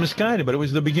it was misguided, but it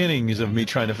was the beginnings of me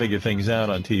trying to figure things out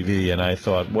on TV. And I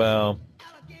thought, well,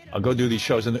 I'll go do these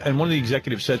shows. And one of the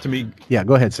executives said to me... Yeah,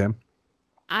 go ahead, Sam.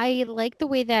 I like the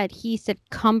way that he said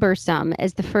cumbersome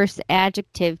as the first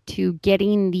adjective to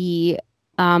getting the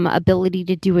ability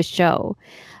to do a show.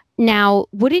 Now,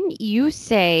 wouldn't you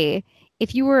say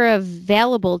if you were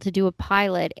available to do a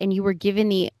pilot and you were given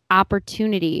the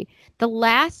opportunity, the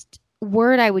last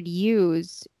word I would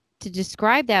use to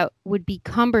describe that would be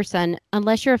cumbersome,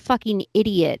 unless you're a fucking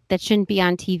idiot that shouldn't be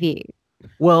on TV?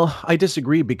 Well, I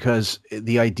disagree because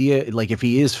the idea, like if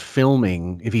he is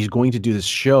filming, if he's going to do this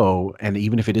show, and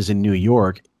even if it is in New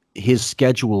York, his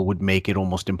schedule would make it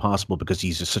almost impossible because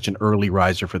he's just such an early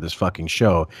riser for this fucking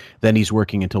show. Then he's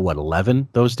working until what, 11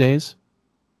 those days?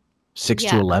 6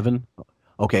 to 11?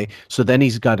 Okay, so then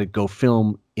he's got to go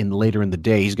film in later in the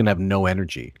day. He's going to have no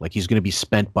energy. Like he's going to be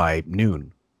spent by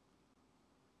noon.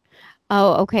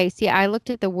 Oh, okay. See, I looked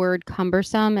at the word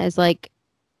cumbersome as like,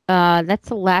 that's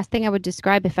the last thing I would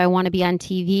describe if I want to be on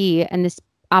TV and this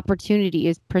opportunity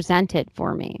is presented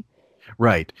for me.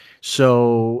 Right.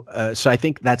 So I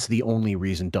think that's the only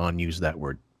reason Don used that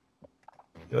word.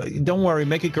 Don't worry,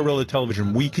 make it guerrilla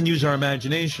television. We can use our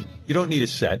imagination. You don't need a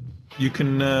set. You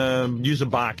can use a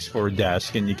box for a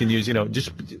desk, and you can use,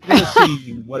 just let's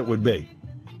see what it would be.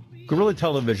 guerrilla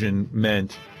television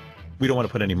meant we don't want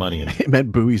to put any money in it. It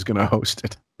meant Bowie's going to host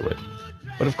it.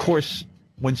 But of course,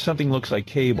 when something looks like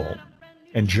cable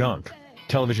and junk,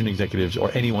 television executives,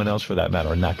 or anyone else for that matter,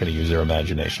 are not going to use their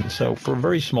imagination. So for a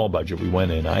very small budget, we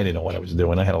went in. I didn't know what I was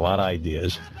doing. I had a lot of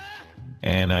ideas.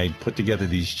 And I put together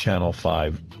these Channel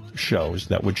 5 shows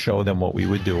that would show them what we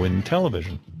would do in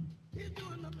television.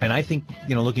 And I think,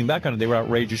 looking back on it, they were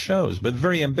outrageous shows, but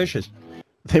very ambitious.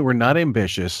 They were not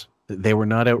ambitious. They were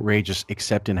not outrageous,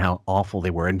 except in how awful they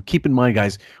were. And keep in mind,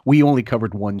 guys, we only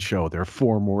covered one show. There are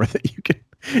 4 more that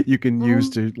you can use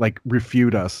to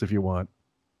refute us if you want.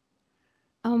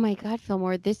 Oh my God,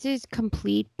 Fillmore, this is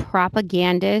complete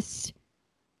propagandist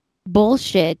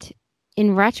bullshit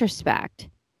in retrospect.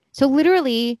 So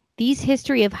literally, these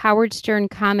history of Howard Stern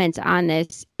comments on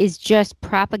this is just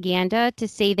propaganda to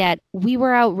say that we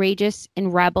were outrageous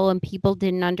and rebel and people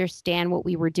didn't understand what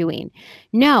we were doing.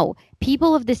 No,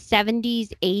 people of the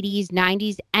 70s, 80s,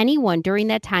 90s, anyone during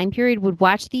that time period would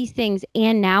watch these things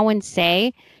and now and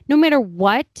say, no matter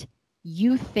what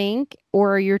you think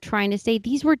or you're trying to say,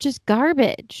 these were just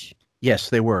garbage. Yes,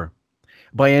 they were.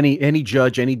 By any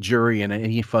judge, any jury, and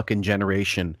any fucking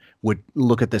generation would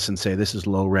look at this and say, this is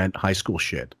low rent high school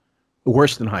shit.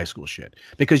 Worse than high school shit.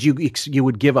 Because you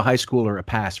would give a high schooler a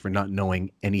pass for not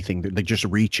knowing anything. They're just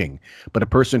reaching. But a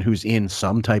person who's in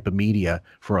some type of media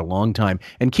for a long time.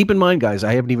 And keep in mind, guys,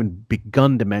 I haven't even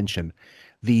begun to mention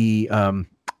the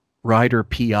Rider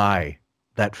P.I.,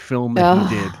 that film that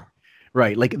he did.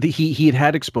 Right, he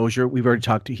had exposure. We've already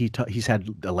talked to. He's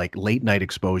had late night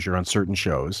exposure on certain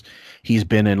shows. He's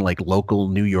been in local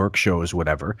New York shows,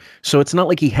 whatever. So it's not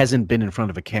like he hasn't been in front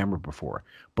of a camera before.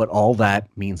 But all that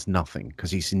means nothing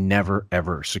because he's never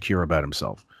ever secure about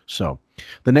himself. So,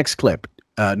 the next clip,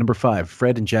 number 5.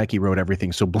 Fred and Jackie wrote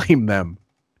everything, so blame them.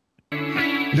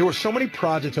 There were so many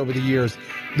projects over the years.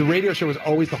 The radio show was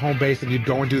always the home base, and you'd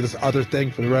go and do this other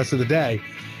thing for the rest of the day.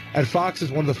 And Fox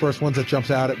is one of the first ones that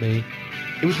jumps out at me.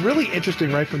 It was really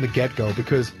interesting right from the get-go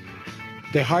because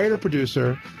they hired a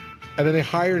producer and then they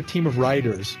hired a team of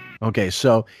writers. Okay,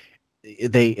 so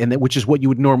which is what you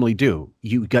would normally do.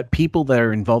 You got people that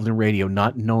are involved in radio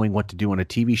not knowing what to do on a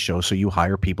TV show, so you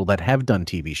hire people that have done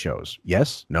TV shows.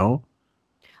 Yes? No?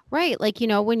 Right.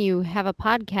 When you have a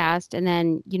podcast and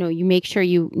then, you make sure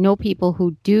you know people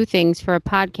who do things for a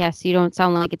podcast so you don't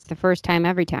sound like it's the first time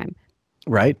every time.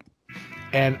 Right.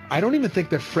 And I don't even think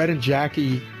that Fred and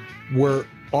Jackie were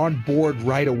on board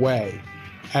right away.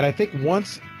 And I think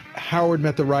once Howard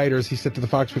met the writers, he said to the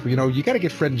Fox people, you got to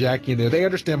get Fred and Jackie in there. They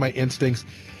understand my instincts.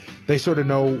 They sort of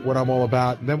know what I'm all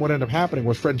about. And then what ended up happening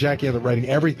was Fred and Jackie ended up writing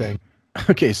everything.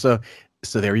 Okay, so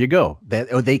there you go.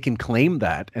 They can claim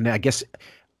that. And I guess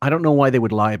I don't know why they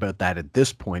would lie about that at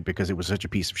this point because it was such a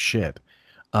piece of shit.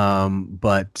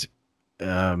 But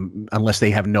unless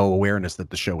they have no awareness that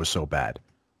the show was so bad.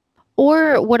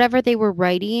 Or whatever they were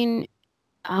writing,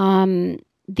 the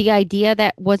idea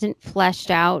that wasn't fleshed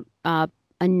out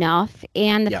enough,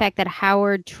 and the fact that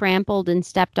Howard trampled and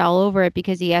stepped all over it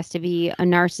because he has to be a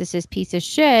narcissist piece of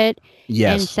shit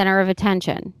and center of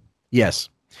attention. Yes.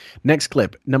 Next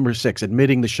clip, number 6,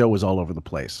 admitting the show was all over the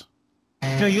place.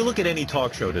 You look at any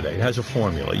talk show today, it has a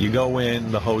formula. You go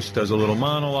in, the host does a little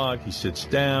monologue, he sits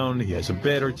down, he has a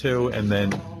bit or two, and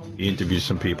then he interviews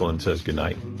some people and says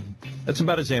goodnight. That's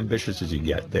about as ambitious as you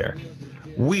get there.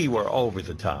 We were over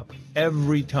the top.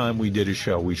 Every time we did a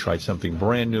show, we tried something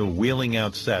brand new, wheeling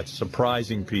out sets,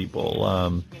 surprising people.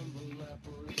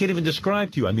 I can't even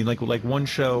describe to you. I mean, like one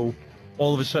show,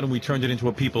 all of a sudden we turned it into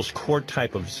a People's Court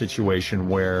type of situation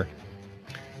where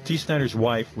Dee Snider's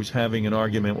wife was having an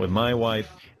argument with my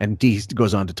wife. And Dee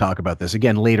goes on to talk about this.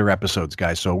 Again, later episodes,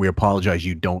 guys, so we apologize.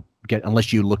 You don't get,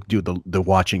 unless you do the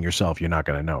watching yourself, you're not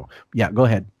going to know. Yeah, go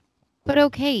ahead. But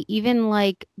okay, even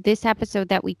this episode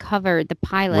that we covered, the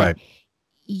pilot, right.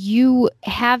 You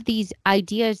have these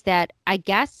ideas that I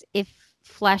guess if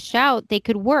fleshed out, they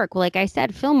could work. Like I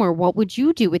said, Fillmore, what would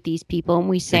you do with these people? And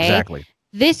we say, exactly.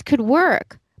 This could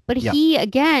work. But he,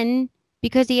 again,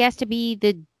 because he has to be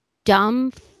the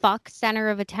dumb fuck center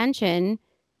of attention,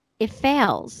 it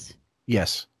fails.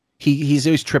 Yes. He's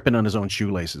always tripping on his own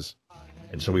shoelaces.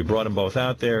 And so we brought them both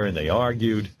out there and they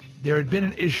argued. There had been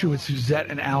an issue with Suzette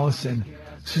and Allison.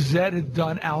 Suzette had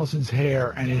done Allison's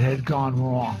hair and it had gone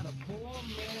wrong.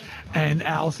 And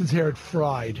Allison's hair had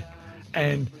fried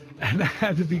and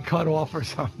had to be cut off or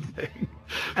something.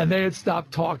 And they had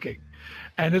stopped talking.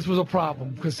 And this was a problem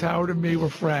because Howard and me were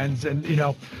friends. And,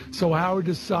 so Howard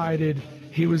decided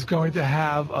he was going to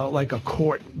have a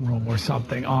courtroom or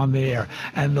something on the air.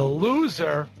 And the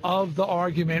loser of the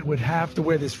argument would have to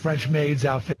wear this French maid's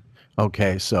outfit.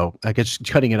 Okay, so I guess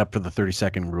cutting it up for the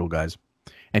 30-second rule, guys.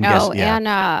 And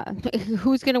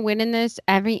who's going to win in this?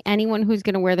 Anyone who's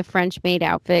going to wear the French maid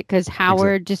outfit, because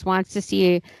Howard just wants to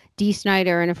see Dee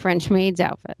Snider in a French maid's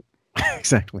outfit.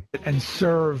 Exactly. And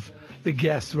serve the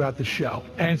guests throughout the show.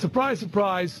 And surprise,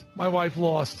 surprise, my wife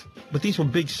lost. But these were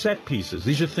big set pieces.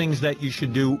 These are things that you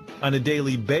should do on a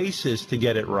daily basis to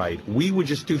get it right. We would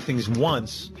just do things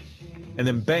once, and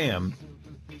then bam,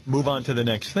 move on to the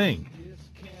next thing.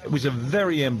 It was a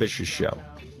very ambitious show.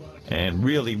 And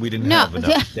really, we didn't have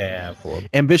enough staff.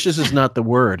 Ambitious is not the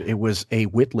word. It was a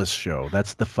witless show.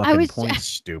 That's the fucking point,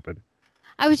 stupid.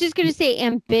 I was just going to say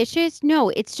ambitious. No,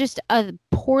 it's just a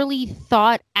poorly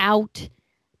thought out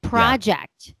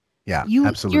project. Yeah,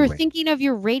 absolutely. You're thinking of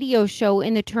your radio show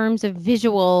in the terms of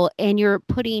visual, and you're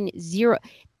putting zero.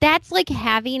 That's like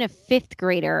having a fifth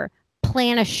grader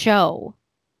plan a show.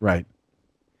 Right.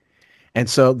 And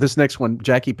so this next one,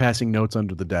 Jackie passing notes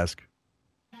under the desk.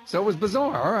 So it was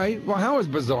bizarre. All right. Well, Howard's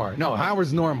bizarre. No,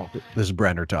 Howard's normal. This is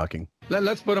Brenner talking.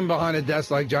 Let's put him behind a desk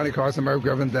like Johnny Carson, Merv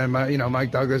Griffin, then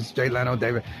Mike Douglas, Jay Leno,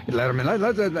 David Letterman.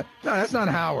 No, that's not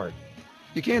Howard.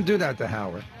 You can't do that to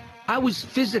Howard. I was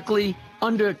physically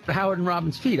under Howard and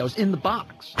Robin's feet. I was in the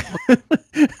box.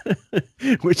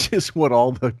 Which is what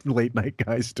all the late night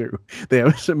guys do. They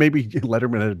have, so maybe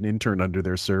Letterman had an intern under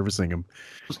there servicing him.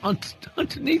 I was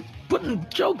underneath putting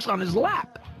jokes on his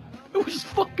lap. It was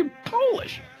fucking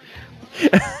Polish.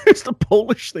 It's the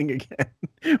Polish thing again.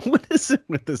 What is it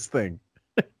with this thing?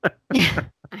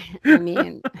 I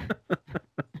mean,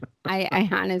 I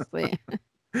honestly.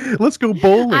 Let's go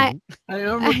bowling.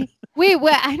 Wait,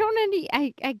 what? I don't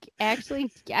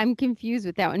I'm confused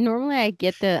with that one. Normally, I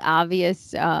get the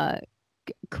obvious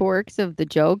quirks of the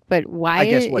joke, but why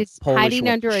is hiding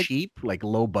under a cheap, like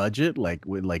low budget, like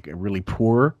with like really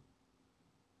poor?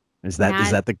 Is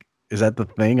that the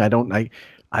thing? I don't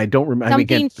remember.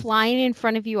 Something flying in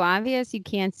front of you, obvious you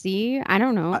can't see. I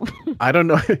don't know. I don't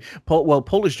know.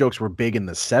 Polish jokes were big in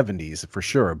the 70s for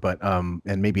sure, but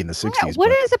and maybe in the 60s. What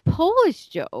is a Polish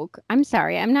joke? I'm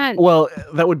sorry, I'm not. Well,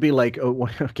 that would be like,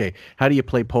 okay, how do you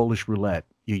play Polish roulette?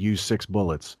 You use 6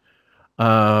 bullets.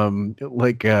 Why do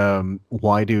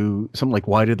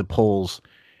the Poles?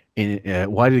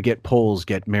 Why do Poles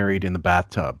get married in the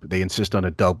bathtub? They insist on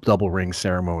a double ring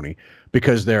ceremony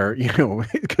because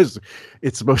because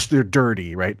they're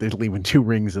dirty, right? They're leaving 2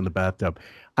 rings in the bathtub.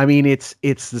 I mean, it's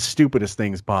the stupidest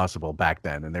things possible back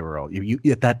then, and they were all you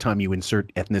at that time. You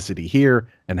insert ethnicity here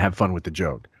and have fun with the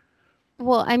joke.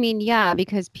 Well, I mean, yeah,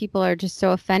 because people are just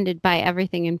so offended by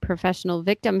everything in professional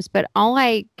victims. But all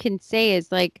I can say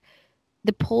is like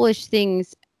the Polish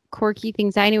things. Quirky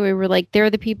things anyway were like they're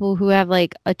the people who have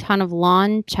like a ton of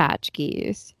lawn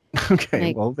tchotchkes.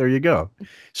 Okay, well there you go.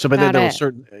 So, but there was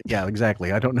certain, yeah,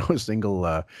 exactly. I don't know a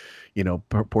single,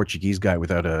 Portuguese guy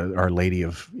without Our Lady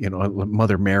of,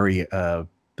 Mother Mary, the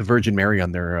Virgin Mary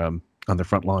on their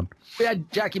front lawn. We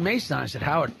had Jackie Mason on. I said,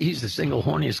 Howard, he's the single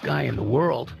horniest guy in the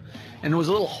world, and there was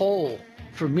a little hole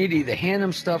for me to either hand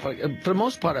him stuff. For the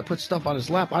most part, I put stuff on his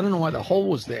lap. I don't know why the hole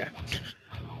was there.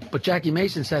 But Jackie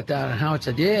Mason sat down and Howard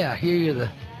said, yeah, I hear you're the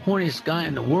horniest guy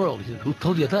in the world. He said, who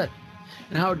told you that?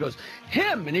 And Howard goes,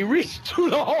 him! And he reached through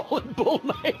the hole and pulled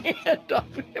my hand up.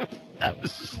 That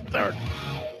was hysterical.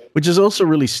 Which is also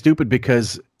really stupid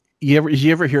because you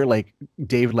ever hear like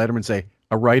Dave Letterman say,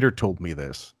 a writer told me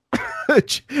this.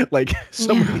 Like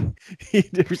somebody, you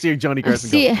ever see Johnny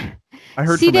Carson go, I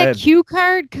heard from that Ed. cue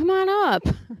card? Come on up.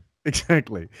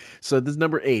 Exactly. So this is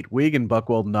number 8, Wig and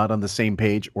Buchwald not on the same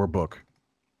page or book.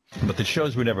 But the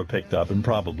shows were never picked up, and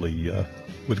probably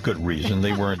with good reason.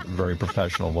 They weren't very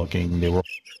professional looking. They were.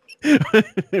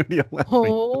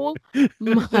 Oh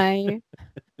my!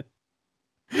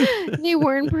 They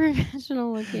weren't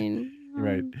professional looking.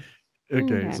 Right.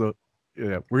 Okay. So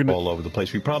yeah, we're gonna all over the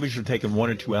place. We probably should have taken 1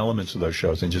 or 2 elements of those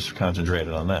shows and just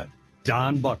concentrated on that.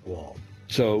 Don Buchwald.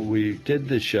 So we did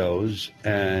the shows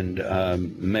and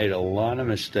made a lot of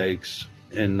mistakes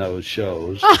in those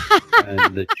shows.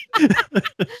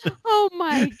 Oh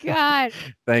my God.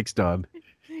 Thanks, Don.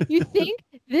 You think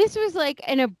this was like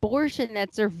an abortion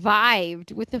that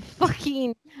survived with a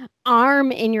fucking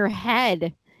arm in your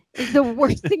head? It's the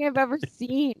worst thing I've ever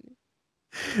seen.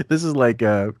 This is like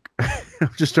I'm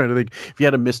just trying to think if you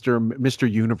had a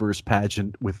Mr. Universe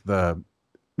pageant with the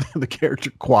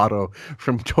character Quado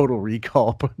from Total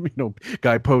Recall,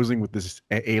 guy posing with this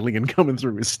alien coming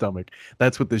through his stomach.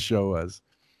 That's what this show was.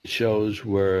 Shows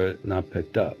were not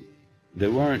picked up. They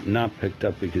weren't not picked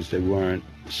up because they weren't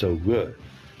so good.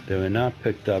 They were not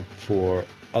picked up for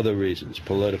other reasons,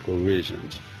 political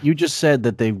reasons. You just said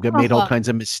that they made all kinds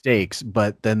of mistakes,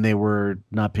 but then they were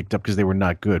not picked up because they were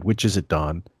not good. Which is it,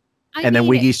 Don? Then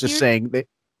Wiggy's just saying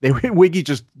Wiggy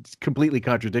just completely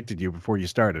contradicted you before you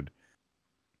started.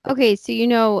 Okay,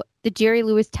 so the Jerry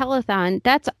Lewis telethon,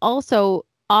 that's also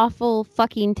awful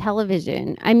fucking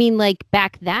television. I mean, like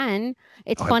back then,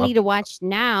 it's funny to watch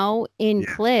now in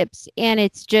clips, and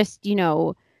it's just,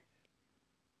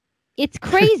 it's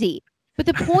crazy. But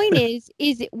the point is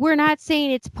we're not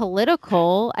saying it's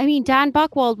political. I mean, Don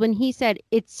Buchwald, when he said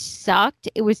it sucked,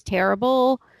 it was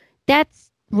terrible,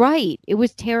 that's right. It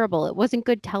was terrible. It wasn't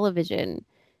good television.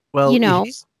 Well,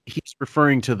 he's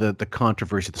referring to the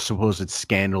controversy, the supposed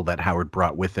scandal that Howard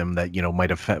brought with him that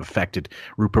might have affected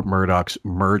Rupert Murdoch's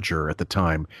merger at the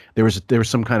time. There was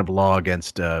some kind of law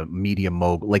against media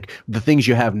mogul, like the things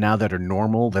you have now that are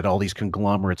normal, that all these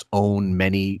conglomerates own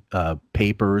many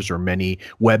papers or many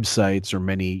websites or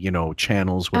many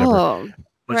channels, whatever. Oh,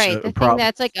 right. The thing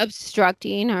that's like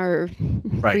obstructing our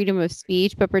freedom of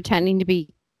speech, but pretending to be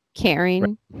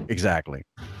caring. Right. Exactly.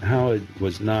 Howard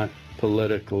was not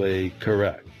politically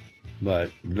correct,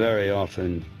 but very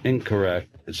often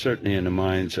incorrect, certainly in the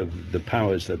minds of the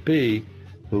powers that be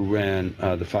who ran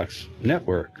the Fox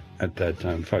network at that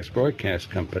time, Fox Broadcast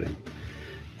Company.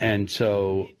 And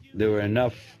so there were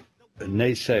enough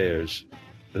naysayers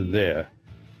there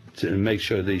to make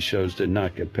sure these shows did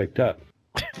not get picked up.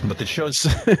 But the shows,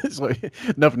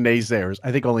 enough naysayers.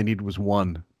 I think all he needed was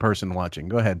one person watching.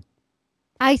 Go ahead.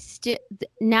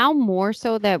 Now more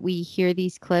so that we hear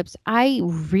these clips, I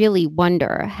really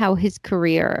wonder how his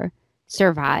career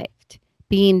survived,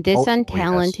 being this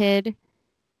untalented.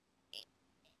 Yes.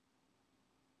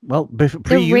 Well,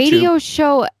 the radio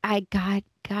show,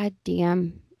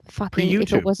 goddamn fucking,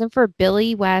 if it wasn't for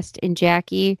Billy West and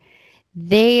Jackie,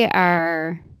 they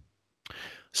are...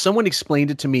 Someone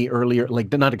explained it to me earlier, like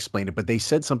they're not explained it, but they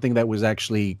said something that was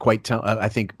actually I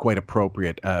think quite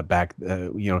appropriate back.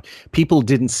 People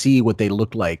didn't see what they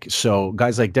looked like. So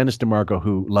guys like Dennis DeMarco,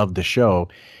 who loved the show,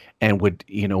 and would,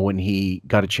 when he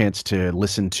got a chance to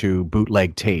listen to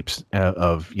bootleg tapes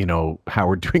of,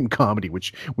 Howard doing comedy,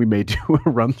 which we may do a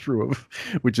run through of,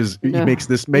 which is makes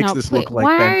this look like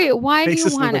why do you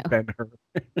want to?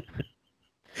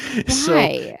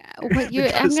 Why?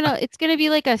 It's gonna be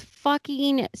like a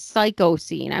fucking Psycho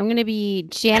scene. I'm gonna be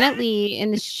Janet Leigh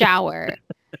in the shower.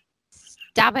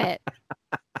 Stop it.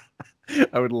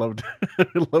 I would love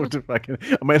to fucking.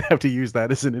 I might have to use that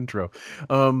as an intro.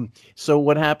 So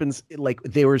what happens? Like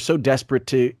they were so desperate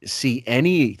to see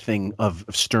anything of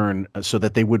Stern, so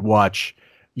that they would watch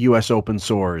U.S. Open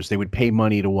Sores. They would pay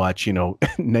money to watch,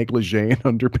 Negligee and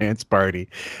Underpants Party,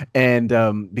 and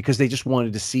because they just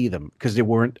wanted to see them because they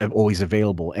weren't always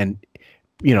available. And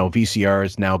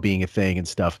VCRs now being a thing and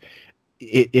stuff,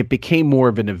 it became more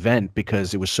of an event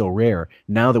because it was so rare.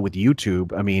 Now that with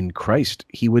YouTube, I mean, Christ,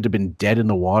 he would have been dead in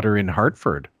the water in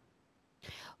Hartford.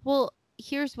 Well,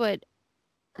 here's what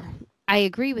I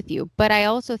agree with you, but I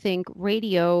also think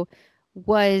radio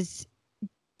was.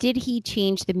 Did he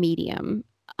change the medium?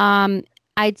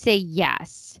 I'd say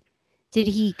yes. Did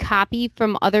he copy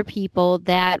from other people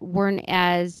that weren't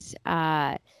as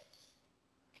that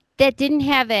didn't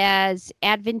have as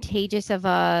advantageous of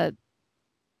a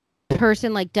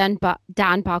person like Don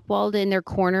Buchwald in their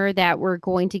corner that were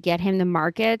going to get him the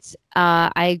markets?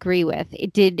 I agree with.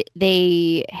 Did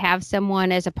they have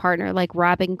someone as a partner like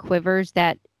Robin Quivers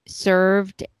that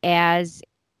served as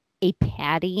a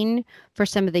padding for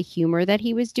some of the humor that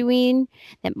he was doing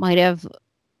that might have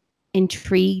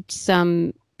intrigued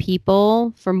some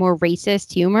people for more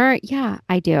racist humor? Yeah,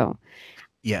 I do.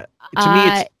 Yeah.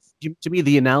 To me,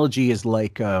 the analogy is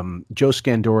like Joe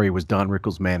Scandori was Don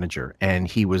Rickles' manager, and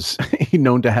he was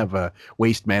known to have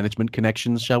waste management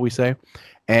connections, shall we say.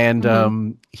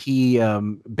 And he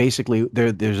basically,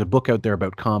 there's a book out there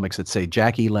about comics that say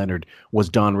Jackie Leonard was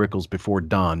Don Rickles before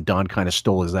Don. Don kind of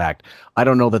stole his act. I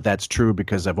don't know that that's true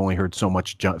because I've only heard so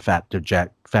much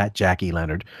Fat Jackie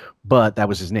Leonard, but that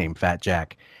was his name, Fat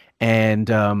Jack. And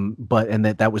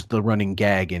that was the running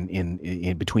gag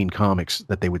in between comics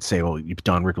that they would say, "Oh,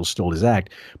 Don Rickles stole his act."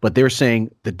 But they're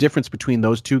saying the difference between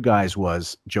those two guys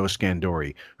was Joe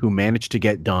Scandori, who managed to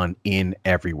get Don in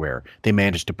everywhere. They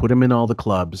managed to put him in all the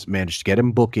clubs, managed to get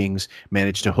him bookings,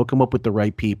 managed to hook him up with the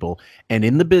right people. And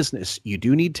in the business, you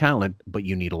do need talent, but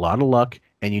you need a lot of luck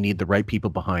and you need the right people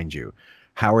behind you.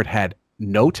 Howard had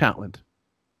no talent,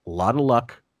 a lot of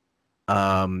luck.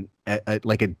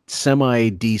 Like a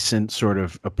semi-decent sort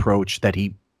of approach that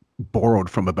he borrowed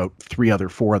from about 4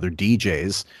 other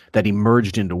DJs that he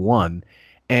merged into one.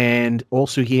 And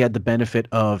also he had the benefit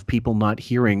of people not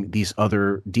hearing these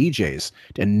other DJs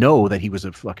and know that he was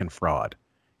a fucking fraud.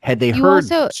 Had they heard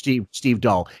Steve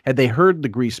Dahl, had they heard the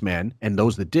Greaseman, and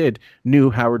those that did knew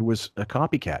Howard was a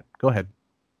copycat. Go ahead.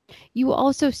 You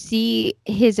also see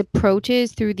his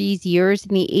approaches through these years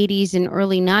in the 80s and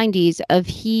early 90s of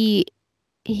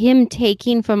him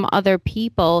taking from other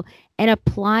people and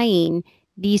applying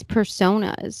these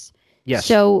personas. Yes.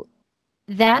 So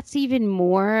that's even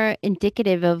more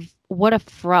indicative of what a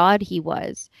fraud he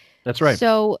was. That's right.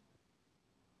 So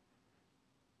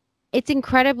it's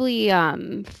incredibly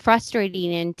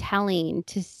frustrating and telling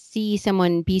to see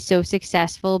someone be so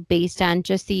successful based on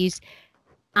just these,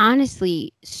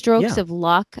 honestly, strokes of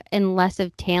luck and less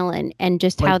of talent, and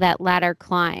just how that ladder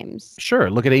climbs. Sure.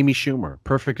 Look at Amy Schumer.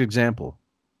 Perfect example.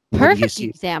 Perfect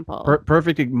example.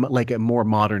 Perfect, like a more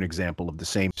modern example of the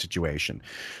same situation.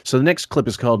 So the next clip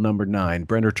is called Number 9.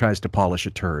 Brenner tries to polish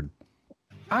a turd.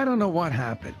 I don't know what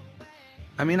happened.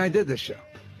 I mean, I did this show.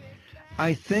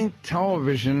 I think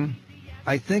television,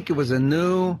 I think it was a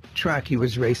new track he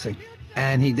was racing,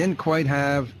 and he didn't quite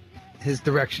have his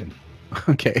direction.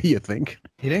 Okay, you think?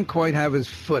 He didn't quite have his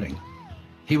footing.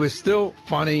 He was still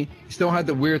funny. He still had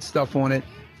the weird stuff on it,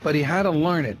 but he had to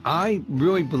learn it. I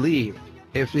really believe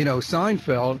if,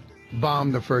 Seinfeld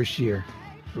bombed the first year,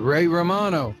 Ray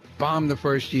Romano bombed the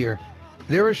first year,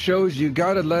 there are shows you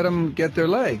got to let them get their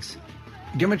legs.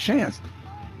 Give them a chance.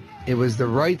 It was the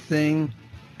right thing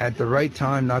at the right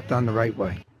time, not done the right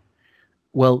way.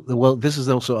 Well, this is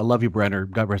also, I love you, Brenner,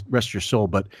 God rest your soul,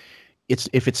 but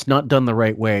if it's not done the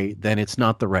right way, then it's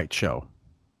not the right show.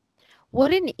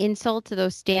 What an insult to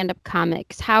those stand-up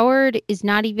comics. Howard is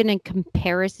not even in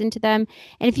comparison to them.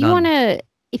 And if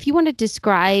you want to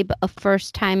describe a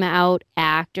first time out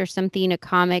act or something a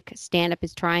comic stand-up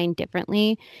is trying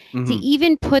differently, to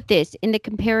even put this in the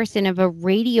comparison of a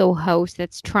radio host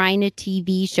that's trying a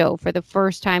TV show for the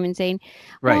first time and saying,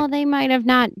 well, they might have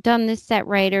not done this set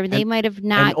right, or they might have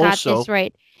not got this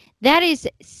right. That is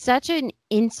such an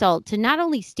insult to not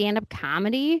only stand-up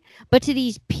comedy, but to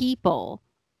these people.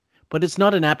 But it's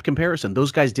not an apt comparison.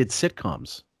 Those guys did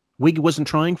sitcoms. Wig wasn't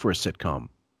trying for a sitcom.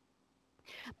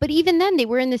 But even then, they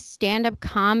were in the stand-up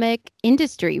comic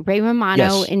industry. Ray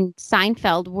Romano and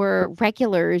Seinfeld were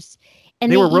regulars,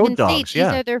 and they were road even dogs.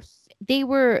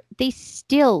 They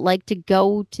still like to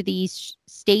go to these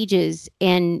stages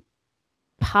and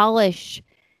polish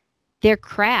their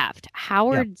craft.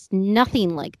 Howard's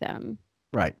nothing like them.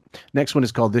 Right. Next one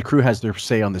is called "The Crew Has Their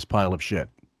Say on This Pile of Shit."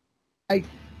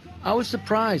 I was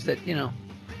surprised that,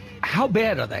 how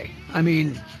bad are they? I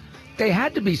mean, they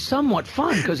had to be somewhat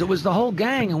fun because it was the whole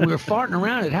gang and we were farting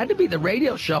around. It had to be the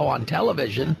radio show on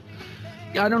television.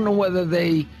 I don't know whether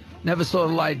they never saw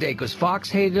the light of day because Fox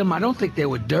hated them. I don't think they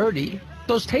were dirty.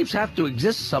 Those tapes have to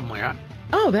exist somewhere.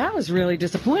 Oh, that was really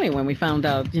disappointing when we found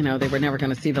out, they were never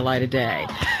going to see the light of day.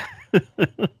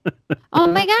 Oh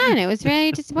my God, it was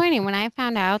really disappointing when I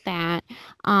found out that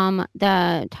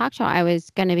the talk show I was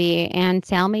going to be, and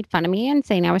Sal made fun of me and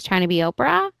saying I was trying to be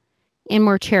Oprah and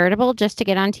more charitable just to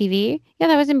get on TV. Yeah,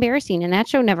 that was embarrassing, and that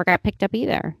show never got picked up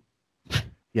either.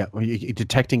 Yeah, are you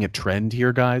detecting a trend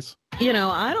here, guys?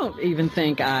 I don't even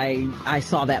think I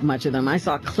saw that much of them. I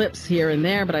saw clips here and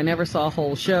there, but I never saw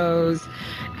whole shows.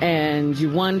 And you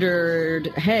wondered,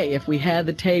 hey, if we had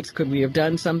the tapes, could we have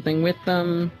done something with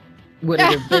them? Would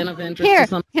it have been of interest to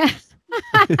some?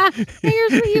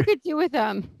 Here's what you could do with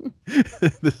them.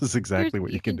 This is exactly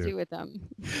what you can do with them.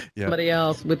 Yeah. Somebody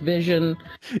else with vision.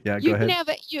 Yeah, go ahead.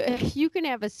 You can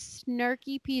have a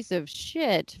snarky piece of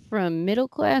shit from middle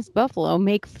class Buffalo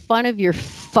make fun of your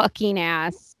fucking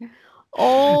ass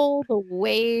all the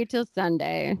way till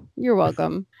Sunday. You're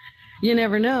welcome. You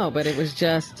never know, but it was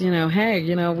just,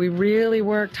 hey, we really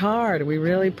worked hard. We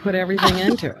really put everything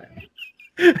into it.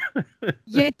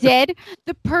 You did?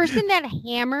 The person that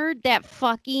hammered that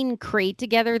fucking crate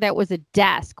together that was a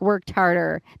desk worked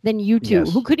harder than you two,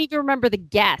 who couldn't even remember the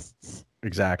guests.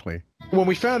 Exactly. When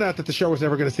we found out that the show was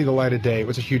never going to see the light of day, it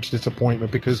was a huge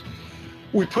disappointment because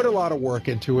we put a lot of work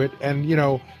into it. And,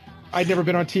 I'd never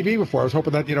been on TV before. I was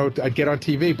hoping that, I'd get on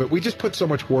TV, but we just put so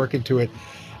much work into it.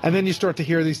 And then you start to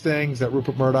hear these things that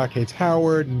Rupert Murdoch hates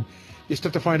Howard, and you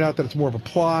start to find out that it's more of a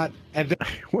plot. And then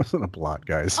it wasn't a plot,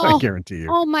 guys. I guarantee you.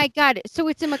 Oh my God. So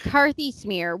it's a McCarthy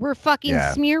smear. We're fucking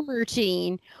smear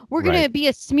merching. We're going to be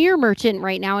a smear merchant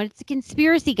right now. And it's a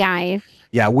conspiracy, guys.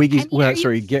 Yeah. Wiggy's.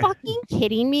 Are you fucking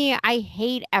kidding me? I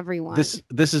hate everyone.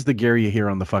 This is the Gary you hear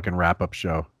on the fucking wrap-up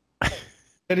show.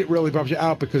 And it really bums you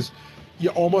out because you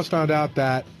almost found out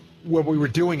that when we were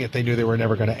doing it, they knew they were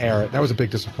never going to air it. That was a big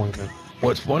disappointment.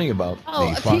 What's funny about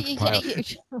the Fox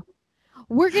pilot?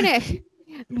 We're going to...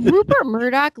 Rupert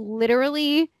Murdoch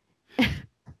literally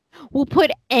will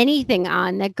put anything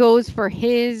on that goes for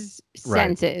his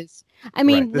senses. I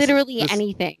mean, literally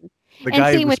anything. The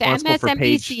guy responsible for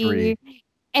Page 3.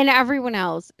 and everyone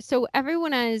else. So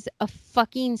everyone is a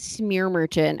fucking smear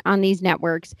merchant on these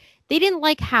networks. They didn't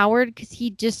like Howard because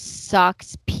he just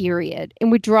sucks, period,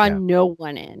 and would draw no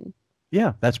one in.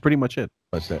 Yeah, that's pretty much it.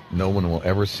 That no one will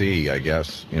ever see, I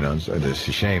guess. It's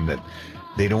a shame that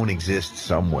they don't exist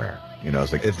somewhere.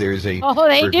 It's like if there's a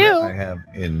they regret do. I have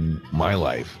in my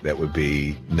life, that would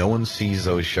be no one sees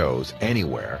those shows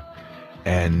anywhere,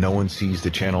 and no one sees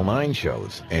the Channel 9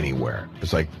 shows anywhere.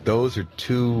 It's like those are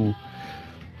two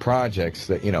projects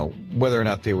that, whether or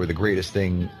not they were the greatest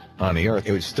thing on the earth,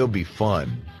 it would still be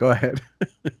fun. Go ahead.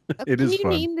 It is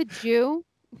fun. Can you name the Jew?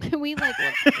 Can we let's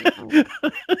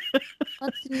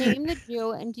name the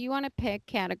Jew, and do you want to pick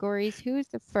categories? Who's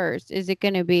the first? Is it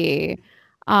going to be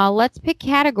let's pick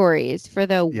categories for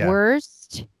the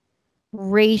worst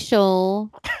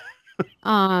racial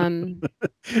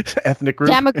ethnic group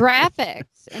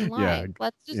demographics in life. Yeah.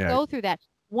 Let's just go through that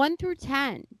 1 through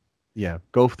 10. Yeah,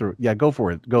 go for it. Go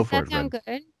for it. Does that sound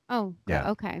good? Oh,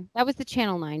 yeah. Okay. That was the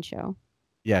Channel 9 show.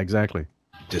 Yeah, exactly.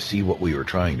 To see what we were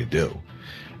trying to do.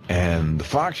 And the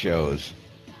Fox shows,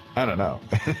 I don't know.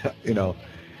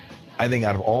 I think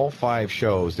out of all 5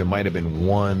 shows, there might have been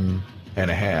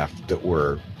 1.5 that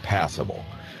were passable.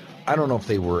 I don't know if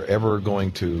they were ever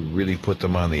going to really put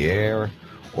them on the air,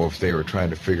 or if they were trying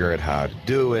to figure out how to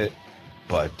do it,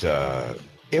 but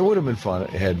it would have been fun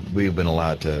had we been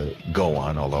allowed to go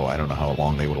on, although I don't know how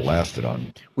long they would have lasted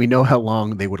on. We know how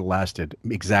long they would have lasted.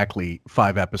 Exactly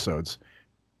 5 episodes.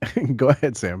 Go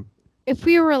ahead, Sam. If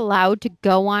we were allowed to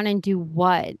go on and do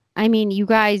what? I mean, you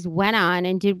guys went on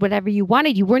and did whatever you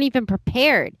wanted. You weren't even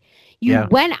prepared. You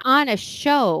went on a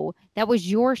show that was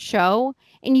your show,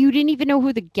 and you didn't even know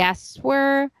who the guests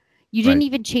were. You didn't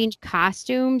even change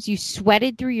costumes. You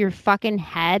sweated through your fucking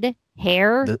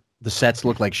hair. The sets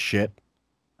look like shit.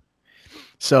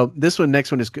 So next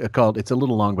one is called, it's a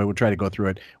little long, but we'll try to go through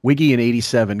it. Wiggy in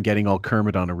 87 getting all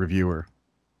Kermit on a reviewer.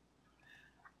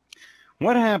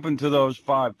 What happened to those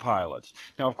 5 pilots?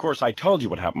 Now, of course, I told you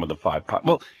what happened with the 5 pilots.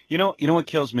 Well, you know what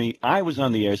kills me? I was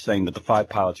on the air saying that the 5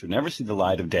 pilots would never see the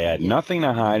light of day. I had nothing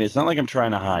to hide. It's not like I'm trying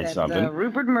to hide something.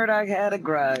 Rupert Murdoch had a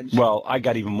grudge. Well, I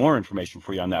got even more information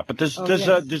for you on that. But does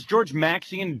George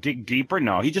Maxian dig deeper?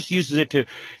 No, he just uses it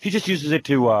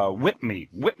to whip me.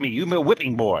 You a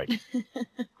whipping boy.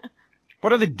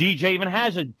 What other DJ even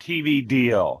has a TV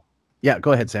deal? Yeah,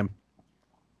 go ahead, Sam.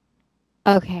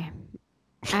 Okay.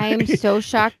 I am so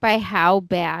shocked by how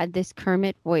bad this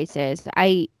Kermit voice is.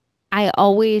 I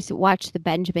always watch the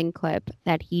Benjamin clip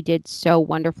that he did so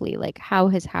wonderfully. Like, how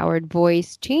has Howard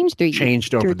voice changed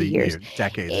over the years,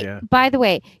 decades? Yeah. By the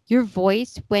way, your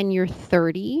voice when you're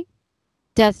 30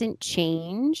 doesn't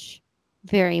change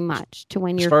very much to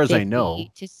when you're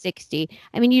 50 to 60.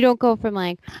 I mean, you don't go from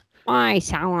like, I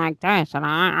sound like this and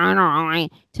I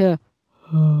don't to.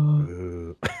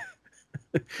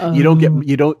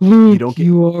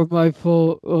 You are my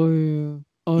fault. You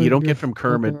don't get from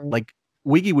Kermit, like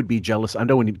Wiggy would be jealous. I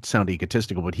don't want to sound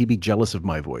egotistical, but he'd be jealous of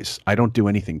my voice. I don't do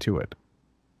anything to it.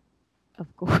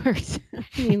 Of course.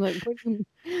 I mean, like,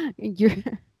 you're.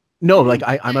 No, like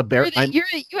I'm a bear. You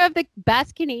have the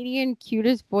best Canadian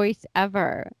cutest voice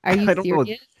ever. Are you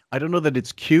serious? I don't know that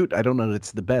it's cute. I don't know that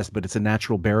it's the best, but it's a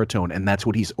natural baritone, and that's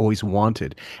what he's always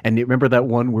wanted. And you remember that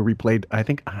one where we played? I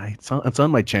think it's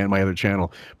on my other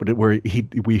channel, but where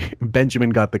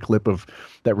Benjamin got the clip of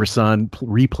that Rasan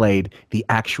replayed the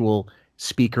actual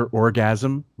speaker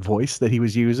orgasm voice that he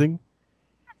was using.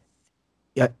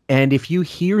 Yeah, and if you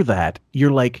hear that,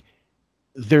 you're like,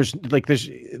 this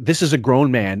is a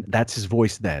grown man. That's his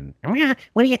voice then. What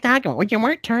are you talking about? You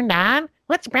weren't turned on?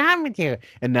 What's wrong with you?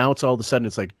 And now it's all of a sudden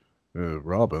it's like,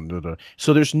 Robin.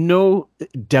 So there's no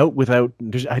doubt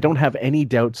I don't have any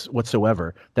doubts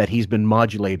whatsoever that he's been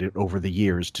modulated over the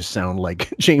years to sound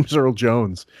like James Earl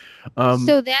Jones.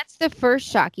 So that's the first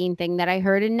shocking thing that I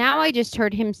heard. And now I just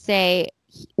heard him say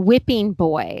whipping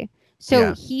boy.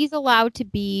 So he's allowed to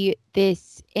be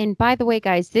this. And by the way,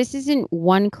 guys, this isn't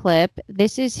one clip.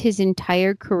 This is his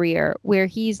entire career where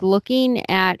he's looking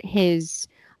at his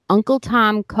Uncle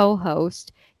Tom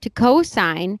co-host to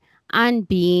co-sign on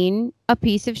being a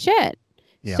piece of shit.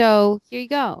 Yeah. So here you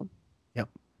go. Yep.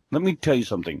 Let me tell you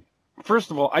something.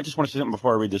 First of all, I just want to say something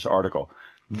before I read this article.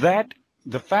 That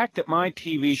the fact that my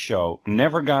TV show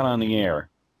never got on the air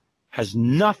has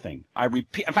nothing. I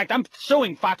repeat. In fact, I'm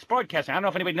suing Fox Broadcasting. I don't know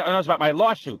if anybody knows about my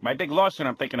lawsuit, my big lawsuit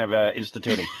I'm thinking of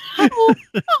instituting. Oh,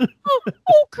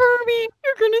 Kirby,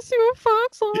 you're going to sue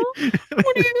Fox Law?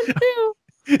 What are you going to do?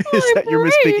 Is that your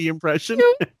Miss Piggy impression? Do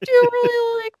you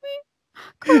really like me?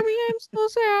 Kirby, I'm so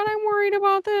sad. I'm worried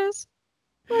about this.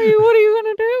 What are you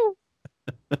going to do?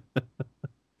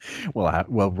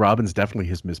 Well, Robin's definitely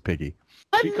his Miss Piggy.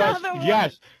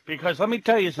 Because let me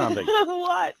tell you something.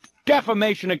 What?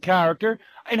 Defamation of character.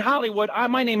 In Hollywood,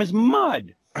 my name is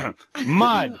Mud.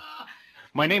 Mud.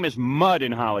 My name is Mud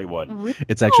in Hollywood.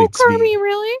 It's actually Kirby,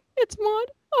 really? It's Mud?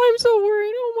 I'm so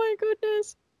worried. Oh, my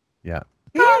goodness. Yeah.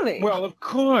 Really? Well, of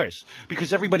course,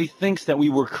 because everybody thinks that we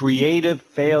were creative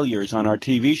failures on our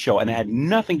TV show, and it had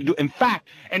nothing to do. In fact,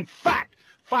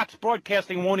 Fox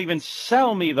Broadcasting won't even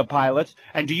sell me the pilots,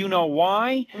 and do you know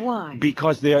why? Why?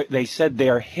 Because they said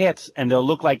they're hits, and they'll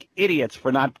look like idiots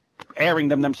for not airing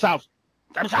them themselves.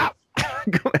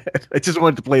 Go ahead. I just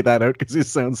wanted to play that out because it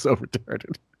sounds so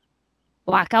retarded.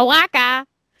 Waka waka.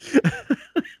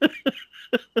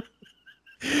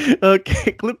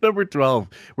 Okay, clip number 12.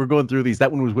 We're going through these.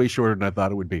 That one was way shorter than I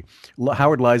thought it would be.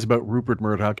 Howard lies about Rupert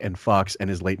Murdoch and Fox and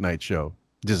his late night show,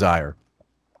 Desire.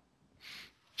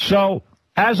 So,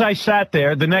 as I sat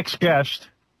there, the next guest...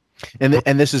 And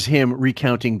this is him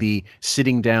recounting the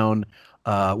sitting down,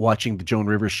 watching the Joan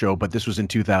Rivers show, but this was in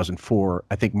 2004,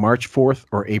 I think March 4th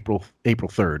or April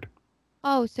 3rd.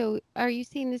 Oh, so are you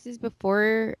saying this is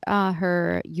before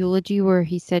her eulogy where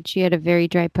he said she had a very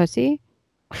dry pussy?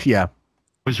 Yeah.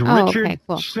 It was Richard okay,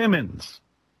 cool. Simmons.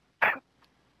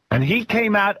 And he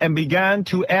came out and began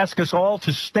to ask us all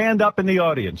to stand up in the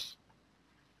audience.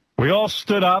 We all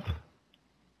stood up.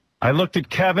 I looked at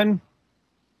Kevin.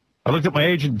 I looked at my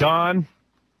agent, Don.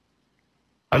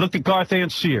 I looked at Garth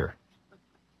Anseer.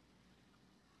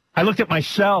 I looked at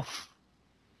myself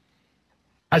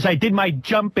as I did my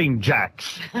jumping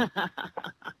jacks.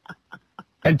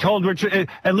 And told Richard,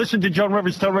 and listened to Joan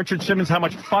Rivers tell Richard Simmons how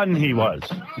much fun he was.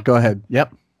 Go ahead.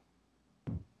 Yep.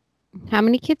 How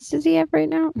many kids does he have right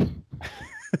now?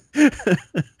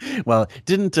 Well,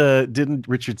 didn't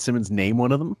Richard Simmons name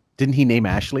one of them? Didn't he name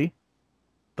Ashley?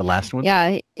 The last one?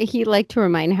 Yeah, he liked to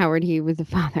remind Howard he was a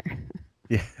father.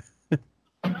 Yeah.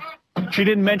 She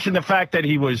didn't mention the fact that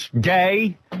he was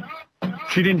gay.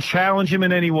 She didn't challenge him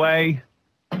in any way.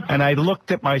 And I looked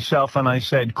at myself and I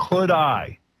said, could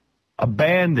I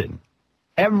abandon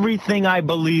everything I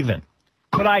believe in?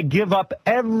 Could I give up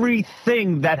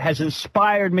everything that has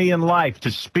inspired me in life to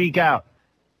speak out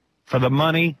for the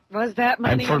money Was that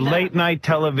money and for enough? late night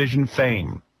television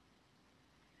fame?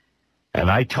 And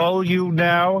I told you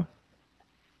now,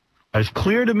 as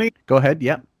clear to me. Go ahead.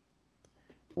 Yep.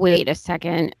 Wait a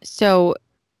second. So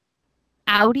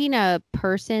outing a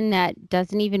person that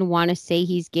doesn't even want to say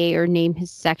he's gay or name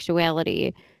his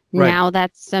sexuality, Right. now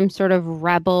that's some sort of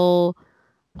rebel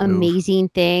amazing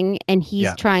thing, and he's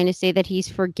Yeah. trying to say that he's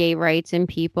for gay rights and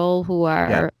people who are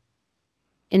Yeah.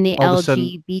 in the All of a sudden-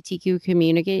 LGBTQ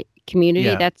community.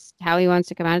 Yeah. That's how he wants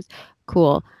to come out.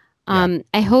 Cool.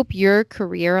 I hope your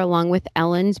career, along with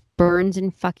Ellen's, burns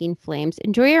in fucking flames.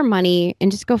 Enjoy your money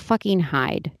and just go fucking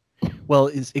hide. Well,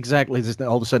 it's exactly. It's just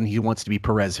all of a sudden he wants to be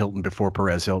Perez Hilton before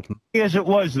Perez Hilton. As it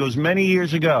was those many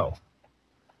years ago,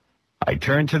 I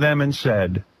turned to them and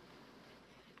said,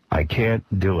 I can't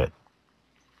do it.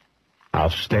 I'll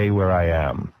stay where I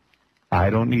am. I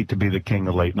don't need to be the king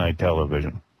of late night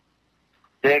television.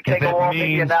 The king of all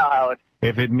media now, Howard.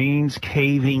 If it means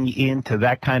caving into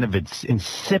that kind of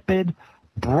insipid,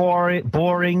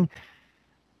 boring.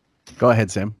 Go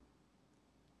ahead, Sam.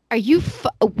 Are you?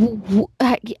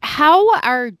 How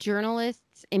are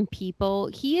journalists and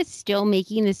people? He is still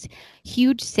making this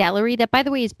huge salary that, by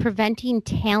the way, is preventing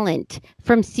talent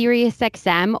from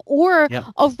SiriusXM or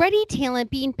already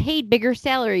talent being paid bigger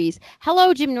salaries.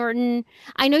 Hello, Jim Norton.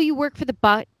 I know you work for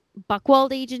the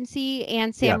Buchwald Agency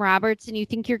and Sam Roberts, and you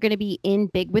think you're going to be in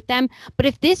big with them. But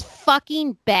if this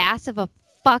fucking bass of a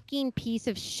fucking piece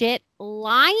of shit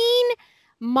lying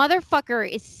motherfucker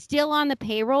is still on the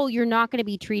payroll, you're not going to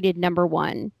be treated number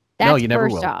one. That's No, you never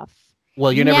first will. off.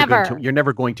 Well, you're never going to. You're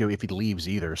never going to if he leaves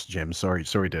either, Jim. Sorry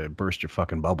to burst your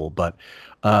fucking bubble, but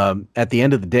at the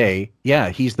end of the day, yeah,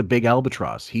 he's the big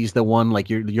albatross. He's the one. Like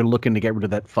you're looking to get rid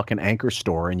of that fucking anchor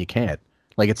store, and you can't.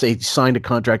 Like he signed a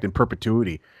contract in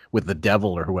perpetuity with the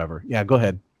devil or whoever. Yeah, go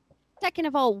ahead. Second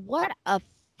of all, what a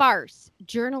farce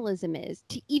journalism is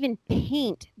to even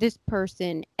paint this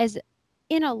person as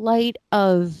in a light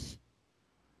of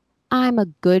I'm a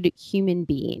good human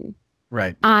being.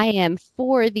 Right. I am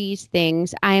for these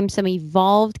things. I am some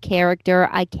evolved character.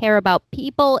 I care about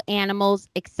people, animals,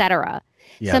 etc.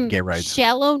 Yeah, some gay rights.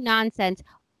 shallow nonsense.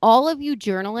 All of you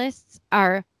journalists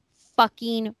are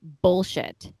fucking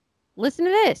bullshit. Listen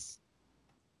to this.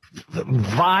 The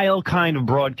vile kind of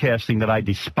broadcasting that I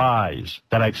despise,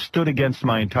 that I've stood against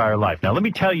my entire life. Now, let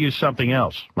me tell you something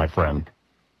else, my friend.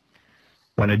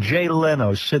 When a Jay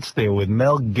Leno sits there with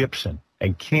Mel Gibson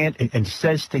and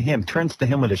says to him, turns to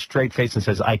him with a straight face and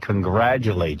says, I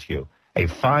congratulate you. a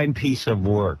fine piece of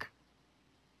work.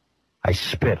 I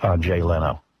spit on Jay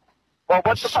Leno. Well,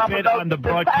 what's the problem? Spit on the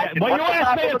broadcast. Well, you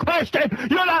asked me a question.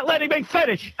 You're not letting me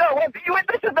finish. No,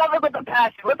 this is nothing but the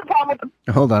passion. What's the problem with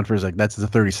the Hold on for a sec. That's the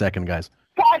 30-second, guys.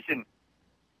 passion?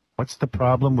 What's the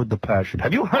problem with the passion?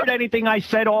 Have you heard anything I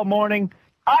said all morning?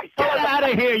 Get out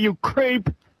of here, you creep.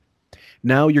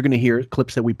 Now you're going to hear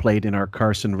clips that we played in our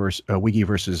Carson Wiggy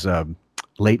versus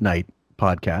Late Night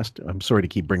podcast. I'm sorry to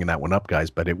keep bringing that one up, guys,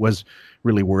 but it was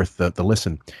really worth the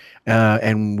listen.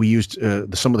 And we used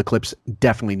some of the clips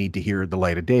definitely need to hear the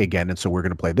light of day again. And so we're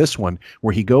going to play this one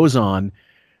where he goes on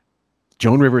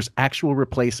Joan Rivers' actual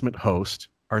replacement host,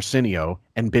 Arsenio,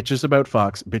 and bitches about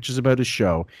Fox, bitches about his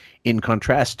show, in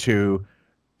contrast to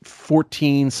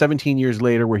 17 years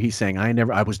later where he's saying,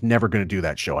 I was never going to do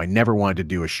that show. I never wanted to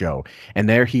do a show. And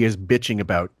there he is bitching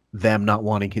about them not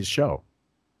wanting his show.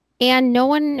 And no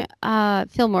one,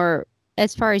 Fillmore,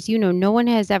 as far as you know, no one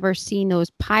has ever seen those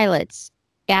pilots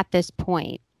at this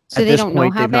point. So they don't know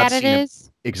how bad it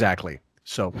is? Exactly.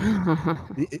 So...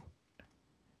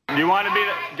 You want me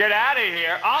to get out of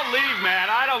here? I'll leave, man.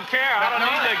 I don't care. I don't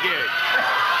need the gig.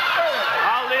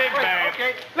 I'll leave, babe.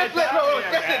 Okay.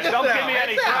 Let's Don't give me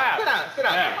any crap. Sit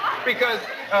down. Yeah. Because,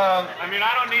 I mean,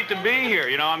 I don't need to be here.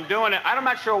 You know, I'm doing it. I'm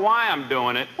not sure why I'm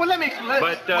doing it. Well,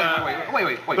 But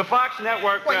wait. The Fox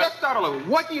Network. Wait, let's start all over.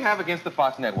 What do you have against the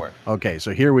Fox Network? Okay,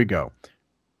 so here we go.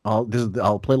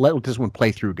 Let this one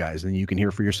play through, guys, and you can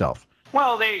hear for yourself.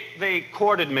 Well, they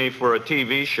courted me for a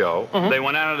TV show. Mm-hmm. They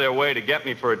went out of their way to get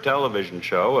me for a television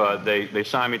show. They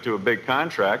signed me to a big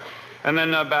contract. And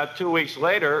then about 2 weeks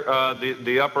later,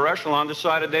 the upper echelon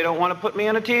decided they don't want to put me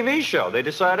in a TV show. They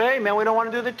decided, hey, man, we don't want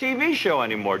to do the TV show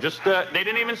anymore. They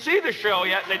didn't even see the show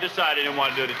yet, and they decided they didn't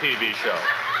want to do the TV show.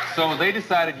 So they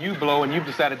decided you blow, and you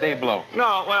decided they blow.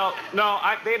 No,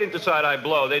 they didn't decide I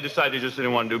blow. They decided they just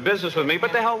didn't want to do business with me.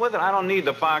 But the hell with it. I don't need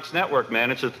the Fox Network, man.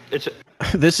 It's a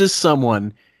This is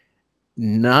someone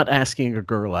not asking a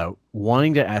girl out,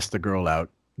 wanting to ask the girl out,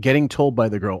 getting told by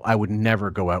the girl, I would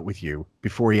never go out with you,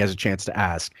 before he has a chance to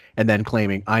ask, and then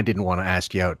claiming, I didn't want to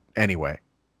ask you out anyway.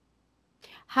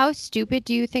 How stupid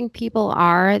do you think people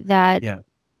are that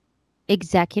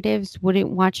executives wouldn't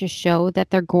watch a show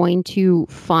that they're going to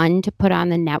fund to put on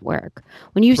the network?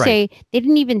 When you say they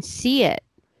didn't even see it.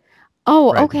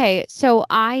 Oh, okay. So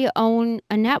I own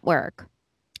a network.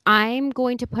 I'm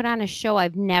going to put on a show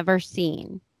I've never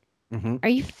seen. Mm-hmm. Are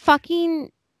you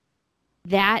fucking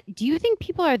that? Do you think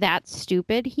people are that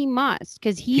stupid? He must,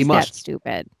 because he's that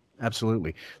stupid.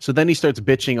 Absolutely. So then he starts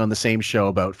bitching on the same show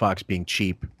about Fox being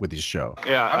cheap with his show.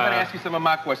 Yeah, I'm going to ask you some of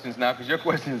my questions now, because your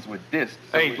questions were this.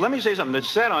 Hey, let me say something. The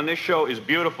set on this show is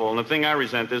beautiful, and the thing I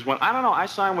resent is when, I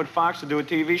signed with Fox to do a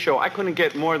TV show, I couldn't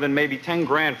get more than maybe 10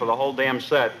 grand for the whole damn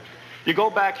set. You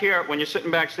go back here, when you're sitting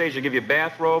backstage, they give you a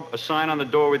bathrobe, a sign on the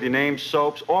door with your name,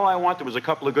 soaps. All I wanted was a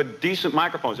couple of good, decent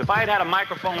microphones. If I had had a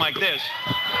microphone like this...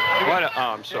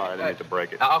 I'm sorry, I didn't mean to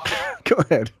break it. Go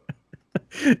ahead.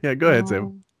 Yeah, go ahead,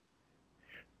 Sam.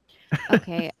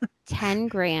 Okay, 10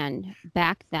 grand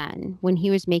back then, when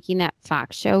he was making that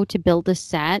Fox show to build a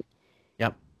set,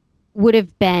 would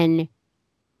have been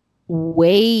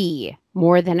way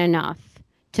more than enough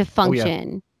to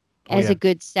function as a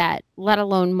good set, let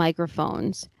alone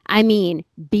microphones. I mean,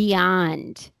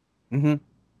 beyond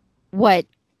what,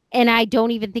 and I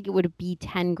don't even think it would be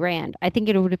 10 grand. I think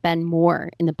it would have been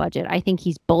more in the budget. I think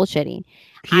he's bullshitting.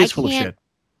 He is full of shit.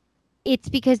 It's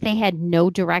because they had no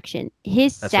direction.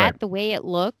 His set, the way it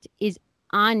looked, is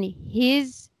on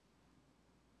his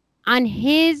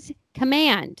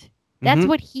command. That's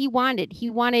what he wanted. He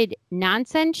wanted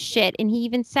nonsense shit, and he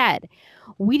even said,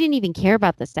 we didn't even care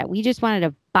about the set. We just wanted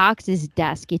to box his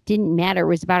desk. It didn't matter. It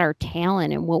was about our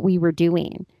talent and what we were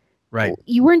doing. Right.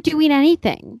 You weren't doing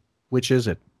anything. Which is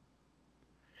it?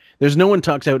 There's no one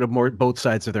talks out of both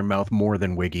sides of their mouth more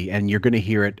than Wiggy, and you're going to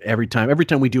hear it every time. Every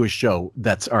time we do a show,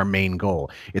 that's our main goal.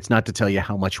 It's not to tell you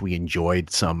how much we enjoyed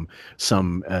some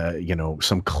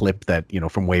clip that,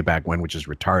 from way back when, which is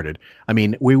retarded. I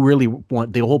mean, we really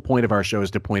want, the whole point of our show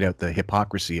is to point out the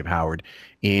hypocrisy of Howard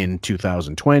in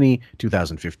 2020,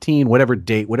 2015,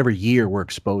 whatever year we're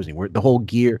exposing.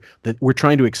 We're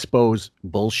trying to expose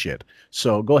bullshit.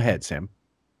 So go ahead, Sam.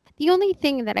 The only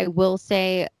thing that I will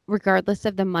say, regardless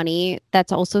of the money,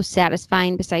 that's also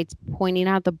satisfying besides pointing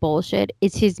out the bullshit,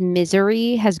 is his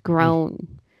misery has grown.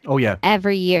 Oh, yeah.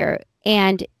 Every year.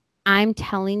 And I'm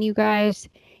telling you guys,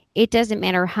 it doesn't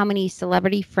matter how many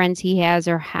celebrity friends he has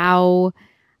or how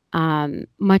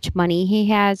much money he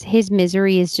has. His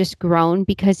misery is just grown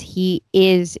because he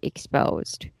is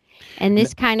exposed. And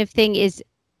this kind of thing is,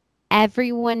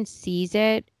 everyone sees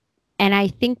it. And I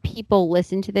think people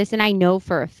listen to this, and I know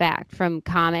for a fact from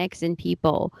comics and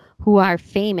people who are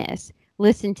famous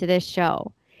listen to this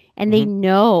show, and they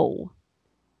know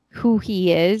who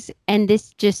he is. And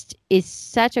this just is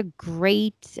such a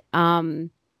great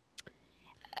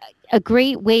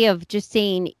way of just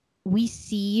saying, we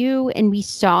see you and we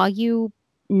saw you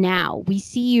now. We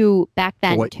see you back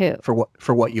then too.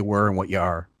 For what you were and what you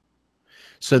are.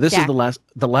 So this is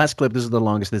the last clip. This is the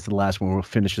longest. This is the last one. We'll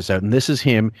finish this out. And this is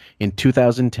him in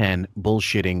 2010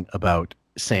 bullshitting about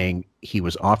saying he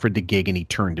was offered the gig and he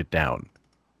turned it down.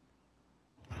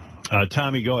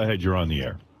 Tommy, go ahead. You're on the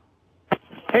air.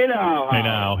 Hey now.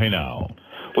 Hey now.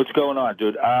 What's going on,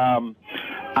 dude?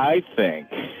 I think.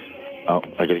 Oh,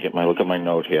 I gotta look at my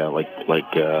note here.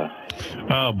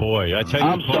 Oh boy, I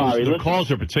tell you, the calls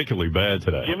are particularly bad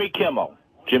today. Jimmy Kimmel.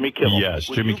 Yes,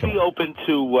 Jimmy Kimmel. Would you be open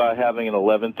to having an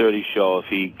 11:30 show if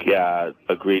he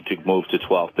agreed to move to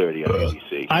 12:30 on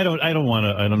ABC? I don't want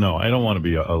to. I don't know. I don't want to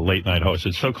be a late night host.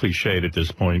 It's so cliched at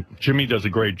this point. Jimmy does a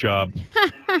great job.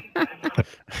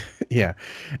 Yeah.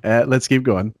 Let's keep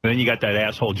going. Then you got that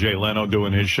asshole Jay Leno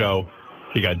doing his show.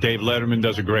 You got Dave Letterman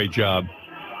does a great job.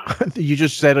 You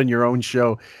just said on your own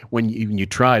show when you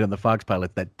tried on the Fox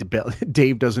pilot that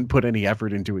Dave doesn't put any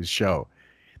effort into his show.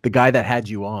 The guy that had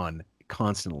you on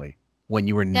constantly when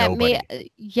you were nobody.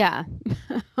 Yeah.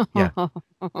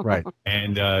 Right.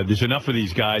 And there's enough of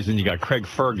these guys. And you got Craig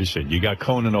Ferguson. You got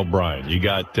Conan O'Brien. You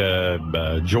got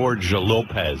George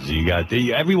Lopez. You got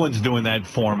everyone's doing that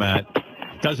format.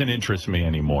 Doesn't interest me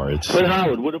anymore. But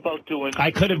Howard, what about doing? I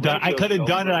could have done it. I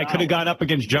could have gone up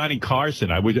against Johnny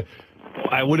Carson. I would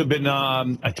have been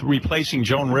replacing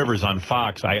Joan Rivers on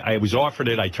Fox. I was offered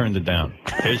it. I turned it down.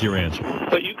 There's your answer.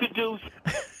 But you could do.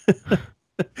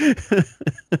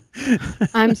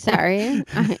 I'm sorry.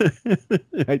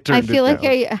 I feel like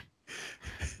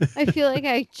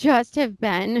I just have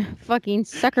been fucking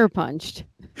sucker punched.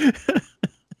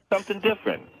 Something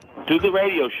different. Do the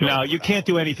radio show. No, you can't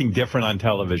do anything different on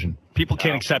television. People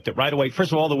can't accept it right away.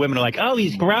 First of all, the women are like, "Oh,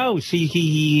 he's gross.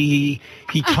 He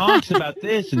talks about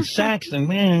this and sex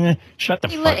and shut the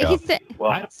fuck up."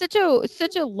 He's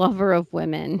such a lover of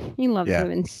women. He loves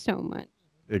women so much.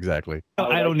 Exactly.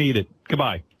 I don't need it.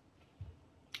 Goodbye.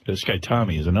 This guy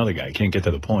Tommy is another guy. Can't get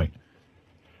to the point.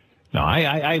 No,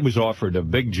 I was offered a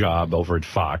big job over at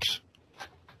Fox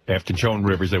after Joan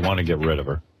Rivers. They want to get rid of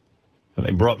her. And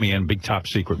they brought me in, big top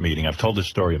secret meeting. I've told this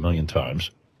story a million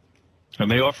times. And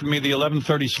they offered me the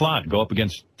 11:30 slot, go up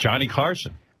against Johnny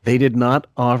Carson. They did not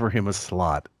offer him a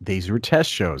slot. These were test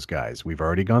shows, guys. We've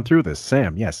already gone through this.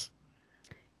 Sam, yes.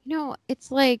 No,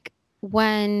 it's like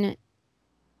when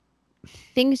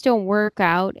things don't work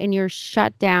out and you're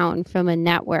shut down from a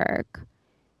network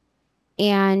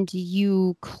and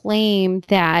you claim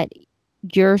that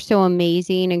you're so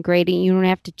amazing and great and you don't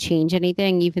have to change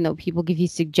anything, even though people give you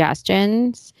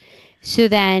suggestions. So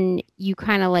then you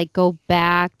kind of like go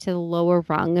back to the lower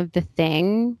rung of the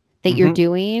thing that you're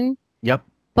doing. Yep.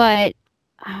 But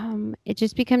it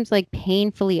just becomes like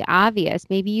painfully obvious.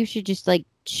 Maybe you should just like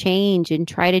change and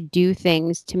try to do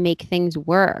things to make things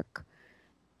work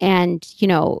and,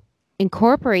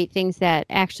 incorporate things that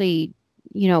actually,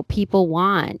 people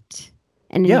want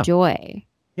and enjoy.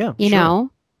 Yeah. You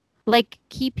know? Like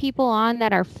keep people on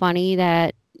that are funny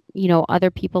that,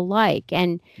 other people like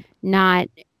and not,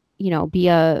 be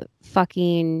a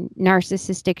fucking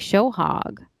narcissistic show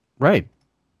hog. Right.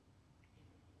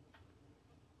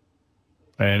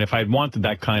 And if I'd wanted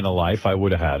that kind of life, I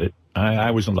would have had it.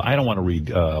 I don't want to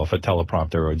read off a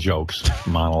teleprompter or jokes,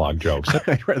 monologue jokes.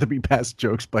 I'd rather be passed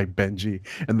jokes by Benji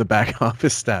and the back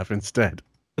office staff instead.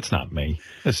 It's not me.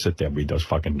 Let's sit there and read those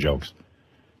fucking jokes.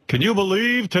 Can you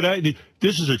believe today?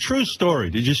 This is a true story.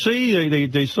 Did you see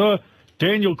they saw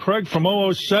Daniel Craig from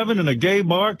 007 in a gay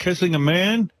bar kissing a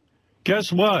man?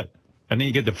 Guess what? And then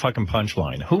you get the fucking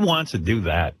punchline. Who wants to do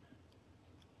that?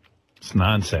 It's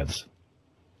nonsense.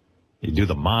 You do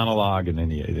the monologue, and then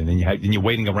you're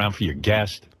waiting around for your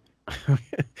guest. You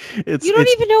don't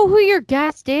even know who your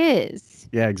guest is.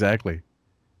 Yeah, exactly.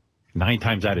 9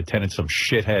 times out of 10, it's some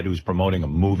shithead who's promoting a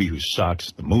movie who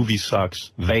sucks. The movie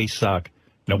sucks. They suck.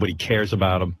 Nobody cares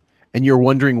about them. And you're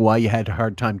wondering why you had a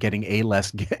hard time getting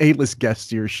A-list guests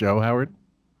to your show, Howard?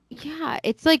 Yeah,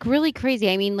 it's like really crazy.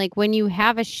 I mean, like when you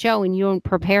have a show and you don't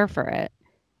prepare for it.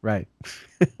 Right.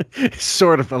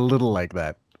 Sort of a little like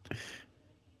that.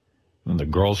 And the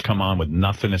girls come on with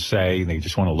nothing to say. They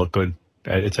just want to look good.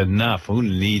 It's enough. Who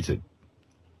needs it?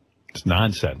 It's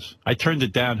nonsense. I turned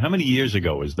it down. How many years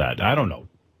ago was that? I don't know.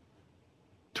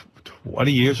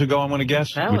 20 years ago, I'm going to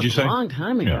guess. That would was you say? a long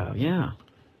time ago, yeah.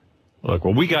 Look,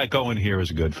 what we got going here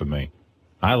is good for me.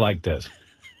 I like this.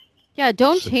 Yeah,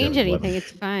 don't Sit there change and let anything. me-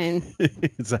 It's fine.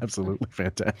 It's absolutely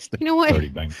fantastic. You know what? 30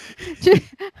 bang.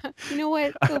 You know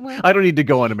what? Fillmore? I don't need to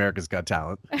go on America's Got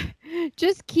Talent.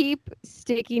 Just keep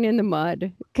sticking in the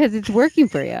mud because it's working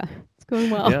for you. It's going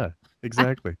well. Yeah,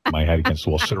 exactly. My head against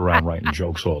the wall, sit around writing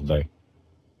jokes all day.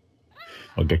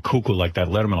 I'll get cuckoo like that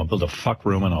Letterman. I'll build a fuck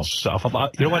room and I'll self. You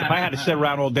know what? If I had to sit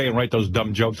around all day and write those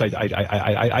dumb jokes,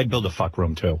 I'd build a fuck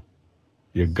room too.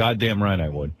 You're goddamn right I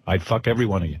would. I'd fuck every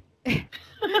one of you.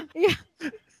 Yeah.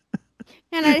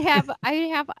 And I'd have,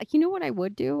 you know what I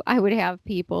would do? I would have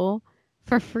people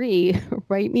for free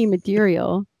write me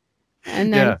material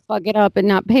and then Yeah. fuck it up and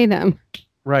not pay them.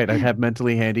 Right. I'd have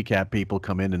mentally handicapped people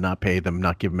come in and not pay them,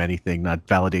 not give them anything, not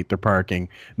validate their parking,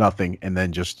 nothing, and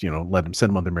then just, let them send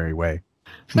them on their merry way.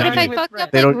 But if I fucked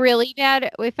up They like don't- really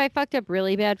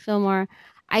bad, Fillmore,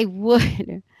 I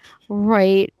would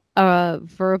write a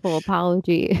verbal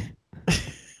apology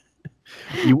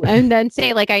and then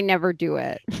say like I never do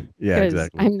it. Yeah, 'Cause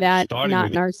exactly. I'm that Starting not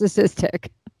with- narcissistic.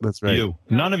 That's right. You.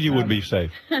 None of you would be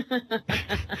safe.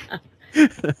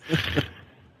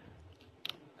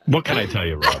 What can I tell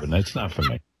you, Robin? That's not for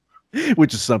me.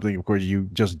 Which is something, of course, you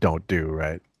just don't do,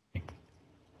 right?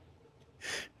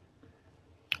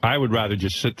 I would rather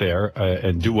just sit there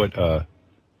and do what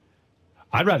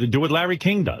I'd rather do what Larry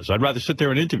King does. I'd rather sit there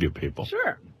and interview people.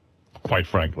 Sure. Quite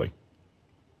frankly.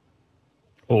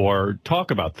 Or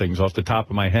talk about things off the top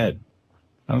of my head.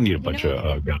 I don't need a bunch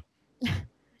of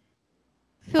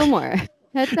Fillmore,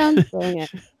 that sounds brilliant.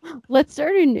 Let's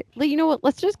start a new, you know what?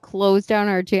 Let's just close down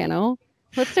our channel.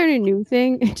 Let's start a new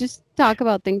thing and just talk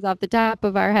about things off the top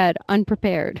of our head,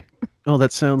 unprepared. Oh,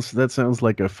 that sounds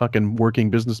like a fucking working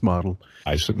business model.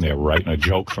 I sitting there writing a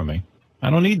joke for me. I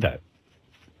don't need that.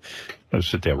 I'll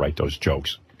sit there write those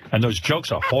jokes. And those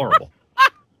jokes are horrible.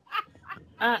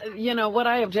 What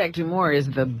I object to more is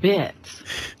the bits.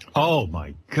 Oh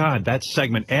my God, that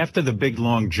segment after the big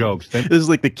long jokes. Then This is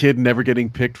like the kid never getting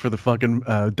picked for the fucking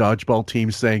dodgeball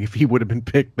team saying if he would have been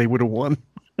picked, they would have won.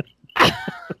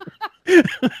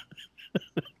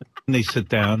 they sit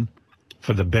down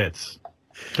for the bits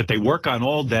that they work on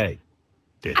all day.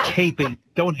 They're taping.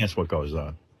 Don't ask what goes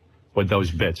on with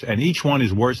those bits. And each one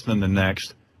is worse than the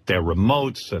next. They're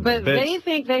remotes and But bits. they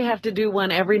think they have to do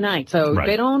one every night, so Right.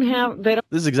 they don't. This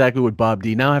is exactly what Bob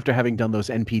D. Now, after having done those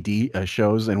NPD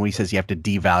shows, and when he says you have to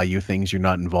devalue things you're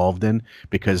not involved in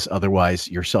because otherwise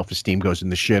your self-esteem goes in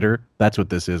the shitter. That's what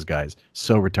this is, guys.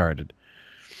 So retarded.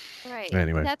 Right.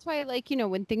 Anyway. That's why,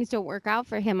 when things don't work out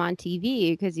for him on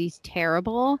TV because he's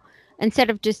terrible, instead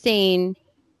of just saying,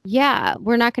 yeah,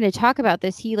 we're not going to talk about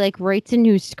this, he writes a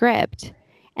new script.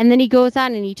 And then he goes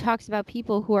on and he talks about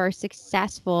people who are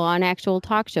successful on actual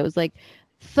talk shows, like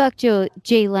fuck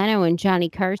Jay Leno and Johnny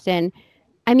Carson.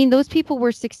 I mean, those people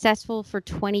were successful for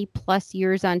 20 plus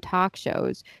years on talk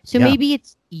shows. So Yeah. maybe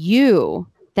it's you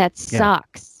that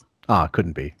sucks.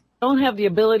 Couldn't be. Don't have the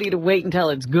ability to wait until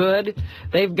it's good.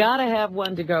 They've got to have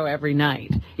one to go every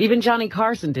night. Even Johnny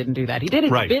Carson didn't do that. He did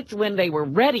his Right. bits when they were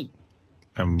ready.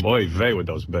 And boy, vey with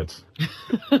those bits.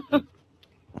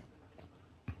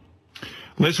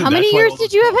 Listen, How many that's why years all did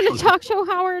those you have in a shows talk show,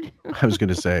 Howard? I was going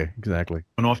to say, exactly.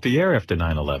 went off the air after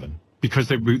 9/11 because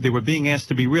they were being asked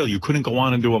to be real. You couldn't go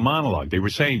on and do a monologue. They were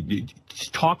saying,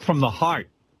 "Just talk from the heart."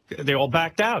 They all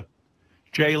backed out.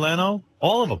 Jay Leno,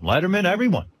 all of them, Letterman,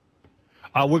 everyone.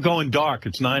 We're going dark.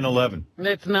 It's 9/11.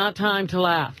 It's not time to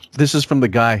laugh. This is from the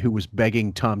guy who was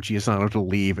begging Tom Giussano to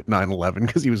leave at 9/11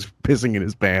 because he was pissing in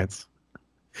his pants.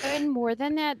 And more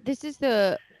than that, this is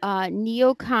the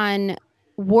neocon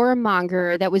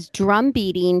warmonger that was drum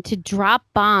beating to drop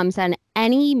bombs on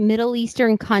any Middle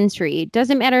Eastern country. It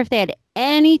doesn't matter if they had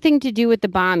anything to do with the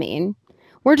bombing.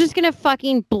 We're just going to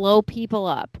fucking blow people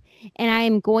up. And I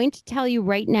am going to tell you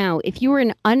right now, if you were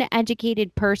an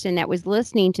uneducated person that was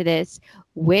listening to this,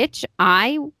 which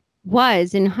I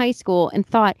was in high school, and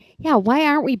thought, yeah, why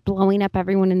aren't we blowing up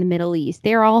everyone in the Middle East?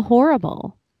 They're all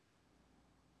horrible.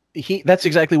 That's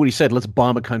exactly what he said. Let's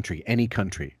bomb a country, any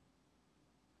country.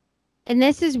 And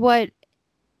this is what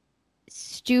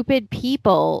stupid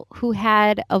people who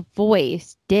had a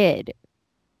voice did.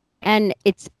 And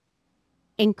it's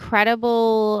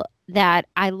incredible that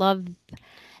I love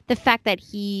the fact that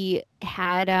he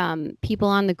had people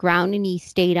on the ground and he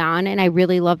stayed on. And I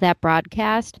really love that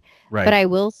broadcast. Right. But I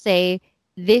will say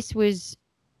this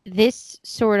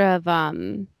sort of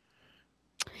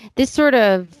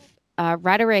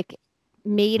rhetoric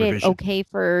made it Revision. okay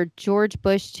for George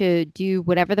Bush to do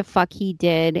whatever the fuck he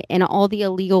did and all the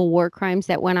illegal war crimes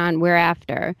that went on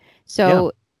whereafter.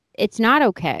 So it's not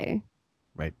okay.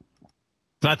 Right.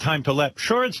 It's not time to laugh.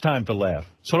 Sure, it's time to laugh.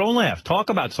 So don't laugh. Talk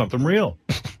about something real.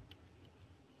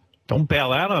 Don't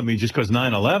bail out on me just because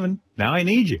 9/11. Now I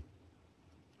need you.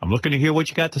 I'm looking to hear what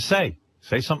you got to say.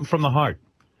 Say something from the heart.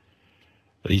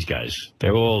 These guys,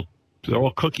 they're all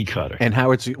cookie cutter. And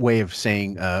Howard's way of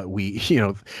saying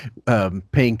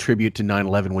paying tribute to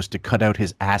 9/11 was to cut out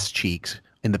his ass cheeks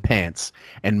in the pants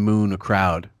and moon a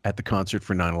crowd at the concert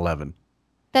for 9/11.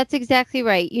 That's exactly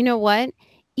right. You know what?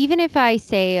 Even if I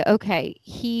say, okay,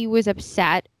 he was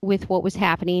upset with what was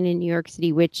happening in New York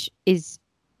City, which is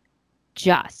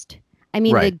just. I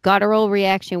mean, Right. the guttural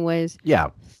reaction was,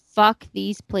 fuck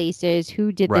these places.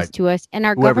 Who did this Right. to us? And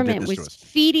our Whoever did government this to was us.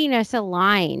 feeding us a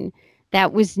line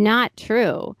that was not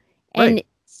true. And Right.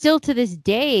 still to this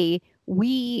day,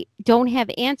 we don't have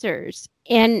answers.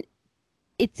 And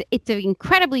it's an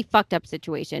incredibly fucked up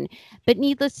situation. But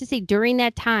needless to say, during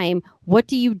that time, what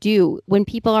do you do when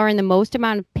people are in the most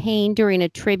amount of pain during a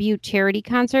tribute charity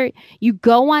concert? You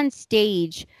go on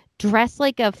stage dressed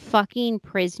like a fucking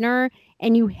prisoner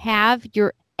and you have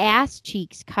your ass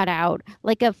cheeks cut out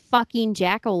like a fucking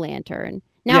jack-o'-lantern.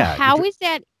 Now, Yeah, how is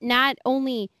that not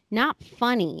only not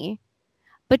funny,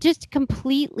 but just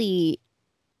completely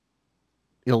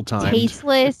Ill-timed.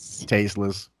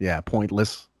 tasteless? Yeah,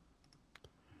 pointless.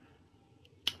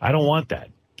 I don't want that.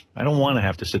 I don't want to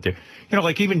have to sit there. You know,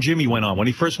 like even Jimmy went on. When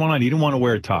he first went on, he didn't want to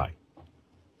wear a tie.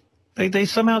 They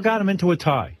somehow got him into a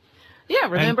tie. Yeah,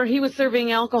 remember he was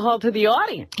serving alcohol to the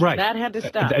audience. Right. That had to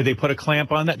stop. They put a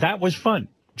clamp on that. That was fun.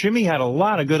 Jimmy had a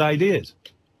lot of good ideas.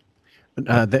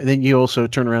 Then you also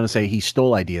turn around and say he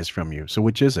stole ideas from you. So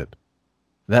which is it?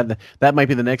 That might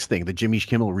be the next thing, the Jimmy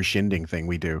Kimmel rescinding thing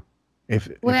we do.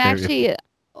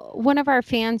 One of our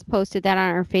fans posted that on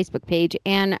our Facebook page,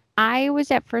 and I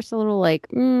was at first a little like,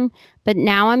 but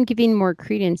now I'm giving more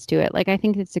credence to it. Like, I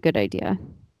think it's a good idea.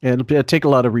 Yeah, it'll take a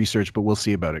lot of research, but we'll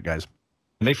see about it, guys.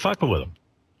 And they fuck with him.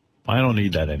 I don't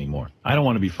need that anymore. I don't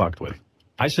want to be fucked with.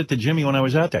 I said to Jimmy when I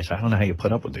was out there, I said, I don't know how you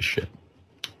put up with this shit.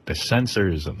 The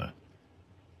censors and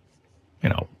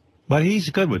but he's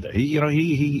good with it. He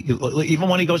even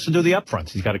when he goes to do the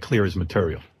upfronts, he's got to clear his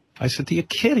material. I said, are you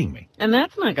kidding me? And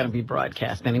that's not going to be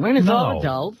broadcast anyway. And it's all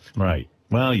adults. Right.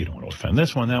 Well, you don't want to offend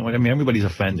this one, that one. I mean, everybody's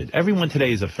offended. Everyone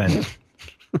today is offended.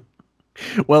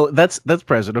 Well, that's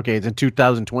present. Okay, it's in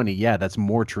 2020. Yeah, that's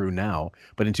more true now.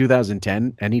 But in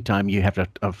 2010, anytime you have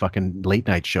a fucking late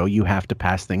night show, you have to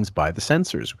pass things by the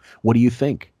censors. What do you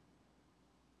think?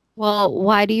 Well,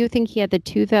 why do you think he had the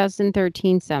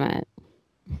 2013 summit?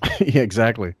 Yeah,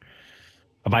 exactly.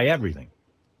 By everything.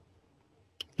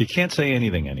 You can't say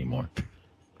anything anymore.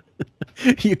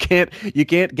 You can't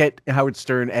get Howard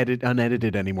Stern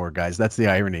unedited anymore, guys. That's the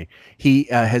irony. He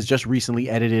has just recently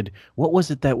edited. What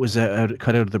was it that was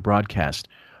cut out of the broadcast?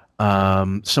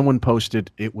 Someone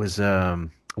posted it was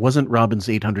wasn't Robin's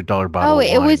 $800 bottle. Oh,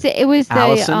 it was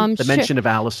Allison, the mention of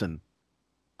Allison.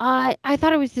 I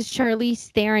thought it was the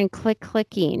Charlize Theron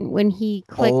clicking when he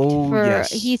clicked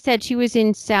yes. He said she was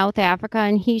in South Africa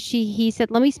and he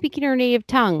said, let me speak in her native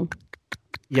tongue.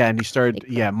 Yeah, and he started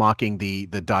mocking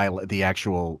the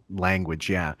actual language,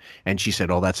 yeah. And she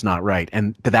said, "Oh, that's not right."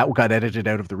 And that got edited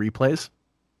out of the replays?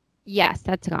 Yes,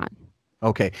 that's gone.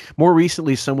 Okay. More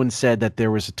recently, someone said that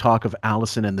there was a talk of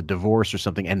Allison and the divorce or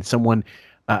something, and someone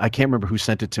I can't remember who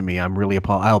sent it to me.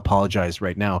 I'll apologize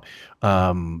right now.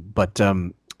 But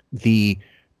the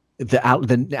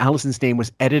Allison's name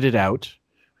was edited out.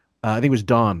 I think it was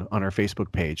Don on our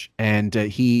Facebook page, and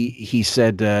he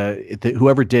said that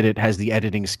whoever did it has the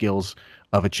editing skills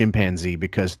of a chimpanzee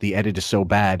because the edit is so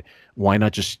bad. Why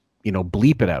not just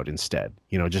bleep it out instead?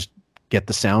 Just get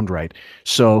the sound right.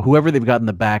 So whoever they've got in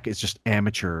the back is just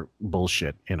amateur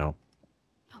bullshit. Well,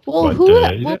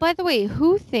 well, by the way,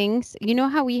 who thinks? You know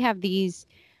how we have these?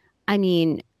 I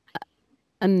mean,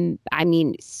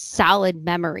 solid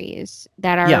memories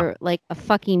that are like a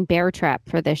fucking bear trap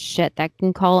for this shit that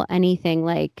can call anything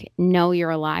like, no,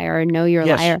 you're a liar, no, you're a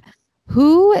liar.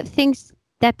 Who thinks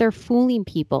that they're fooling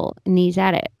people in these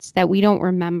edits that we don't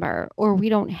remember or we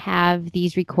don't have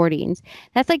these recordings?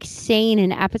 That's like saying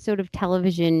an episode of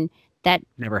television that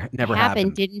never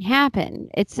happened didn't happen.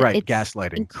 It's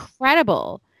gaslighting.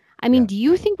 Incredible. I mean, do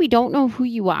you think we don't know who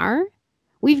you are?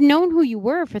 We've known who you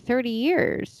were for 30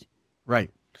 years.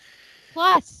 Right.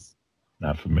 Plus.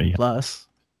 Not for me. Plus.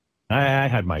 I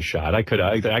had my shot. I could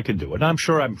do it. I'm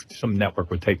sure some network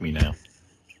would take me now.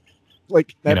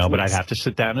 Like but I'd have to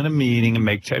sit down in a meeting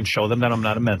and show them that I'm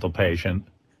not a mental patient.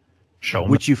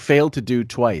 Which you failed to do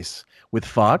twice with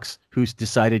Fox, who's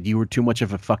decided you were too much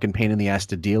of a fucking pain in the ass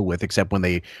to deal with, except when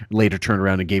they later turned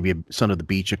around and gave you Son of the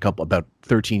Beach about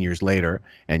 13 years later,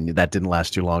 and that didn't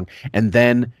last too long. And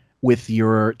then with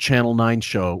your Channel 9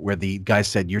 show where the guy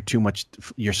said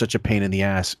you're such a pain in the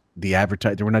ass.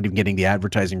 We're not even getting the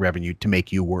advertising revenue to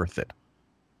make you worth it.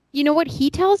 You know what? He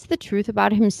tells the truth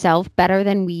about himself better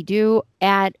than we do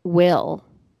at will.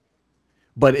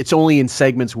 But it's only in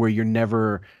segments where you're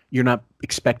not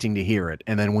expecting to hear it.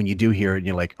 And then when you do hear it,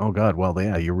 you're like, oh God, well,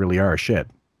 yeah, you really are shit.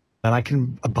 And I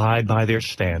can abide by their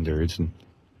standards. And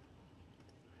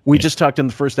we just talked in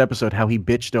the first episode how he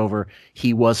bitched over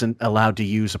he wasn't allowed to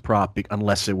use a prop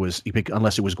unless it was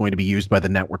going to be used by the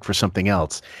network for something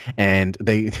else. And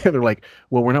they're like,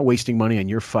 well, we're not wasting money on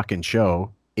your fucking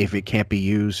show if it can't be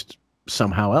used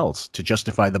somehow else to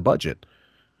justify the budget.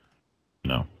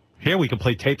 No. Here we can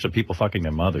play tapes of people fucking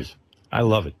their mothers. I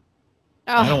love it.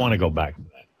 Oh. I don't want to go back.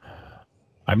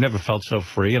 I've never felt so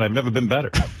free, and I've never been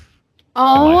better.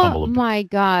 Oh my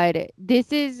God.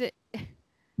 This is...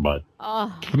 But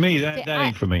for me, that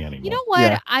ain't for me anymore. You know what?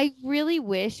 Yeah. I really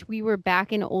wish we were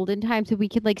back in olden times so we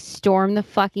could like storm the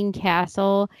fucking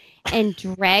castle and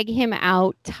drag him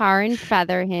out, tar and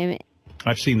feather him.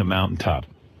 I've seen the mountaintop.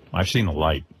 I've seen the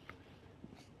light.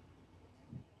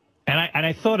 And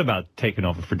I thought about taking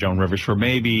over for Joan Rivers for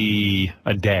maybe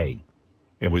a day.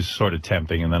 It was sort of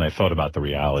tempting, and then I thought about the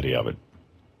reality of it.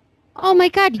 Oh my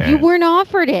God, you weren't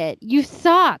offered it. You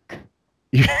suck.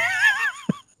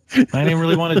 I didn't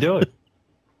really want to do it.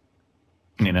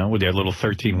 You know, with their little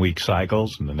 13-week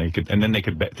cycles, and then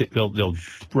they'll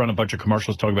run a bunch of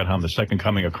commercials talking about how I'm the second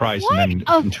coming of Christ, and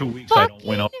then in 2 weeks I don't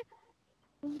win.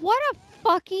 What a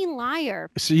fucking liar!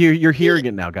 So you're hearing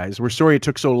it now, guys. We're sorry it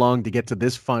took so long to get to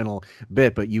this final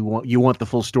bit, but you want the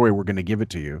full story. We're going to give it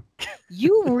to you.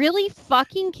 You really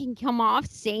fucking can come off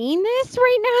saying this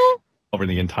right now? Over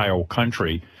the entire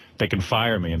country, they can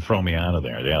fire me and throw me out of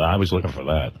there. Yeah, I was looking for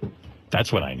that.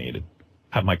 That's what I needed.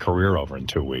 Have my career over in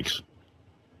 2 weeks.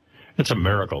 It's a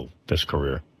miracle, this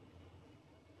career.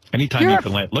 Anytime you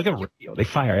can look at radio, they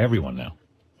fire everyone now.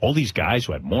 All these guys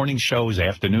who had morning shows,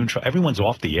 afternoon shows, everyone's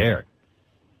off the air.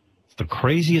 It's the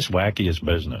craziest, wackiest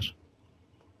business.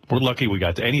 We're lucky we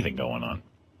got anything going on.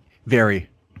 Very.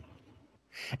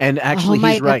 And actually,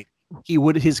 he's right.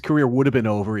 His career would have been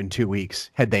over in 2 weeks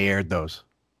had they aired those.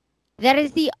 That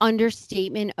is the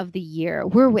understatement of the year.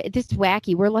 This is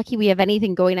wacky. We're lucky we have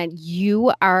anything going on.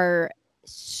 You are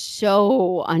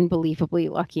so unbelievably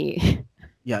lucky.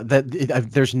 Yeah,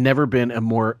 there's never been a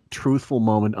more truthful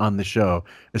moment on the show,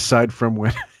 aside from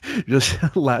when just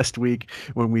last week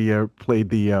when we played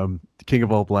the King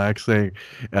of All Blacks saying,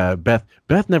 Beth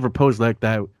never posed like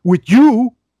that with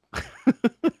you.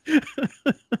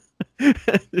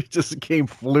 It just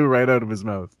flew right out of his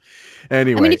mouth.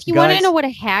 Anyway, I mean, if you want to know what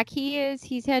a hack he is,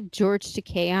 he's had George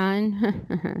Takei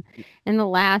on in the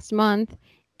last month.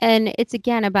 And it's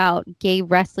again about gay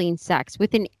wrestling sex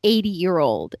with an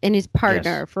 80-year-old and his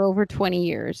partner for over 20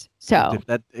 years. So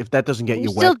if that doesn't get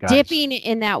you wet, still dipping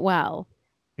in that well.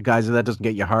 Guys, if that doesn't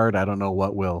get you hard, I don't know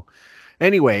what will.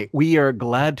 Anyway, we are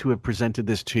glad to have presented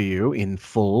this to you in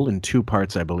full, in 2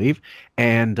 parts, I believe.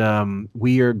 And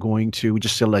we are going to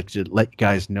just let you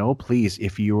guys know, please,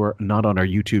 if you're not on our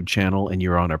YouTube channel and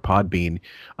you're on our Podbean,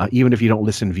 even if you don't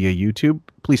listen via YouTube,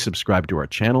 please subscribe to our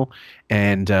channel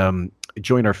and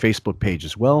join our Facebook page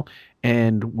as well.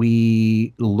 And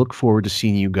we look forward to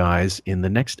seeing you guys in the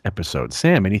next episode.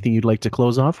 Sam, anything you'd like to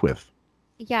close off with?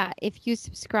 Yeah, if you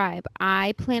subscribe,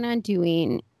 I plan on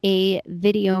doing a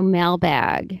video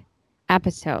mailbag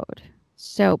episode.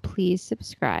 So please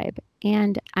subscribe.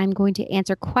 And I'm going to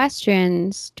answer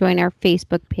questions. Join our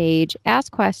Facebook page.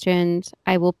 Ask questions.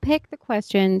 I will pick the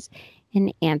questions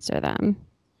and answer them.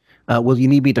 Will you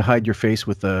need me to hide your face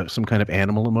with some kind of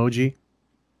animal emoji?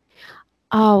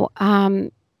 Oh,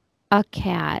 a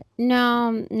cat.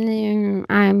 No,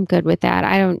 I'm good with that.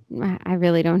 I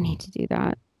really don't need to do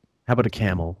that. How about a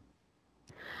camel?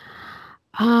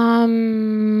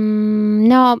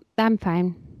 No, I'm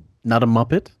fine. Not a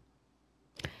Muppet?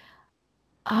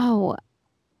 Oh,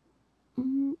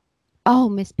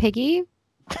 Miss Piggy?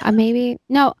 Maybe.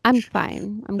 No, I'm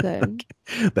fine. I'm good.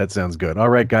 Okay. That sounds good. All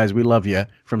right, guys, we love you.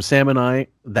 From Sam and I,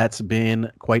 that's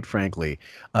been Quite Frankly.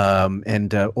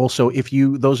 And also,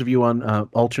 those of you on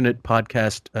alternate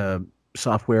podcast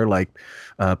software like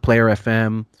Player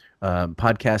FM,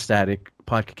 Podcast Addict,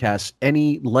 Podcast,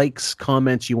 any likes,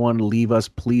 comments you want to leave us,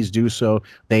 please do so.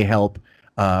 They help.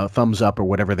 Thumbs up or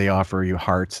whatever they offer you,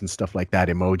 hearts and stuff like that,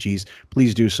 emojis,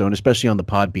 please do so. And especially on the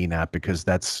Podbean app, because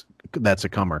that's a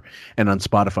comer, and on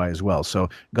Spotify as well. So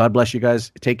God bless you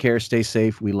guys. Take care. Stay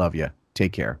safe. We love you.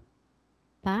 Take care.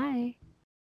 Bye.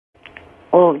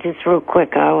 Oh, just real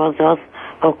quick. I was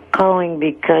also calling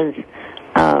because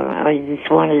I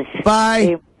just wanted to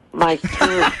say my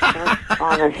tour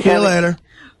on the 7th. See you later.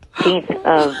 17th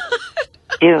of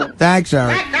June. Thanks,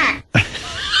 Eric.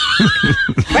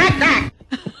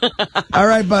 All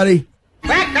right, buddy.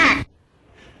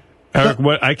 Eric,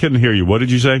 what? I couldn't hear you. What did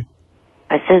you say?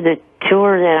 I said the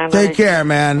tour that I'm Take care,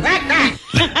 man.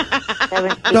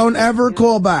 Don't ever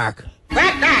call back.